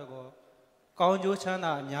ကုတ္တအတွက်ကောကောင်းကျိုးချမ်း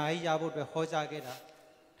သာအများကြီးရဖို့အတွက်ဟောကြားခဲ့တာ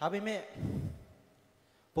ဒါပေမဲ့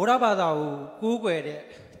ဗုဒ္ဓဘာသာကိုကိုးကွယ်တဲ့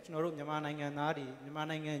ကျွန်တော်တို့မြန်မာနိုင်ငံသားတွေမြန်မာ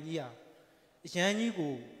နိုင်ငံကြီးဟာအရန်ကြီး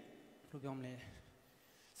ကိုဘယ်လိုပြောမလဲ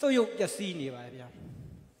စုပ်ယုပ်ပျက်စီးနေပါဗျာ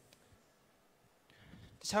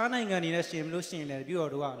တခြားနိုင်ငံတွေနဲ့ရှင်လို့ရှင်လည်းပြီး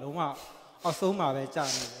တော့တို့ကလုံးဝအောက်ဆုံးမှာပဲကြာ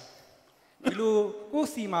နေတယ်ဒီလိုကိုယ်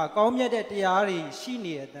စီမှာကောင်းမြတ်တဲ့တရားတွေရှိ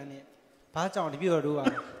နေတဲ့အတန်းနဲ့ဘာကြောင့်ဒီပြီးတော့တို့က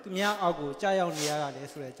သူများအောက်ကိုကြာရောက်နေရတာလဲ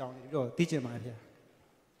ဆိုတဲ့အကြောင်းပြီးတော့သိချင်ပါဗျာ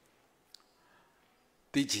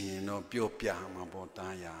သိချင်ရင်တော့ပြောပြမှာပေါ့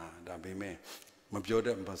တားရဒါပေမဲ့မပြောတ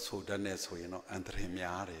တ်မဆိုတတ်နဲ့ဆိုရင်တော့အန္တရာယ်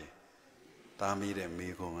များတယ်တားမိတဲ့မိ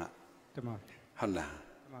ကုံကတမန်ဟုတ်လား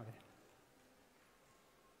တမန်ပဲ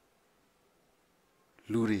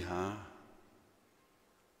လူတွေဟာ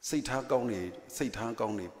စိတ်ထားကောင်း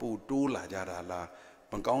နေပို့တိုးလာကြတာလား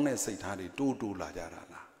မကောင်းတဲ့စိတ်ထားတွေတိုးလာကြတာ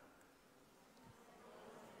လား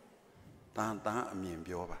တားအမြင်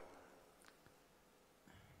ပြောပါ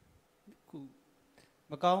ခု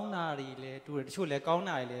မကောင်းတာတွေလည်းတိုးတယ်တချို့လည်းကောင်း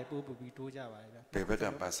တာတွေလည်းပို့ပြီးတိုးကြပါလေဗျာဘယ်ဘက်က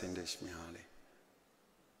percentage များလဲ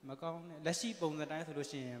မကောင်းတဲ့လက်ရှိပုံစံတိုင်းဆိုလို့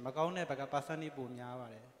ရှိရင်မကောင်းတဲ့ဘက်က percentage ပိုများပါ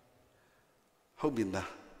တယ်ဟုတ်ပြီလား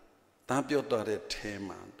Ta pyo to de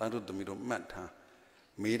tema, ta do to mi do mat tha,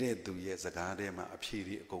 me de tu ye saka de ma aphi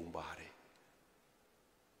ri akong ba de.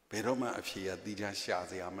 Bhe do ma aphi ya ti ja sha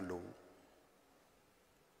sia ma lo.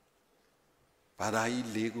 Ba da yi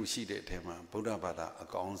le ku shi de the ma, Buddha ba da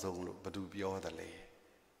akaung song lo badu pyo da le.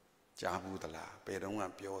 Ja bu da la, bhe dong ga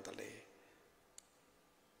pyo da le.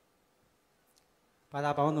 ဘာ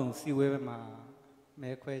သာပေါင်းစုံစီဝဲမှာ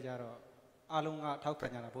မဲခွဲကြတော့အားလုံးကထောက်ခံ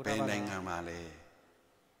ကြတာဗုဒ္ဓဘာသာ ဘယ်နိုင်ငံမှာလဲ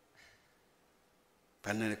ဘ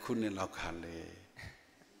ယ်နဲ့ခုနှစ်လောက်ခါလဲ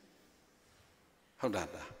ဟုတ်တာ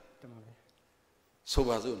လားတမန်ပဲဆို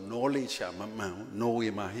ပါစို့ knowledge မမှန်ဘူး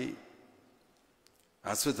Norway မှာဟိ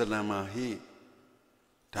Switzerland မှာဟိ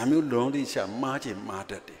ဒါမျိုး knowledge မှားချင်မှား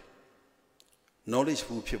တတ်တယ် knowledge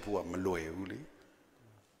ဘူးဖြစ်ဖို့ကမလွယ်ဘူးလေ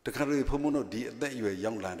တခါတည်းဘုံဘုံတို့ဒီအသက်အရွယ်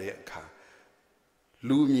ရောက်လာတဲ့အခါ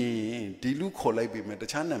လူမြင်ဒီလူခေါ်လိုက်ပြီမဲ့တ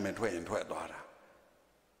ခြားနာမည်ထွက်ရင်ထွက်သွားတာ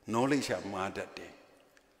knowledge မှားတတ်တယ်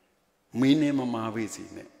meaning မမှားပြီစီ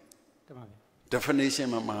နဲ့တမန်ပါ definition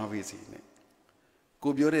မမှားပြီစီနဲ့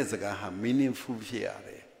ကိုပြောတဲ့စကားဟာ meaningful ဖြစ်ရတ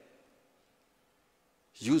ယ်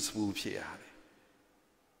useful ဖြစ်ရတယ်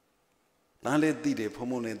နားလည်းသိတယ်ဖုံ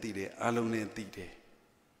ဖုံလည်းသိတယ်အားလုံးလည်းသိတယ်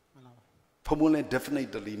ဖုံဖုံလည်း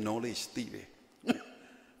definitely knowledge သိတယ်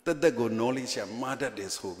တက်ကို knowledge မှားတတ်တ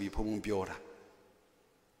ယ်ဆိုပြီးဖုံဖုံပြောတာ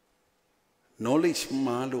knowledge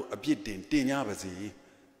မှားလို့အပြစ်တင်ကြပါစေ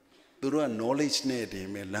သူတို့က knowledge နဲ့တည်း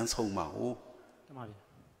မဲ့လမ်းဆုံးမှာဟုတ်တမန်ပါ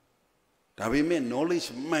ဒါပေမဲ့ knowledge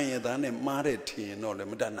မှန်ရတာနဲ့မှားတဲ့ထင်တော့လည်း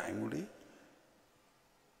မတတ်နိုင်ဘူးလေ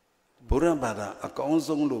ဘုရားဘာသာအကောင်း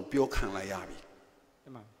ဆုံးလို့ပြောခံလိုက်ရပြီတ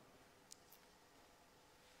မန်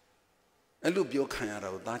အဲ့လိုပြောခံရတာ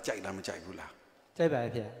ကိုသားကြိုက်လားမကြိုက်ဘူးလားကြိုက်ပါ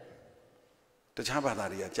ရဲ့ဖေတခြားဘာသာ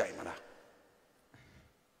တွေကကြိုက်မလား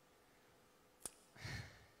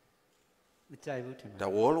မကြိုက်ဘူးထင်တ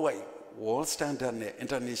ယ် world standard နဲ့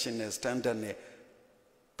international standard နဲ့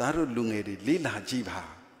ဒါတို့လူငယ်တွေလေးလာကြည့်ပါ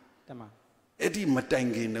တမန်အဲ့ဒီမတိုင်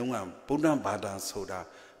ခင်တုန်းကဗုဒ္ဓဘာသာဆိုတာ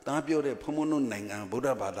ဒါပြောတဲ့ဘုံဘုံတို့နိုင်ငံဗုဒ္ဓ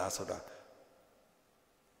ဘာသာဆိုတာ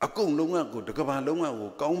အကုန်လုံးကကိုတကဘာလုံးကကို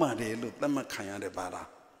ကောင်းပါတယ်လို့သတ်မှတ်ခံရတဲ့ဘာသာ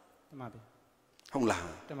တမန်ဗျဟုတ်လား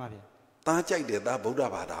တမန်ဗျသားကြိုက်တယ်သားဗုဒ္ဓ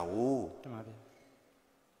ဘာသာကိုတမန်ဗျ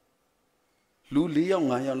လူ၄ယောက်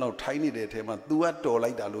၅ယောက်လောက်ထိုင်းနေတဲ့အထဲမှာ तू ကတော်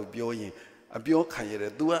လိုက်တာလို့ပြောရင်အပြောခံရတ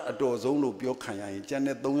ယ် तू ကအတော်ဆုံးလို့ပြောခံရရင်ကျန်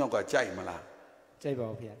တဲ့၃ယောက်ကကြိုက်မလားကြိုက်ပါ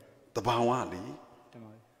ဘူးဖေတဘာဝလေတမ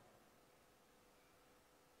န်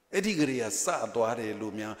အဲ့ဒီကလေးကစသွားတယ်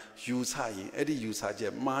လို့များယူဆရင်အဲ့ဒီယူဆချ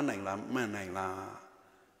က်မှားနိုင်လားမှန်နိုင်လား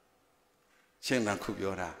ရှင်းတာခု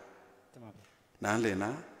ပြောတာတမန်နားလည်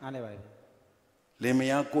လားနားလည်ပါပြီလင်မ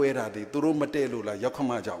ယားကွဲတာဒီသူတို့မတည့်လို့လားရောက်ခ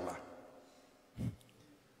မကြောင်လား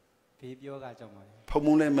ဘေးပြောကကြောင်ပါလေဖုံ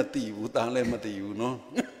ဖုံလည်းမသိဘူးတားလည်းမသိဘူးနော်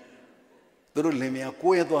သူတို့လင်မယား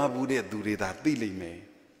ကွဲသွားဘူးတဲ့သူတွေဒါသိလိမ့်မယ်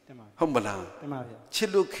ဟုတ်မလားတမန်ဗျချစ်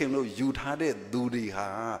လို့ခင်လို့ယူထားတဲ့သူတွေဟာ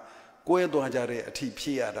ကွဲသွားကြတဲ့အထိဖြ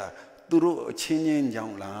စ်ရတာသူတို့အချင်းချင်းကြော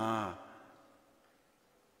င့်လား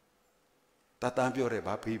တတန်းပြောတယ်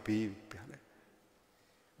ဗာဘေးဘေးပြောတယ်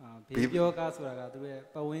ဘေးပြောကဆိုတာကသူရဲ့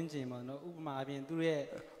ပတ်ဝန်းကျင်ပေါ့နော်ဥပမာအပြင်သူရဲ့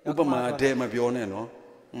ဥပမာတဲ့မပြောနဲ့နော်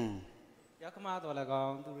ရောက်ခမတော်လည်းကော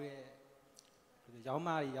င်းသူရဲ့ရောင်းမ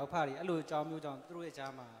တွေရောက်ဖတွေအဲ့လိုအကြောင်းမျိုးကြောင့်သူတို့ရဲ့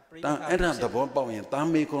ကြားမှာပြိဿအဲ့ဒါသဘောပေါက်ရင်တာ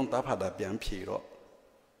မေခွန်းတာဖတာပြန်ဖြေတော့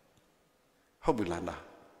ဟုတ်ပြီလားတ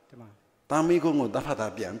မန်တာမေခွန်းကိုတာဖတာ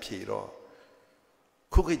ပြန်ဖြေတော့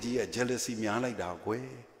ခုခေတ်ကြီးက jealousy များလိုက်တာကွယ်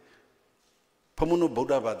ဖမုန်ဗုဒ္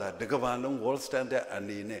ဓဘာသာတကဘာလုံး world standard အ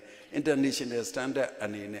နေနဲ့ international standard အ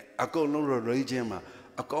နေနဲ့အကုန်လုံး religion မှာ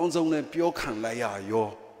အကောင်းဆုံးနဲ့ပြောခံလိုက်ရရော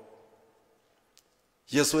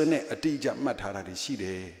ရဆွဲနဲ့အတိအကျမှတ်ထားတာရှိတ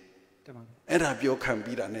ယ်အဲ့ဒါပြောခံ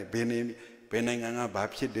ပြီးတာနဲ့ဘယ်နိုင်ငံကဘာ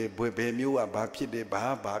ဖြစ်တယ်ဘယ်မျိုးကဘာဖြစ်တယ်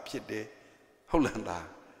ဘာဖြစ်တယ်ဟုတ်လား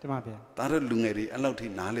တမန်ဗျာဒါတော့လူငယ်တွေအဲ့လောက်ထိ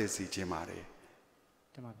နားလေစီခြင်းပါတယ်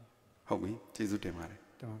တမန်ဗျာဟုတ်ပြီကျေးဇူးတင်ပါတယ်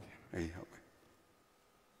တမန်ဗျာအေးဟုတ်ပြီ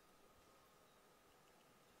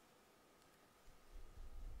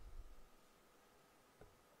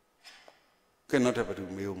ကဲနောက်တစ်ပတ်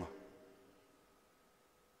မေးဦးမှာ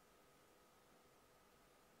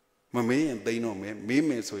မမေးရင်သိမ်းတော့မယ်မေးမ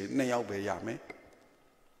ယ်ဆိုရင်2ယောက်ပဲရမယ်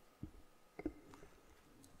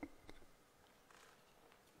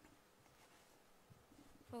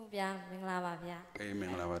ဘုရားမင်္ဂလာပါဗျာအေးမ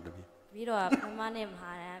င်္ဂလာပါတပည့်ပြီးတော့ပမနဲ့မ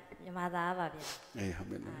ဟာမြန်မာသားပါဗျာအေးဟုတ်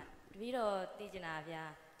ပြီတပည့်တော့သိကျင်တာဗျာ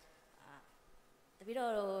တပည့်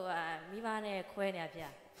တော့မိဘနဲ့ခွဲနေတာဗျာ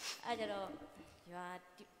အဲ့ကြတော့ရွာ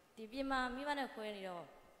ဒီပြမမိဘနဲ့ခွဲနေတော့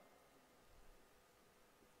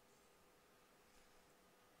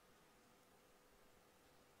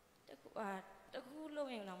တခုလုံး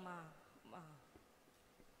ရင်တော့မှ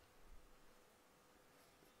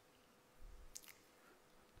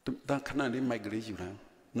ဒါခဏလေးမိုက်ကလေးယူလိုက်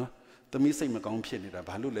နော် သမီးစိတ်မကောင်းဖြစ်နေတာ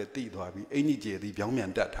ဘာလို့လဲသိသွားပြီအင်ကြီးကျယ်သည်ပြောင်းပြ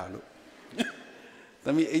န်တက်ထားလို့သ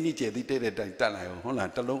မီးအင်ကြီးကျယ်သည်တဲ့တိုင်တက်လာရောဟုတ်လား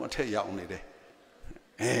တလုံးအထက်ရောက်နေတယ်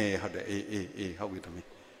ဟုတ်တယ်အေးဟုတ်ပြီသမီး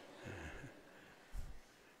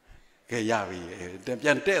ကဲရပြီပြ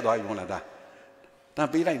န်တဲ့သွားပြီမဟုတ်လားဒါ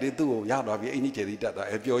ပေးလိုက်တယ်သူ့ကိုရသွားပြီအင်ကြီးကျယ်သည်တက်သွား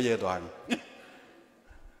ပြောရဲသွားပြီ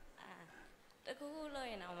တကူလို့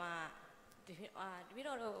ရင်တော့မှဒီပြီး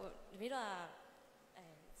တော့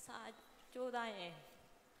စာကြိုးသားရင်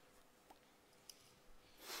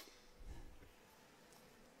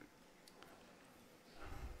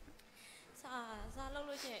စာလုပ်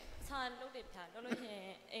လို့ရှိရင်စာလုပ်တယ်ဗျာလုပ်လို့ရှိရ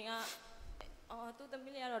င်အိမ်ကသူ့သ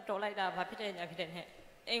မီးလေးကတော့တော်လိုက်တာဘာဖြစ်တယ်ညာဖြစ်တယ်နဲ့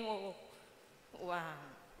အိမ်ကို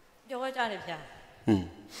ပြောကြတယ်ဗျာဒါ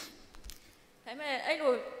ပေမဲ့အဲ့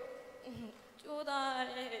လိုကြိုးသား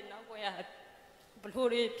တဲ့နောက်ကွယ်ကဘလို့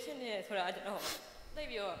တွေဖြစ်နေဆိုတာကျွန်တော်သိ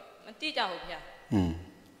ပြီးတော့မတိကြဘူးဗျာ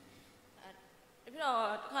ပြီးတော့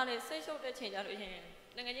တစ်ခါလေစိတ်ရှုပ်တဲ့ချိန်ကြလို့ရှင်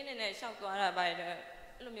ငငယ်ချင်းနဲ့ရှောက်သွားတာပါလေအဲ့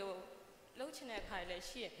လိုမျိုးလှုပ်ချင်တဲ့ခါလည်း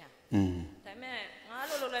ရှိရဗျာဒါပေမဲ့ငါ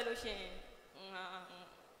လို့လုပ်လိုက်လို့ရှင်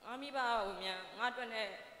ငါမိဘကိုမြန်ငါအတွက်နဲ့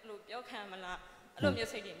လို့ပြောခံမလားအဲ့လို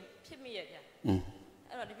မျိုးစိတ်တွေဖြစ်မိရဗျာ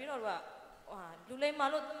အဲ့တော့တပည့်တော်တို့ကလူလိမ္မာ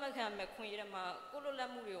လို့သတ်မှတ်ခံမဲ့ခွင့်ရတဲ့မှာကိုလိုလက်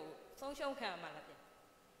မှုတွေကိုဆုံးရှုံးခံမှာလားဗျာ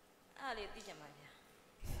အဲ့ဒါလေးသိချင်ပါဗျာ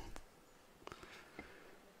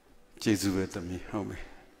ကျေးဇူးပဲသမီးဟုတ်ပြီ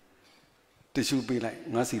တ िश ူးပေးလိုက်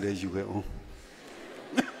ငါစီလည်းယူခဲ့အောင်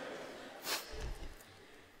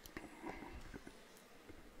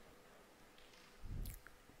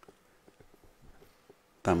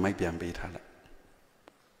တမ်းမိုက်ပြန်ပေးထားလိုက်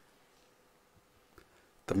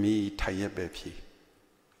သမီးထိုင်ရက်ပဲဖြေ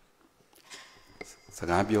စ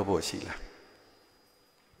ကားပြောဖို့ရှိလား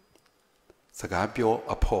စကားပြော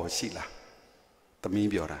အဖို့ရှိလားသမီး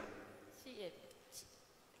ပြောတာရှိရဲ့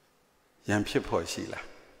ရံဖြစ်ဖို့ရှိလား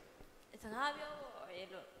စကားပြောဖို့ရေ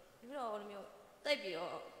လို့ပြီးတော့လိုမျိုးတိတ်ပြီး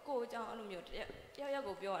တော့ကိုယ်အကြောင်းအဲ့လိုမျိုးတယောက်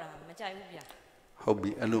ကိုပြောတာမကြိုက်ဘူးဗျာဟုတ်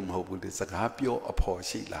ပြီအဲ့လိုမဟုတ်ဘူးလေစကားပြောအဖို့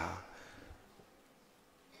ရှိလား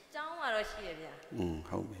ကျောင်းမှာတော့ရှိရဗျာ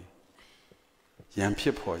ဟုတ်ပြီရံဖြ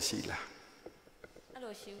စ်ဖို့ရှိလားအဲ့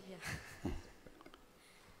လိုရှိဘူးဗျာ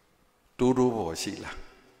တိုးဖို့ရှိလား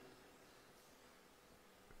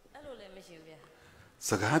အဲ့လိုလည်းမရှိဘူးဗျာစ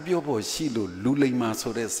ကားပြောဖို့ရှိလို့လူလိမ္မာ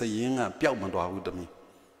ဆိုတဲ့စရင်ကပျောက်မသွားဘူးတမီး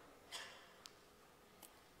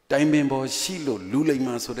တိုင်ပင်ဖို့ရှိလို့လူလိမ္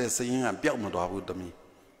မာဆိုတဲ့စရင်ကပျောက်မသွားဘူးတမီး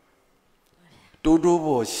တိုး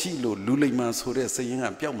ဖို့ရှိလို့လူလိမ္မာဆိုတဲ့စရင်က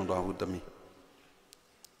ပျောက်မသွားဘူးတမီး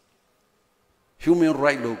human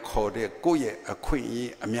right လို့ခေါ်တဲ့ကိုယ့်ရဲ့အခွင့်အ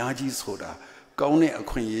ရေးအများကြီးဆိုတာကောင်းတဲ့အ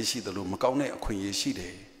ခွင့်အရေးရှိတယ်လို့မကောင်းတဲ့အခွင့်အရေးရှိတ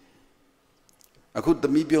ယ်အခုသ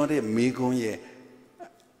မီးပြောတဲ့မိကွန်းရဲ့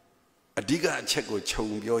အဓိကအချက်ကိုခြုံ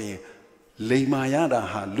ပြောရင်လိမ္မာရတာ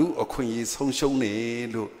ဟာလူအခွင့်အရေးဆုံးရှုံးတယ်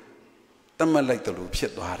လို့သတ်မှတ်လိုက်တယ်လို့ဖြ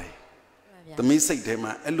စ်သွားတယ်သမီးစိတ်ထဲ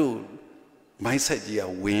မှာအဲ့လို mindset ကြီးက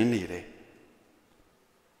ဝင်နေတယ်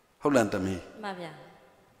ဟုတ်လားသမီးမှန်ဗျာ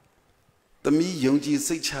သမီးယုံကြည်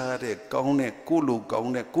စိတ်ချရတဲ့ကောင်းတဲ့ကိုလိုကော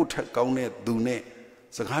င်းတဲ့ကိုထက်ကောင်းတဲ့သူနဲ့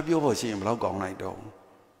စကားပြောဖို့ရှိရင်ဘယ်လောက်ကောင်းလိုက်တော့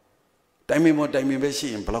တိုင်ပင်ပဲရှိ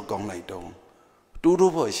ရင်ဘယ်လောက်ကောင်းလိုက်တော့တိုး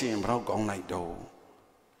ဖို့ရှိရင်ဘယ်လောက်ကောင်းလိုက်တော့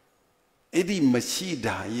အဲ့ဒီမရှိ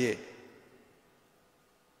တာရဲ့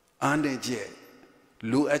အားနဲ့ချက်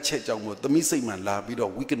လိုအပ်ချက်ကြောင့်မို့သမီးစိတ်မှလာပြီး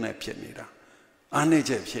တော့ weakness ဖြစ်နေတာအားနဲ့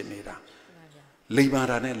ချက်ဖြစ်နေတာလိမ္မာ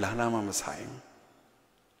တာနဲ့လာမှမဆိုင်ဘူး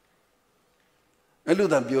အဲ့လို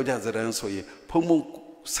သာပြောကြစရန်ဆိုရင်ဖုံ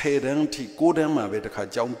10တန်းထိ9တန်းမှာပဲတခါ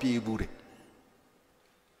ကြောင်းပြေးဘူးတယ်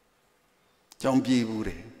ကြောင်းပြေးဘူးတ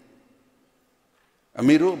ယ်အ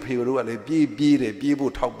မေတို့အဖေတို့ကလည်းပြေးတယ်ပြေး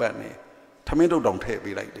ဖို့ထောက်ပံ့တယ်ထမင်းတုပ်တောင်ထည့်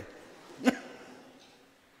ပေးလိုက်တယ်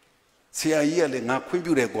ဆရာကြီးကလည်းငါခွင့်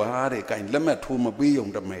ပြုတယ်ကွာတဲ့ကင်လက်မှတ်ထိုးမပေးုံ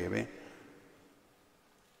တမယ်ပဲ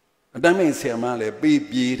အတမ်းမင်းဆရာမလည်း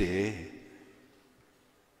ပြေးတယ်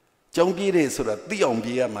ကြောင်းပြေးတယ်ဆိုတာသိအောင်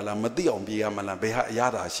ပြေးရမလားမသိအောင်ပြေးရမလားဘယ်ဟာအရ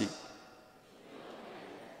သာရှိ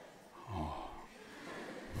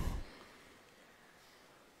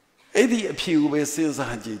အဲ့ဒီအဖြေကိုပဲစဉ်း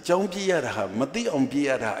စားကြည့်ကြောင်းပြေးရတာဟာမသိအောင်ပြေး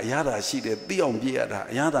ရတာအရသာရှိတယ်သိအောင်ပြေးရတာ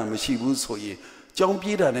အရသာမရှိဘူးဆိုရင်ကြောင်း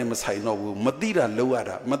ပြေးတာနဲ့မဆိုင်တော့ဘူးမသိတာလုပ်ရ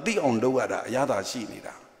တာမသိအောင်လုပ်ရတာအရသာရှိနေ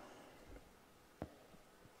တာ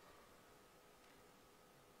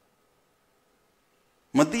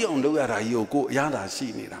မသိအောင်လုပ်ရတာကြီးကိုအရသာရှိ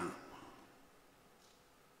နေတာ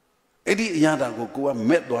အဲ့ဒီအရသာကိုက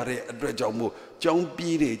မက်သွားတဲ့အတွက်ကြောင့်မို့ကြောင်း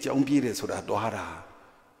ပြေးတယ်ဆိုတာသွားတာ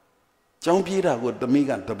ကြောင်းပြေးတာကိုသမီး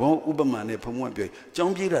ကသဘောဥပမာနဲ့ဖုံးပြောကြော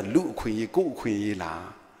င်းပြေးတာလူအခွင့်အရေးကိုအခွင့်အရေးလား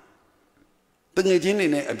တငယ်ချင်းတွေ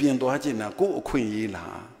နဲ့အပြင်သွားချင်တာကိုအခွင့်အရေး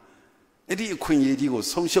လားအဲ့ဒီအခွင့်အရေးကြီးကို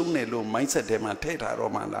ဆုံးရှုံးတယ်လို့ mindset ထဲမှာထည့်ထား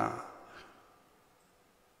တော့မှလား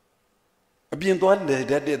အ ပြင်သွားလေ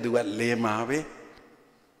တတ်တဲ့သူကလေမှာပဲ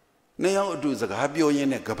နှစ်ယောက်အတူစကားပြောရင်း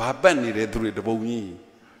နဲ့ကဘာပတ်နေတဲ့သူတွေတပုံကြီး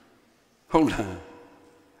ဟုတ်လား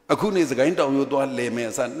အခုနေစကိုင်းတောင်ရိုးသွားလေမယ်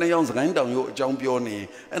အစနှစ်ယောက်စကိုင်းတောင်ရိုးအကြောင်းပြောနေ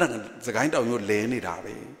အဲ့ဒါစကိုင်းတောင်ရိုးလဲနေတာ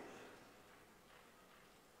ပဲ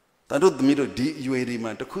တတို့သမီးတို့ဒီအရွယ်ဒီ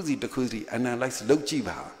မှာတစ်ခုစီ analyze လုပ်ကြည့်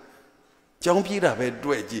ပါကြောင်းပြေးတာပဲ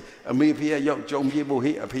တွေ့ကြည့်အမေဖေကရောက်ကြောင်းပြေးဖို့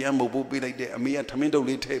ဟေးအဖေကမဟုတ်ဘူးပေးလိုက်တယ်အမေကထမင်းတုပ်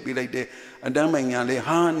လေးထည့်ပေးလိုက်တယ်အတန်းမိုင်ညာလေး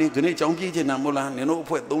ဟာနေခနေ့ကြောင်းပြေးချင်တာမဟုတ်လားနင်တို့အ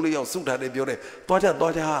ဖွဲ့3-4ယောက်စုထားတယ်ပြောတယ်သွားကြ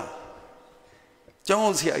ကျော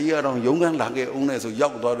င်းဆရာကြီးကတော့ရုံးခန်းလာခဲ့အောင်နဲ့ဆိုရော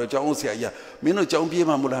က်သွားတော့ကျောင်းဆရာကြီးကမင်းတို့ကျောင်းပြေး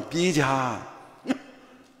မှမဟုတ်လားပြေးကြ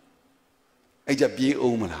အဲ့ကြပြေးအော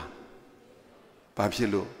င်မလားဘာဖြစ်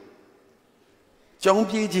လို့ကျောင်း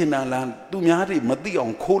ပြေးချင်တာလားသူများတွေမသိအော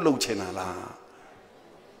င်ခိုးလုပ်ချင်တာလား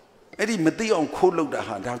အဲ့ဒီမသိအောင်ခိုးလုပ်တာ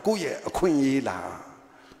ဟာဒါကိုယ့်ရဲ့အခွင့်အရေးလား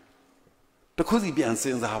တခုစီပြန်စ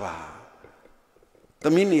ဉ်းစားပါသ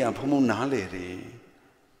မီးနေရဖုံဖုံနားလေတယ်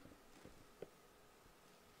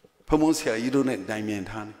ဖုံဖုံဆရာကြီးတို့နဲ့တိုင်ပင်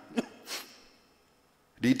ထားတယ်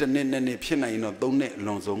ဒီတစ်နှစ်ဖြစ်နိုင်ရင်တော့3နှစ်အ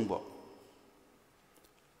လွန်ဆုံးပေါ့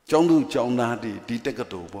ကျောင်းသူကျောင်းသားတွေဒီတက္က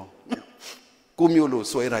သိုလ်ပေါ့ကိုမျိုးလို့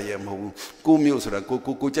ဆွဲတာရဲ့မဟုတ်ဘူးကိုမျိုးဆိုတာ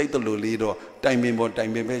ကိုကြိုက်တယ်လို့လေးတော့တိုင်ပင်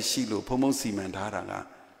ပဲရှိလို့ဖုံဖုံစီမံထားတာက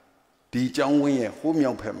ဒီကျောင်းဝင်းရဲ့ဟိုး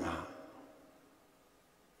မြောက်ဖက်မှာ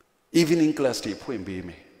evening class တွေဖွင့်ပေးမ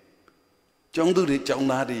ယ်ကျောင်းသူတွေကျောင်း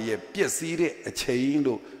သားတွေရဲ့ပြည့်စည်တဲ့အချိန်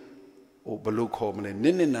လို့ဟိုဘယ်လိုခေါ်မလဲန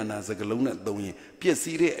စ်နာနာစကလုံးနဲ့သုံးရင်ပြည့်စ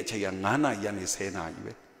ည်တဲ့အချိန်က9နာရီကနေ10နာရီ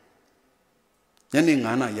ပဲညနေ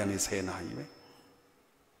9နာရီကနေ10နာရီပဲ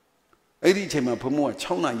အဲ့ဒီအချိန်မှာဘုံက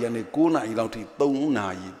6နာရီကနေ9နာရီလောက်ထိ3နာ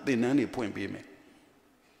ရီသင်တန်းတွေဖွင့်ပေးမယ်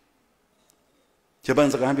ဂျပန်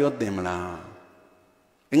စကားပြောသင်မလား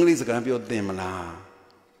အင်္ဂလိပ်စကားပြောသင်မလား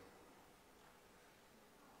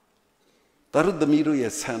တရုတ်သမီးတို့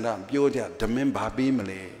ရဲ့ဆန္ဒပြောကြဓမင်းဘာပေးမ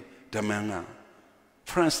လဲဓမန်းက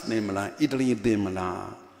France သင်မလားအီတလီသင်မလား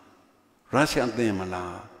ရုရှားသင်မ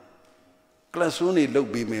လား classroom တွေလုပ်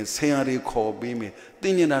ပေးမယ်ဆရာတွေခေါ်ပေးမယ်သ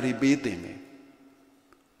င်နေတာတွေပေးသင်မယ်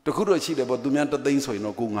တခုတော့ရှိတယ်ပေါ့သူများ3သိန်းဆိုရင်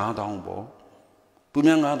တော့ကို9000ပေါ့သူ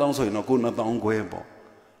များ9000ဆိုရင်တော့ကို2000ခွဲပေါ့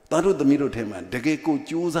တရုတ်သမီးတို့ထဲမှာတကယ်ကို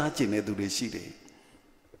ကြိုးစားကျင်တဲ့သူတွေရှိတယ်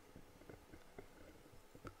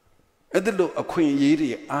အဲ့ဒါလို့အခွင့်အရေးတွေ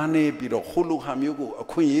အားနေပြီးတော့ဟိုလိုဟာမျိုးကိုအ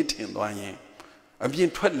ခွင့်အရေးထင်သွားရင်အပြင်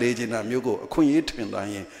ထွက်လေချင်တာမျိုးကိုအခွင့်အရေးထင်သွား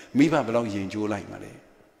ရင်မိဘဘယ်လောက်ယဉ်ကျိုးလိုက်မှာလဲ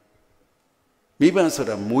မိဘဆို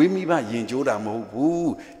တာမွေးမိဘယဉ်ကျိုးတာမဟုတ်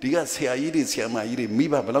ဘူးဒီကဆရာကြီးတွေဆရာမကြီးတွေမိ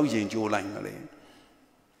ဘဘယ်လောက်ယဉ်ကျိုးလိုက်မှာလဲ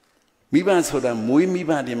မိဘဆိုတာမွေးမိ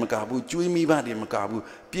ဘတွေမကဘူးကျွေးမိဘတွေမကဘူး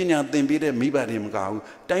ပညာသင်ပေးတဲ့မိဘတွေမကဘူး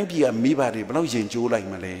တိုင်းပြည်ကမိဘတွေဘယ်လောက်ယဉ်ကျိုးလိုက်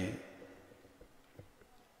မှာလဲ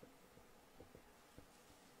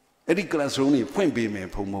အဲ့ဒီ classroom တွေဖွင့်ပေးမယ်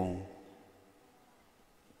ဖုံဖုံ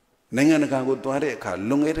နိုင်ငံတကာကိုတွားတဲ့အခါ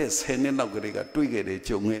လွန်ခဲ့တဲ့10နှစ်လောက်ကလေးကတွေ့ခဲ့တယ်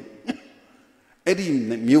ကြုံခဲ့အဲ့ဒီ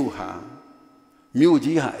မြို့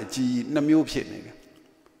ကြီးဟာအကြီး2မျိုးဖြစ်နေတယ်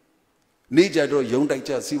နေကြတော့ယုံတိုက်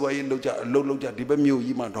ကြစီးပွားရေးလုပ်ကြအလုပ်လုပ်ကြဒီဘက်မြို့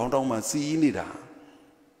ကြီးမှာဒေါင်းတောင်းမှာစီးနေတာ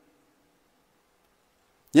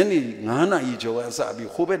ညနေ9နာရီကျော်ကစပြီး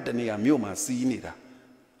ဟိုဘက်တနေရာမြို့မှာစီးနေတာ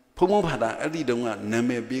ဖုံဖုံဖာတာအဲ့ဒီတုန်းကနာမ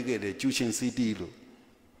ည်ပေးခဲ့တယ်ကျူရှင်စီတီလို့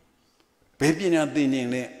ဘယ်ပညာသင်နေ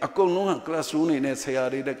လဲအကုန်လုံးက classroom တွေနဲ့ဆရာ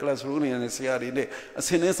တွေနဲ့ classroom တွေနဲ့ဆရာတွေနဲ့အစ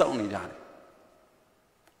င်းနဲ့စောင့်နေကြတယ်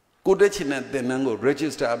ကိုတက်ချင်တဲ့သင်တန်းကို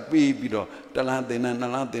register ပေးပြီးတော့1လသင်တန်း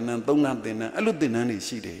2လသင်တန်း3လသင်တန်းအဲ့လိုသင်တန်းတွေ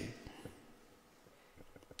ရှိတယ်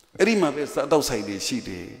အဲ့ဒီမှာပဲစားတော့ဆိုင်တွေရှိတ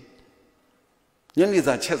ယ်ညနေ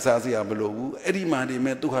စာချက်စားစရာမလိုဘူးအဲ့ဒီမှာနေ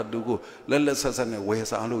မဲ့သူဟာသူကိုလက်ဆက်ဆက်နဲ့ဝယ်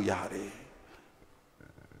စားလို့ရတယ်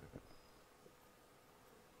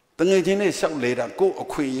တငယ်ချင်းနဲ့ရှောက်လဲတာကိုယ့်အ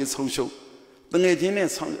ခွင့်အရေးဆုံးရှုံးတငယ်ချင်းနဲ့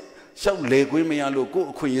ရှောက်လဲခွင့်မရလို့ကိုယ့်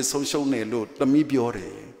အခွင့်အရေးဆုံးရှုံးနေလို့သမီးပြောတ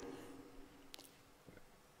ယ်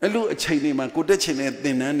အဲ့လိုအချိန်တွေမှာကိုတက်ချင်တဲ့သ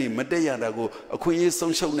င်တန်းတွေမတက်ရတာကိုအခွင့်အရေး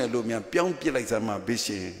ဆုံးရှုံးနေလို့များပြောင်းပြစ်လိုက်စမ်းမှာဘေး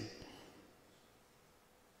ရှင်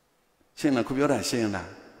ရှင်းလားခုပြောတာရှင်းလား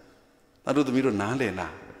အဲ့တို့သမီးတို့နားလည်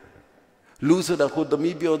လားလူဆိုတာကိုသ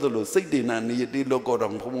မီးပြောသလိုစိတ်တည်နာနေတေးလောက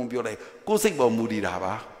တော့ဘုံဘုံပြောလိုက်ကိုယ်စိတ်ပေါ်မူတည်တာ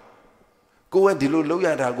ပါကိုယ်ကဒီလိုလုပ်ရ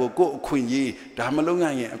တာကိုကိုယ်အခွင့်အရေးဒါမလုပ်ရ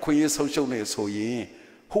ရင်အခွင့်အရေးဆုံးရှုံးနေဆိုရင်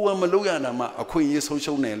ဟိုကမလုပ်ရတာမှအခွင့်အရေးဆုံး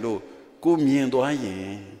ရှုံးနေလို့ကိုမြင်သွားရ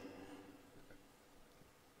င်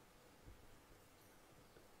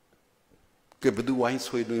ကဲဘယ်သူဝိုင်း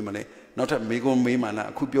ဆွေးနွေးမလဲနောက်ထပ်မေကွန်မေးမှလား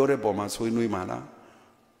အခုပြောတဲ့ပုံမှာဆွေးနွေးမှလား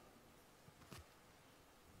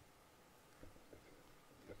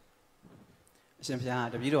အရှင်ဘုရား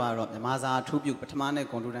တပည့်တော်ကတော့မြမစာထူးပြုပထမနဲ့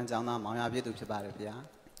ဂွန်တူတန်းကျောင်းသားမောင်ရပြည့်သူဖြစ်ပါတယ်ဗျာ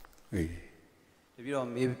အေးတပည့်တော်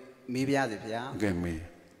မေးပြရစီဗျာကဲမေး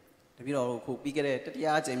တပည့်တော်ခုပြီးခဲ့တဲ့တတိယ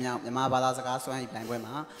အကြိမ်မြောက်မြမဘာသာစကားစွမ်းရည်ပြိုင်ပွဲ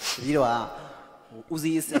မှာတပည့်တော်က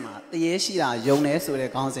Uzi Sema, the Yeshira, Yones, or the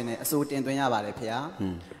Gonsin, a suit in Dunya Pia.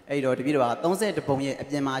 Edo, the video, don't say the Pomye,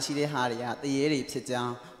 Yamashi Haria, the Yeri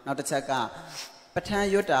Pita, not the Chaka. Patan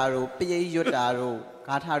Yotaro, P. Yotaro,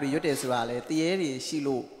 Katari Yoteswale, the Yeri,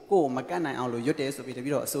 Shilu, Go, Macana, and Yotes of the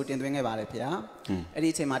video, suit in Dunya Pia.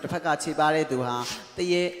 Editing Matapaka Chibare Duha, the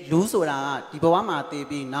Ye Lusura, Iboama, the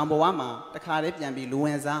be number one, the Caribbean be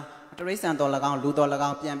Luenza, the recent Dolagan,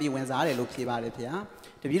 Ludolagan, Piambi, Wenzare, Luki Pia.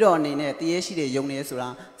 The video on the net, the Yeshi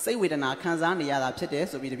Yonesura, say with an Arkansas, the other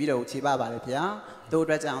Chetes, with the video Chiba Pia, though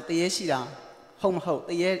Drajan, the Yeshida, home hope,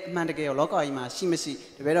 the Ye Mandagay, Loco, Shimashi,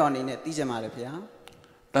 the video on the net, Dijama Pia.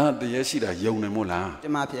 That the Yeshida Yonemula. The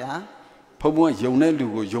Mapia. Pomo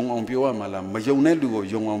Yonelu, Yong on Bioamala, Mayonelu,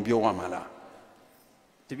 Yong on Bioamala.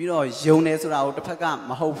 The video Yonesura, the Pagam,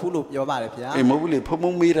 Maho Fulu, your Pia. A mobile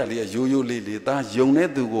Pomo Mirali, Yoyo Lily, that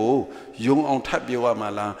Yonedu, Yong on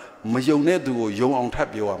Tapioamala. Majone do Yong on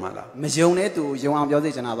Tapio Amala. Majone do Yong on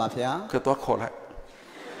Yodijana Pia. Catocola.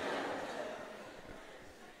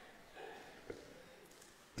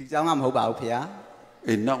 The Jangam Hoba Pia.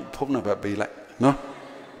 A now Pona be like, no?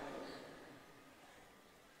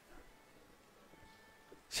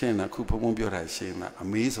 Shena Kupomobio Shena, a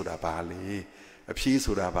maze of a bali, a piece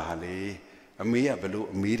of a bali, a mea below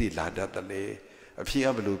a miri lada the lay, a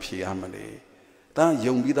pia below piamale. That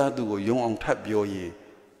young Vida do Yong on Tapio ye.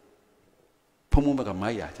 Pomomaga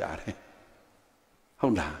Maya Jare.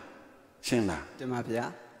 Honda, Shena.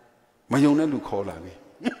 Demapia. Mayone do call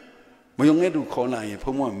me. Mayone do call I,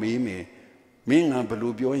 Pomo me, Ming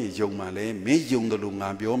Balubio, young Malay, me young the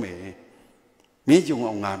Lunga Biome. Me young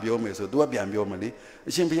on Abiome, so do a biomali.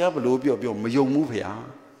 Shimpia Balubio, Mayo move here.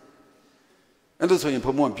 And also in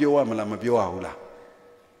Pomo Bio Malama Bioaula.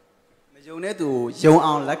 Majone do Yong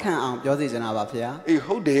on Lacan on Yodijana Pia. A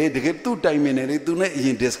whole day they get 2 time in it, do not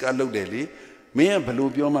in this car look daily. Me a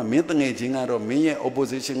Balubioma, meeting out of me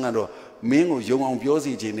opposition out of Ming or Young on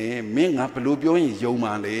Biosi Gene, Ming a Balubio in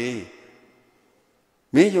Yomale.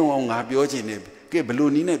 Me young on Abiogine, get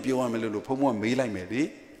Balunina Bioamelo Pomo, me like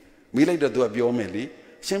Meli, me like the do a Biomeli,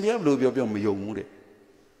 Shambia Blubio Yomure.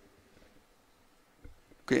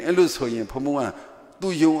 Okay, and lose for you, Pomoa,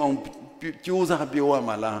 do you on Jusa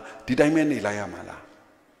Bioamala, did I mean Eliamala?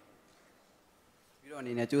 You don't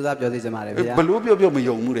need a Jusa Biodizamare. Balubio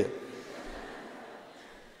Yomure.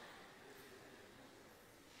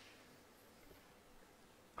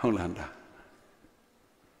 Hollanda.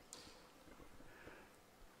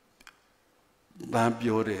 Ba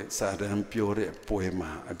Biore, Sadan Biore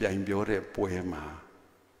poema, a Bian Biore poema.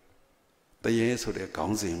 The yes of the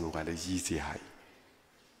council who had a easy high.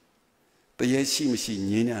 The yes seems she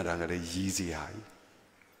Nina got a easy high.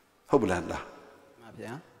 Hollanda.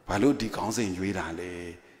 Balu di council in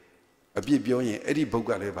Yuidale. A bit beyond Eddie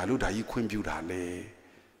Bogale, Baluda, you couldn't build Hale.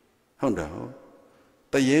 Honda.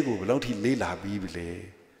 The Yego without he lay la bibile.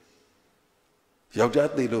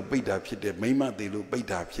 Yaujat they look beta pit, Mima they look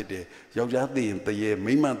beta pit, Yaujat they in the year,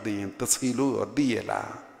 Mima they in the silo or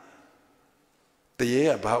diela. The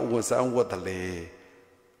year about was on what the lay.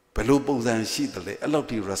 Pelopos and sheet the lay, a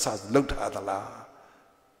lot of rasas looked at the la.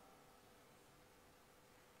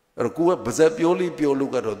 Or go up, but purely pure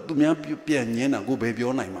look at Dumia Pianina, go baby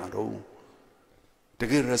on Imaro. The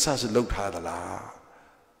girl rasas looked at the la.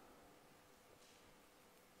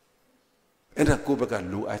 And a Kubaga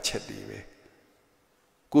Lu Acheti.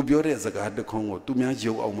 Go Biore as a guard the Congo, to me,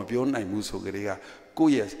 Joe Omabion, I Muso Garea, go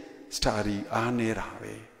yes, study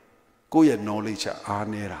Arnerave, go yet knowledge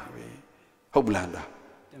Arnerave. Hoblanda.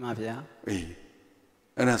 Demafia. Eh.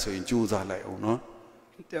 And I saw in Jews are like, oh no?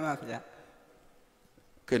 Demafia.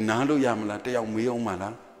 Can Nalo Yamala, te young me on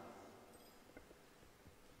Mala?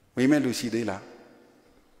 We may Lucy de la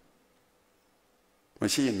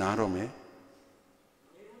Machine Naro me.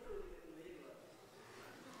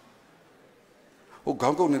 Oh,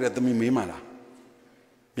 Gongo near the me mala.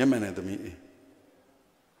 Yaman at the me.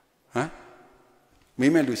 Huh? Me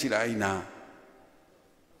may Lucy I na.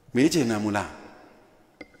 Majina Mula.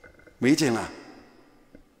 Majina.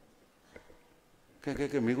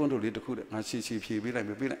 Can me go to little good. I see she be like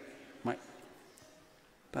me. My.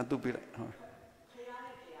 That to be like.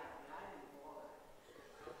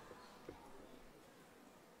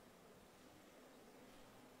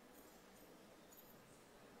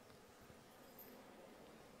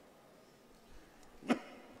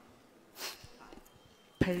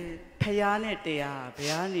 Tayar Tayar,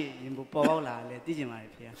 Piani, in Bola, Digimai.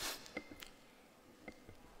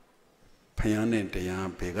 Piane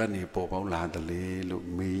Tayar, Pegani, Popola, the lay look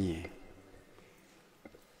me.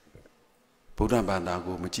 Buddha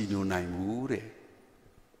Bandago, Machino Naimure.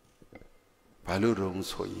 Palurong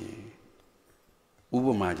Soye. ဥပ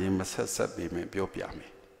မာချင်းမဆက်ဆက်ပေးမယ်ပြောပြမ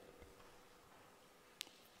ယ်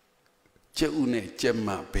ကျက်ဥနဲ့ကျက်မ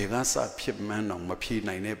ဘယ်ကစဖြစ်မှန်းတော့မဖြေ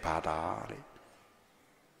နိုင်တဲ့ဘာသာတဲ့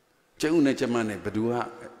ကျက်ဥနဲ့ကျက်မနဲ့ဘယ်သူက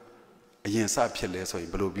အရင်စဖြစ်လဲဆိုရ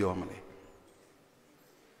င်ဘယ်လိုပြောမလဲ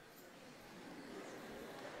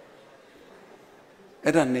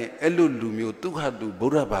အဲ့ဒါနဲ့အဲ့လိုလူမျိုးဒုက္ခတုဗု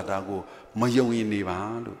ဒ္ဓဘာသာကိုမယုံရင်နေပါ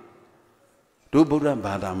လို့တို့ဗုဒ္ဓ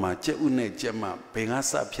ဘာသာမှာကျက်ဥနဲ့ကျက်မဘယ်က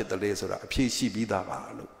စဖြစ်တယ်လဲဆိုတာအဖြေရှိပြီးသားပါ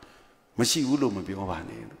လို့မရှိဘူးလို့မပြောပါ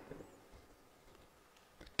နဲ့လို့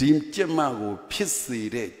ဒီကျက်မကိုဖြစ်စေ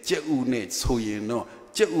တဲ့ကျက်ဥနဲ့ဆိုရင်တော့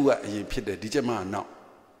ကျက်ဥကအရင်ဖြစ်တယ်ဒီကျက်မကနောက်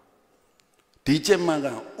ဒီကျက်မက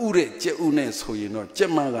ဥတဲ့ကျက်ဥနဲ့ဆိုရင်တော့ကျ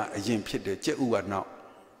က်မကအရင်ဖြစ်တယ်ကျက်ဥကနောက်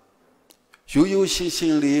ရိုးရိုးရှင်းရှ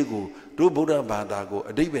င်းလေးကိုတို့ဗုဒ္ဓဘာသာကို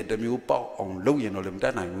အဓိပ္ပာယ်တစ်မျိုးပေါက်အောင်လုပ်ရင်တော့လည်းမတ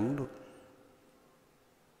တ်နိုင်ဘူးလို့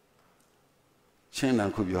ရှင်းတာ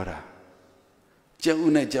ခုပြောတာကျက်ဥ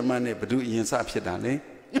နဲ့ကျက်မနဲ့ဘယ်သူအရင်စဖြစ်တာလဲ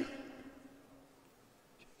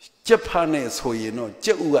ကျက်ဖားနဲ့ဆိုရင်တော့ကျ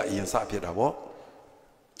က်ဥကအရင်စဖြစ်တာပေါ့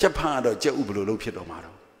ကျက်ဖားကတော့ကျက်ဥဘယ်လိုလုပ်ဖြစ်တော့မှာ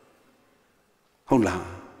တော့ဟုတ်လား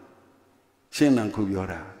ရှင်းတာခုပြော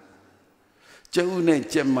တာကျက်ဥနဲ့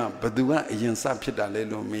ကျက်မဘယ်သူကအရင်စဖြစ်တာလဲ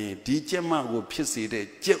လို့မင်းဒီကျက်မကိုဖြစ်စေတဲ့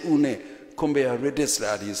ကျက်ဥနဲ့ comparative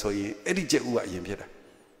study ဆိုရင်အဲ့ဒီကျက်ဥကအရင်ဖြစ်တာ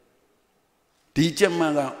ဒီကျက်မ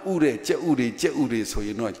ကဥတဲ့ကျက်ဥတွေဆိုရ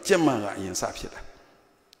င်တော့ကျက်မကအရင်စဖြစ်တာ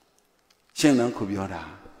ရှင်းတယ်ခုပြောတာ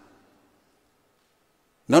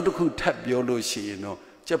နောက်တစ်ခုထပ်ပြောလို့ရှိရင်တော့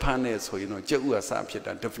ကျက်ဖားနဲ့ဆိုရင်တော့ကျက်ဥကစဖြစ်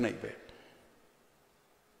တာ definite ပဲ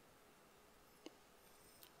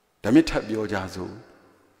ဒါမြစ်ထပ်ပြောကြစို့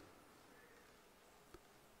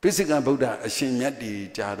ပိစိကဗုဒ္ဓအရှင်မြတ်ဒီ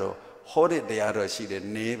ကြတော့ဟောတဲ့တရားတော့ရှိတယ်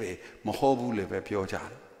နည်းပဲမဟောဘူးလည်းပဲပြောကြတ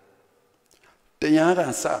ယ်တရားက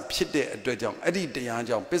စဖြစ်တဲ့အတွက်ကြောင့်အဲ့ဒီတရား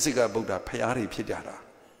ကြောင့်ပိစိကဗုဒ္ဓဖျားတွေဖြစ်ကြတာ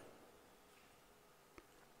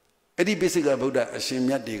အဲ့ဒီပိစိကဗုဒ္ဓအရှင်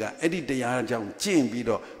မြတ်တွေကအဲ့ဒီတရားကြောင့်ကျင့်ပြီး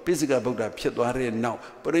တော့ပိစိကဗုဒ္ဓဖြစ်သွားတဲ့နောက်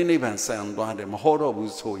ပရိနိဗ္ဗာန်ဆံသွားတယ်မဟောတော့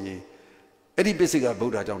ဘူးဆိုရင်အဲ့ဒီပိစိကဗု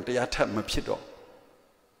ဒ္ဓကြောင့်တရားထပ်မဖြစ်တော့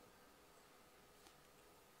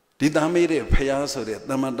ဒီသားမေးတဲ့ဖျားဆိုတဲ့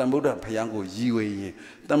သမ္မာသမ္ဗုဒ္ဓဖျားကိုရည်ဝေရင်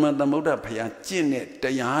သမ္မာသမ္ဗုဒ္ဓဖျားကျင့်တဲ့တ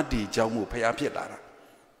ရားဒီကြောင့်မို့ဖျားဖြစ်လာတာ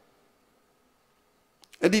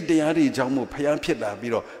အဲ့ဒီတရားတွေကြောင့်မို့ဖျားဖြစ်လာ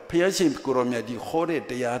ပြီးတော့ဖျားရှင်ကိုရောမြတ်ကြီးဟောတဲ့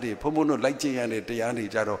တရားတွေဘုံဘုံတို့လိုက်ကျင့်ရတဲ့တရားတွေ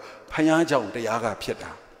ကြတော့ဖျားကြောင့်တရားကဖြစ်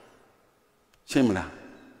တာရှင်းမလား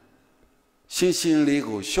ရှင်းရှင်းလေး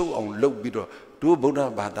ကိုရှုပ်အောင်လုပ်ပြီးတော့တို့ဗုဒ္ဓ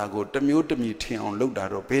ဘာသာကိုတစ်မျိုးတစ်မျိုးထင်အောင်လုပ်တာ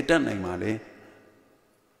တော့ဘယ်တတ်နိုင်မှာလဲ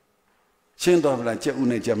ရှင်းသွားဗလားကျက်ဥ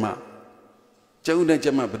နဲ့ကျက်မ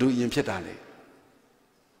ဘယ်သူရင်ဖြစ်တာလဲ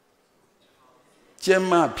ကျက်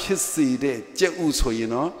မဖြစ်စေတဲ့ကျက်ဥဆိုရင်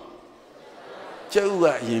တော့ကျက်ဥက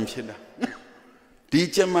အရင်ဖြစ်တာဒီ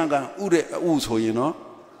ကျက်မကဥတဲ့အဥဆိုရင်တော့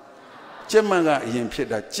ကျက်မကအရင်ဖြစ်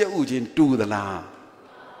တာကျက်ဥချင်းတူသလား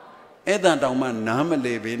အဲ့ဒါတောင်မှနားမ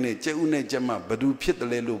လဲပဲနဲ့ကျက်ဥနဲ့ကျက်မဘယ်သူဖြစ်တယ်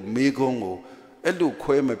လဲလို့မေးခွန်းကိုအဲ့လို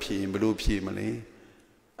ခွဲမဖြေရင်ဘယ်လိုဖြေမလဲ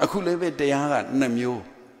အခုလည်းပဲတရားကနှစ်မျိုး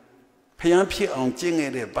ဖျားဖြစ်အောင်ကျင့်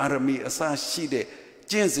ခဲ့တဲ့ပါရမီအစရှိတဲ့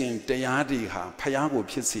ကျင့်စဉ်တရားတွေဟာဖျားကို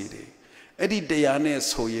ဖြစ်စေတယ်အဲ့ဒီတရားနဲ့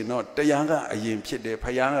ဆိုရင်တော့တရားကအရင်ဖြစ်တယ်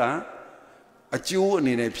ဖျားကအကျိုးအ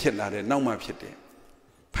နေနဲ့ဖြစ်လာတယ်နောက်မှဖြစ်တယ်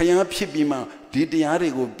ဖျားဖြစ်ပြီးမှဒီတရားတွေ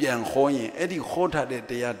ကိုပြန်ဟောရင်အဲ့ဒီဟောထားတဲ့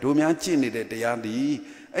တရားတို့များကျင့်နေတဲ့တရားဒီ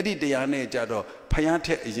အဲ့ဒီတရားနဲ့ကြတော့ဖျားထ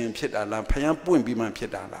က်အရင်ဖြစ်တာလားဖျားပွင့်ပြီးမှဖြ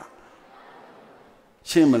စ်တာလား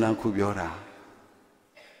ရှင်းမလားခုပြောတာ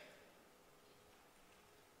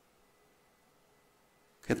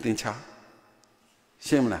ကဲသင်ချ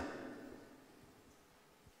ရှင်းမလား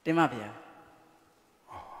တင်ပါဗျာ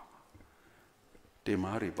တင်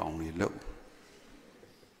မာတွေပေါင်းနေလို့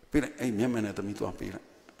ပြီးလိုက်အဲ့မျက်မှန်နဲ့သမီးသွားပြီးလိုက်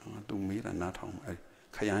သူမေးတာနားထောင်အဲ့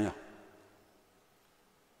ခရမ်းရောက်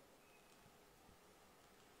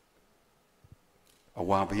အ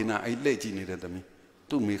ဝါဘေးနာအဲ့လက်ကြည့်နေတဲ့သမီး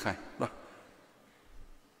သူ့မေးခိုင်းလာ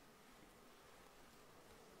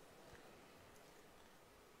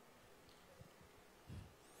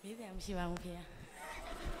မေးတယ်မရှိပါဘူးဖေ။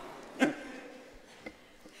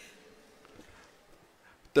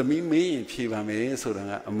သမီးမေးရင်ဖြေပါမယ်ဆိုတာ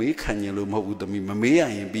ကအမေးခံရင်လို့မဟုတ်ဘူးသမီးမမေးရ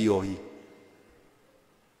ရင်ပြီးရောကြီး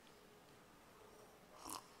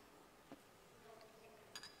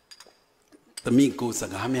သမီးကိုစ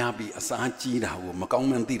ကားများပြီးအစားကြီးတာကိုမကောင်း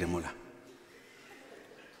မှန်းသိတယ်မို့လား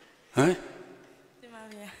ဟမ်သိပါ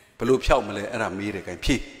ဗျာဘလို့ဖြောက်မလဲအဲ့ဒါမေးတယ်ခိုင်း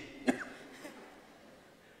ဖြေ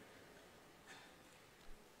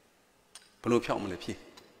ဘလို့ဖြောက်မလဲဖြေစ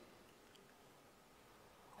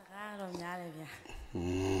ကားတော့များတယ်ဗျာ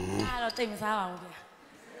အားတော့တိတ်မစားပါဘူးဗျာ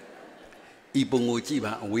ဤပုံကိုကြည့်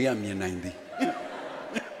ပါအဝေးကမြင်နိုင်သည်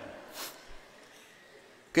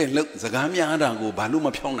ကဲလို့စကားများတာကိုဘာလို့မ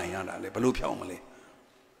ဖြောင်းနိုင်ရတာလဲဘလို့ဖြောင်းမလဲ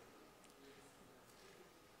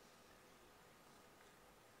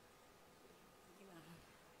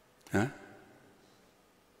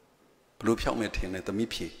Blue Piao Metin at the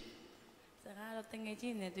Mipi.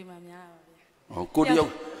 Oh,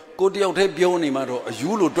 good you take Bioni Maro, a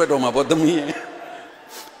Yulu dread on about the me.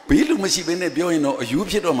 Bilu Machibene Bioino, a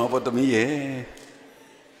Yupit on about the me.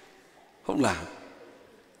 Hola.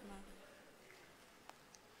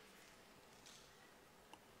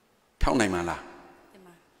 Tell name Allah.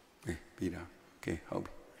 Peter. Okay, how?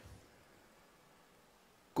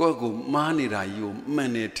 Go money that you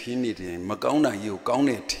many tinny, Magona you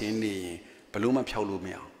gone tinny, Paluma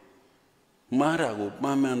Pialumia. Mara go,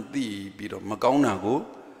 Maman thee, Peter, Magona go,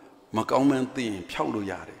 Magauman thee, Pialu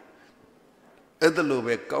Yari. Other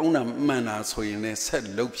lobe, Gauna mana, so in a said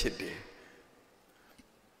lopchete.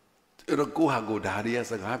 It'll go hago, Daddy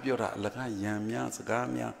as a gabiora, Laga Yamia,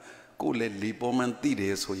 Sagamia, go let Lipoman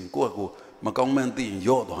thee, so you go, Magauman thee,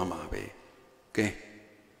 your Damabe. Okay.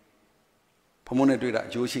 Pomone do that,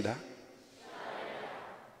 Joshida.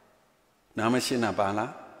 Namashina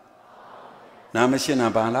Bala. Namashina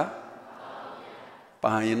Bala.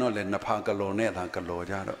 Pahino le Napagalone, like a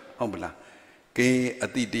lawyer, Obla. Gay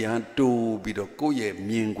at the Dian do be the Goye,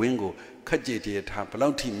 Mingwingo, Kajeti,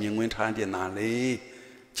 Tapaloti, Mingwinta, Nale.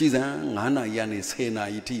 Chizan, Nana Yani, Sena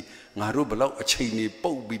iti, Narubalo, a chainy,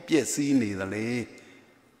 Bo be Piesi, neither.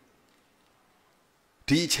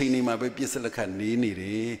 Tea chainy my baby Silica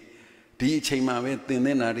needy. Tea chain my way, thin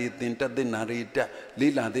denari, thin denari,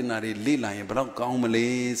 Lila denari, Lila, Brown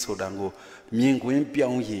Gaumale, Sodango, Mingwin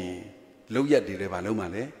Piong, Loya de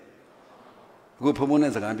Revalomale. Good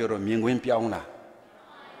proponents are going to Mingwin Piona.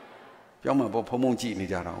 Pioma Pomoji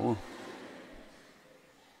Nijaro.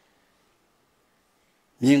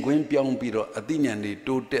 Mingwin Piong Biro, Adinian,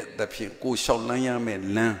 do dead the Pin, go Shalaya me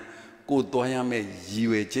land. Go doyame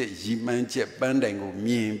yiweje yimanje bandango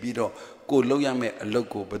mien biro go loyame a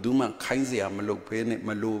loco baduma kaizia malopene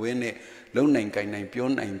malovene low nine kain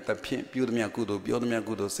pion and the pudmia kudo biodmia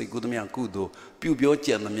kudo say goodmia kudo pubio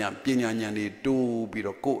janamia pinyani do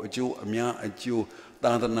biro go a jew a mia a jew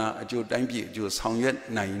tadana a jew dampi jew sound yet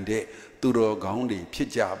 9 day turo gaundi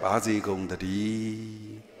pija bazi gong the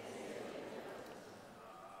dee.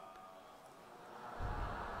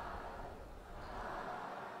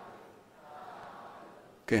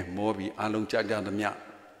 More be along Jaja the Mia,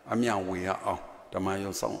 Amia we are out. The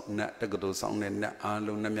Mayo song, net the good song, and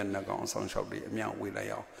alone Namianagon song shall be Amia we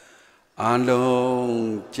lay out.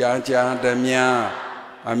 Along Jaja the Mia,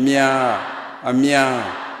 Amia,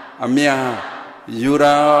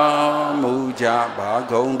 Yura Muja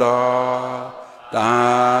Bagonda,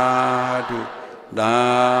 Dadu,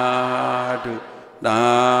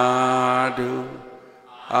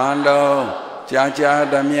 Along Jaja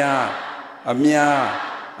the Mia, Amia,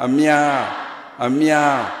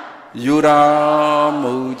 Yura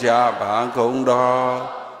Muja Bagonda,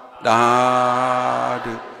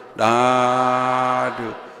 Dadu,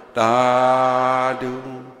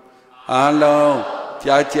 Allo,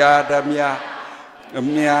 Jaja Damia,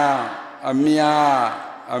 Amia,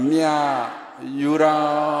 Yura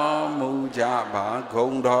Muja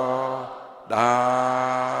Bagonda,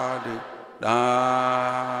 Dadu.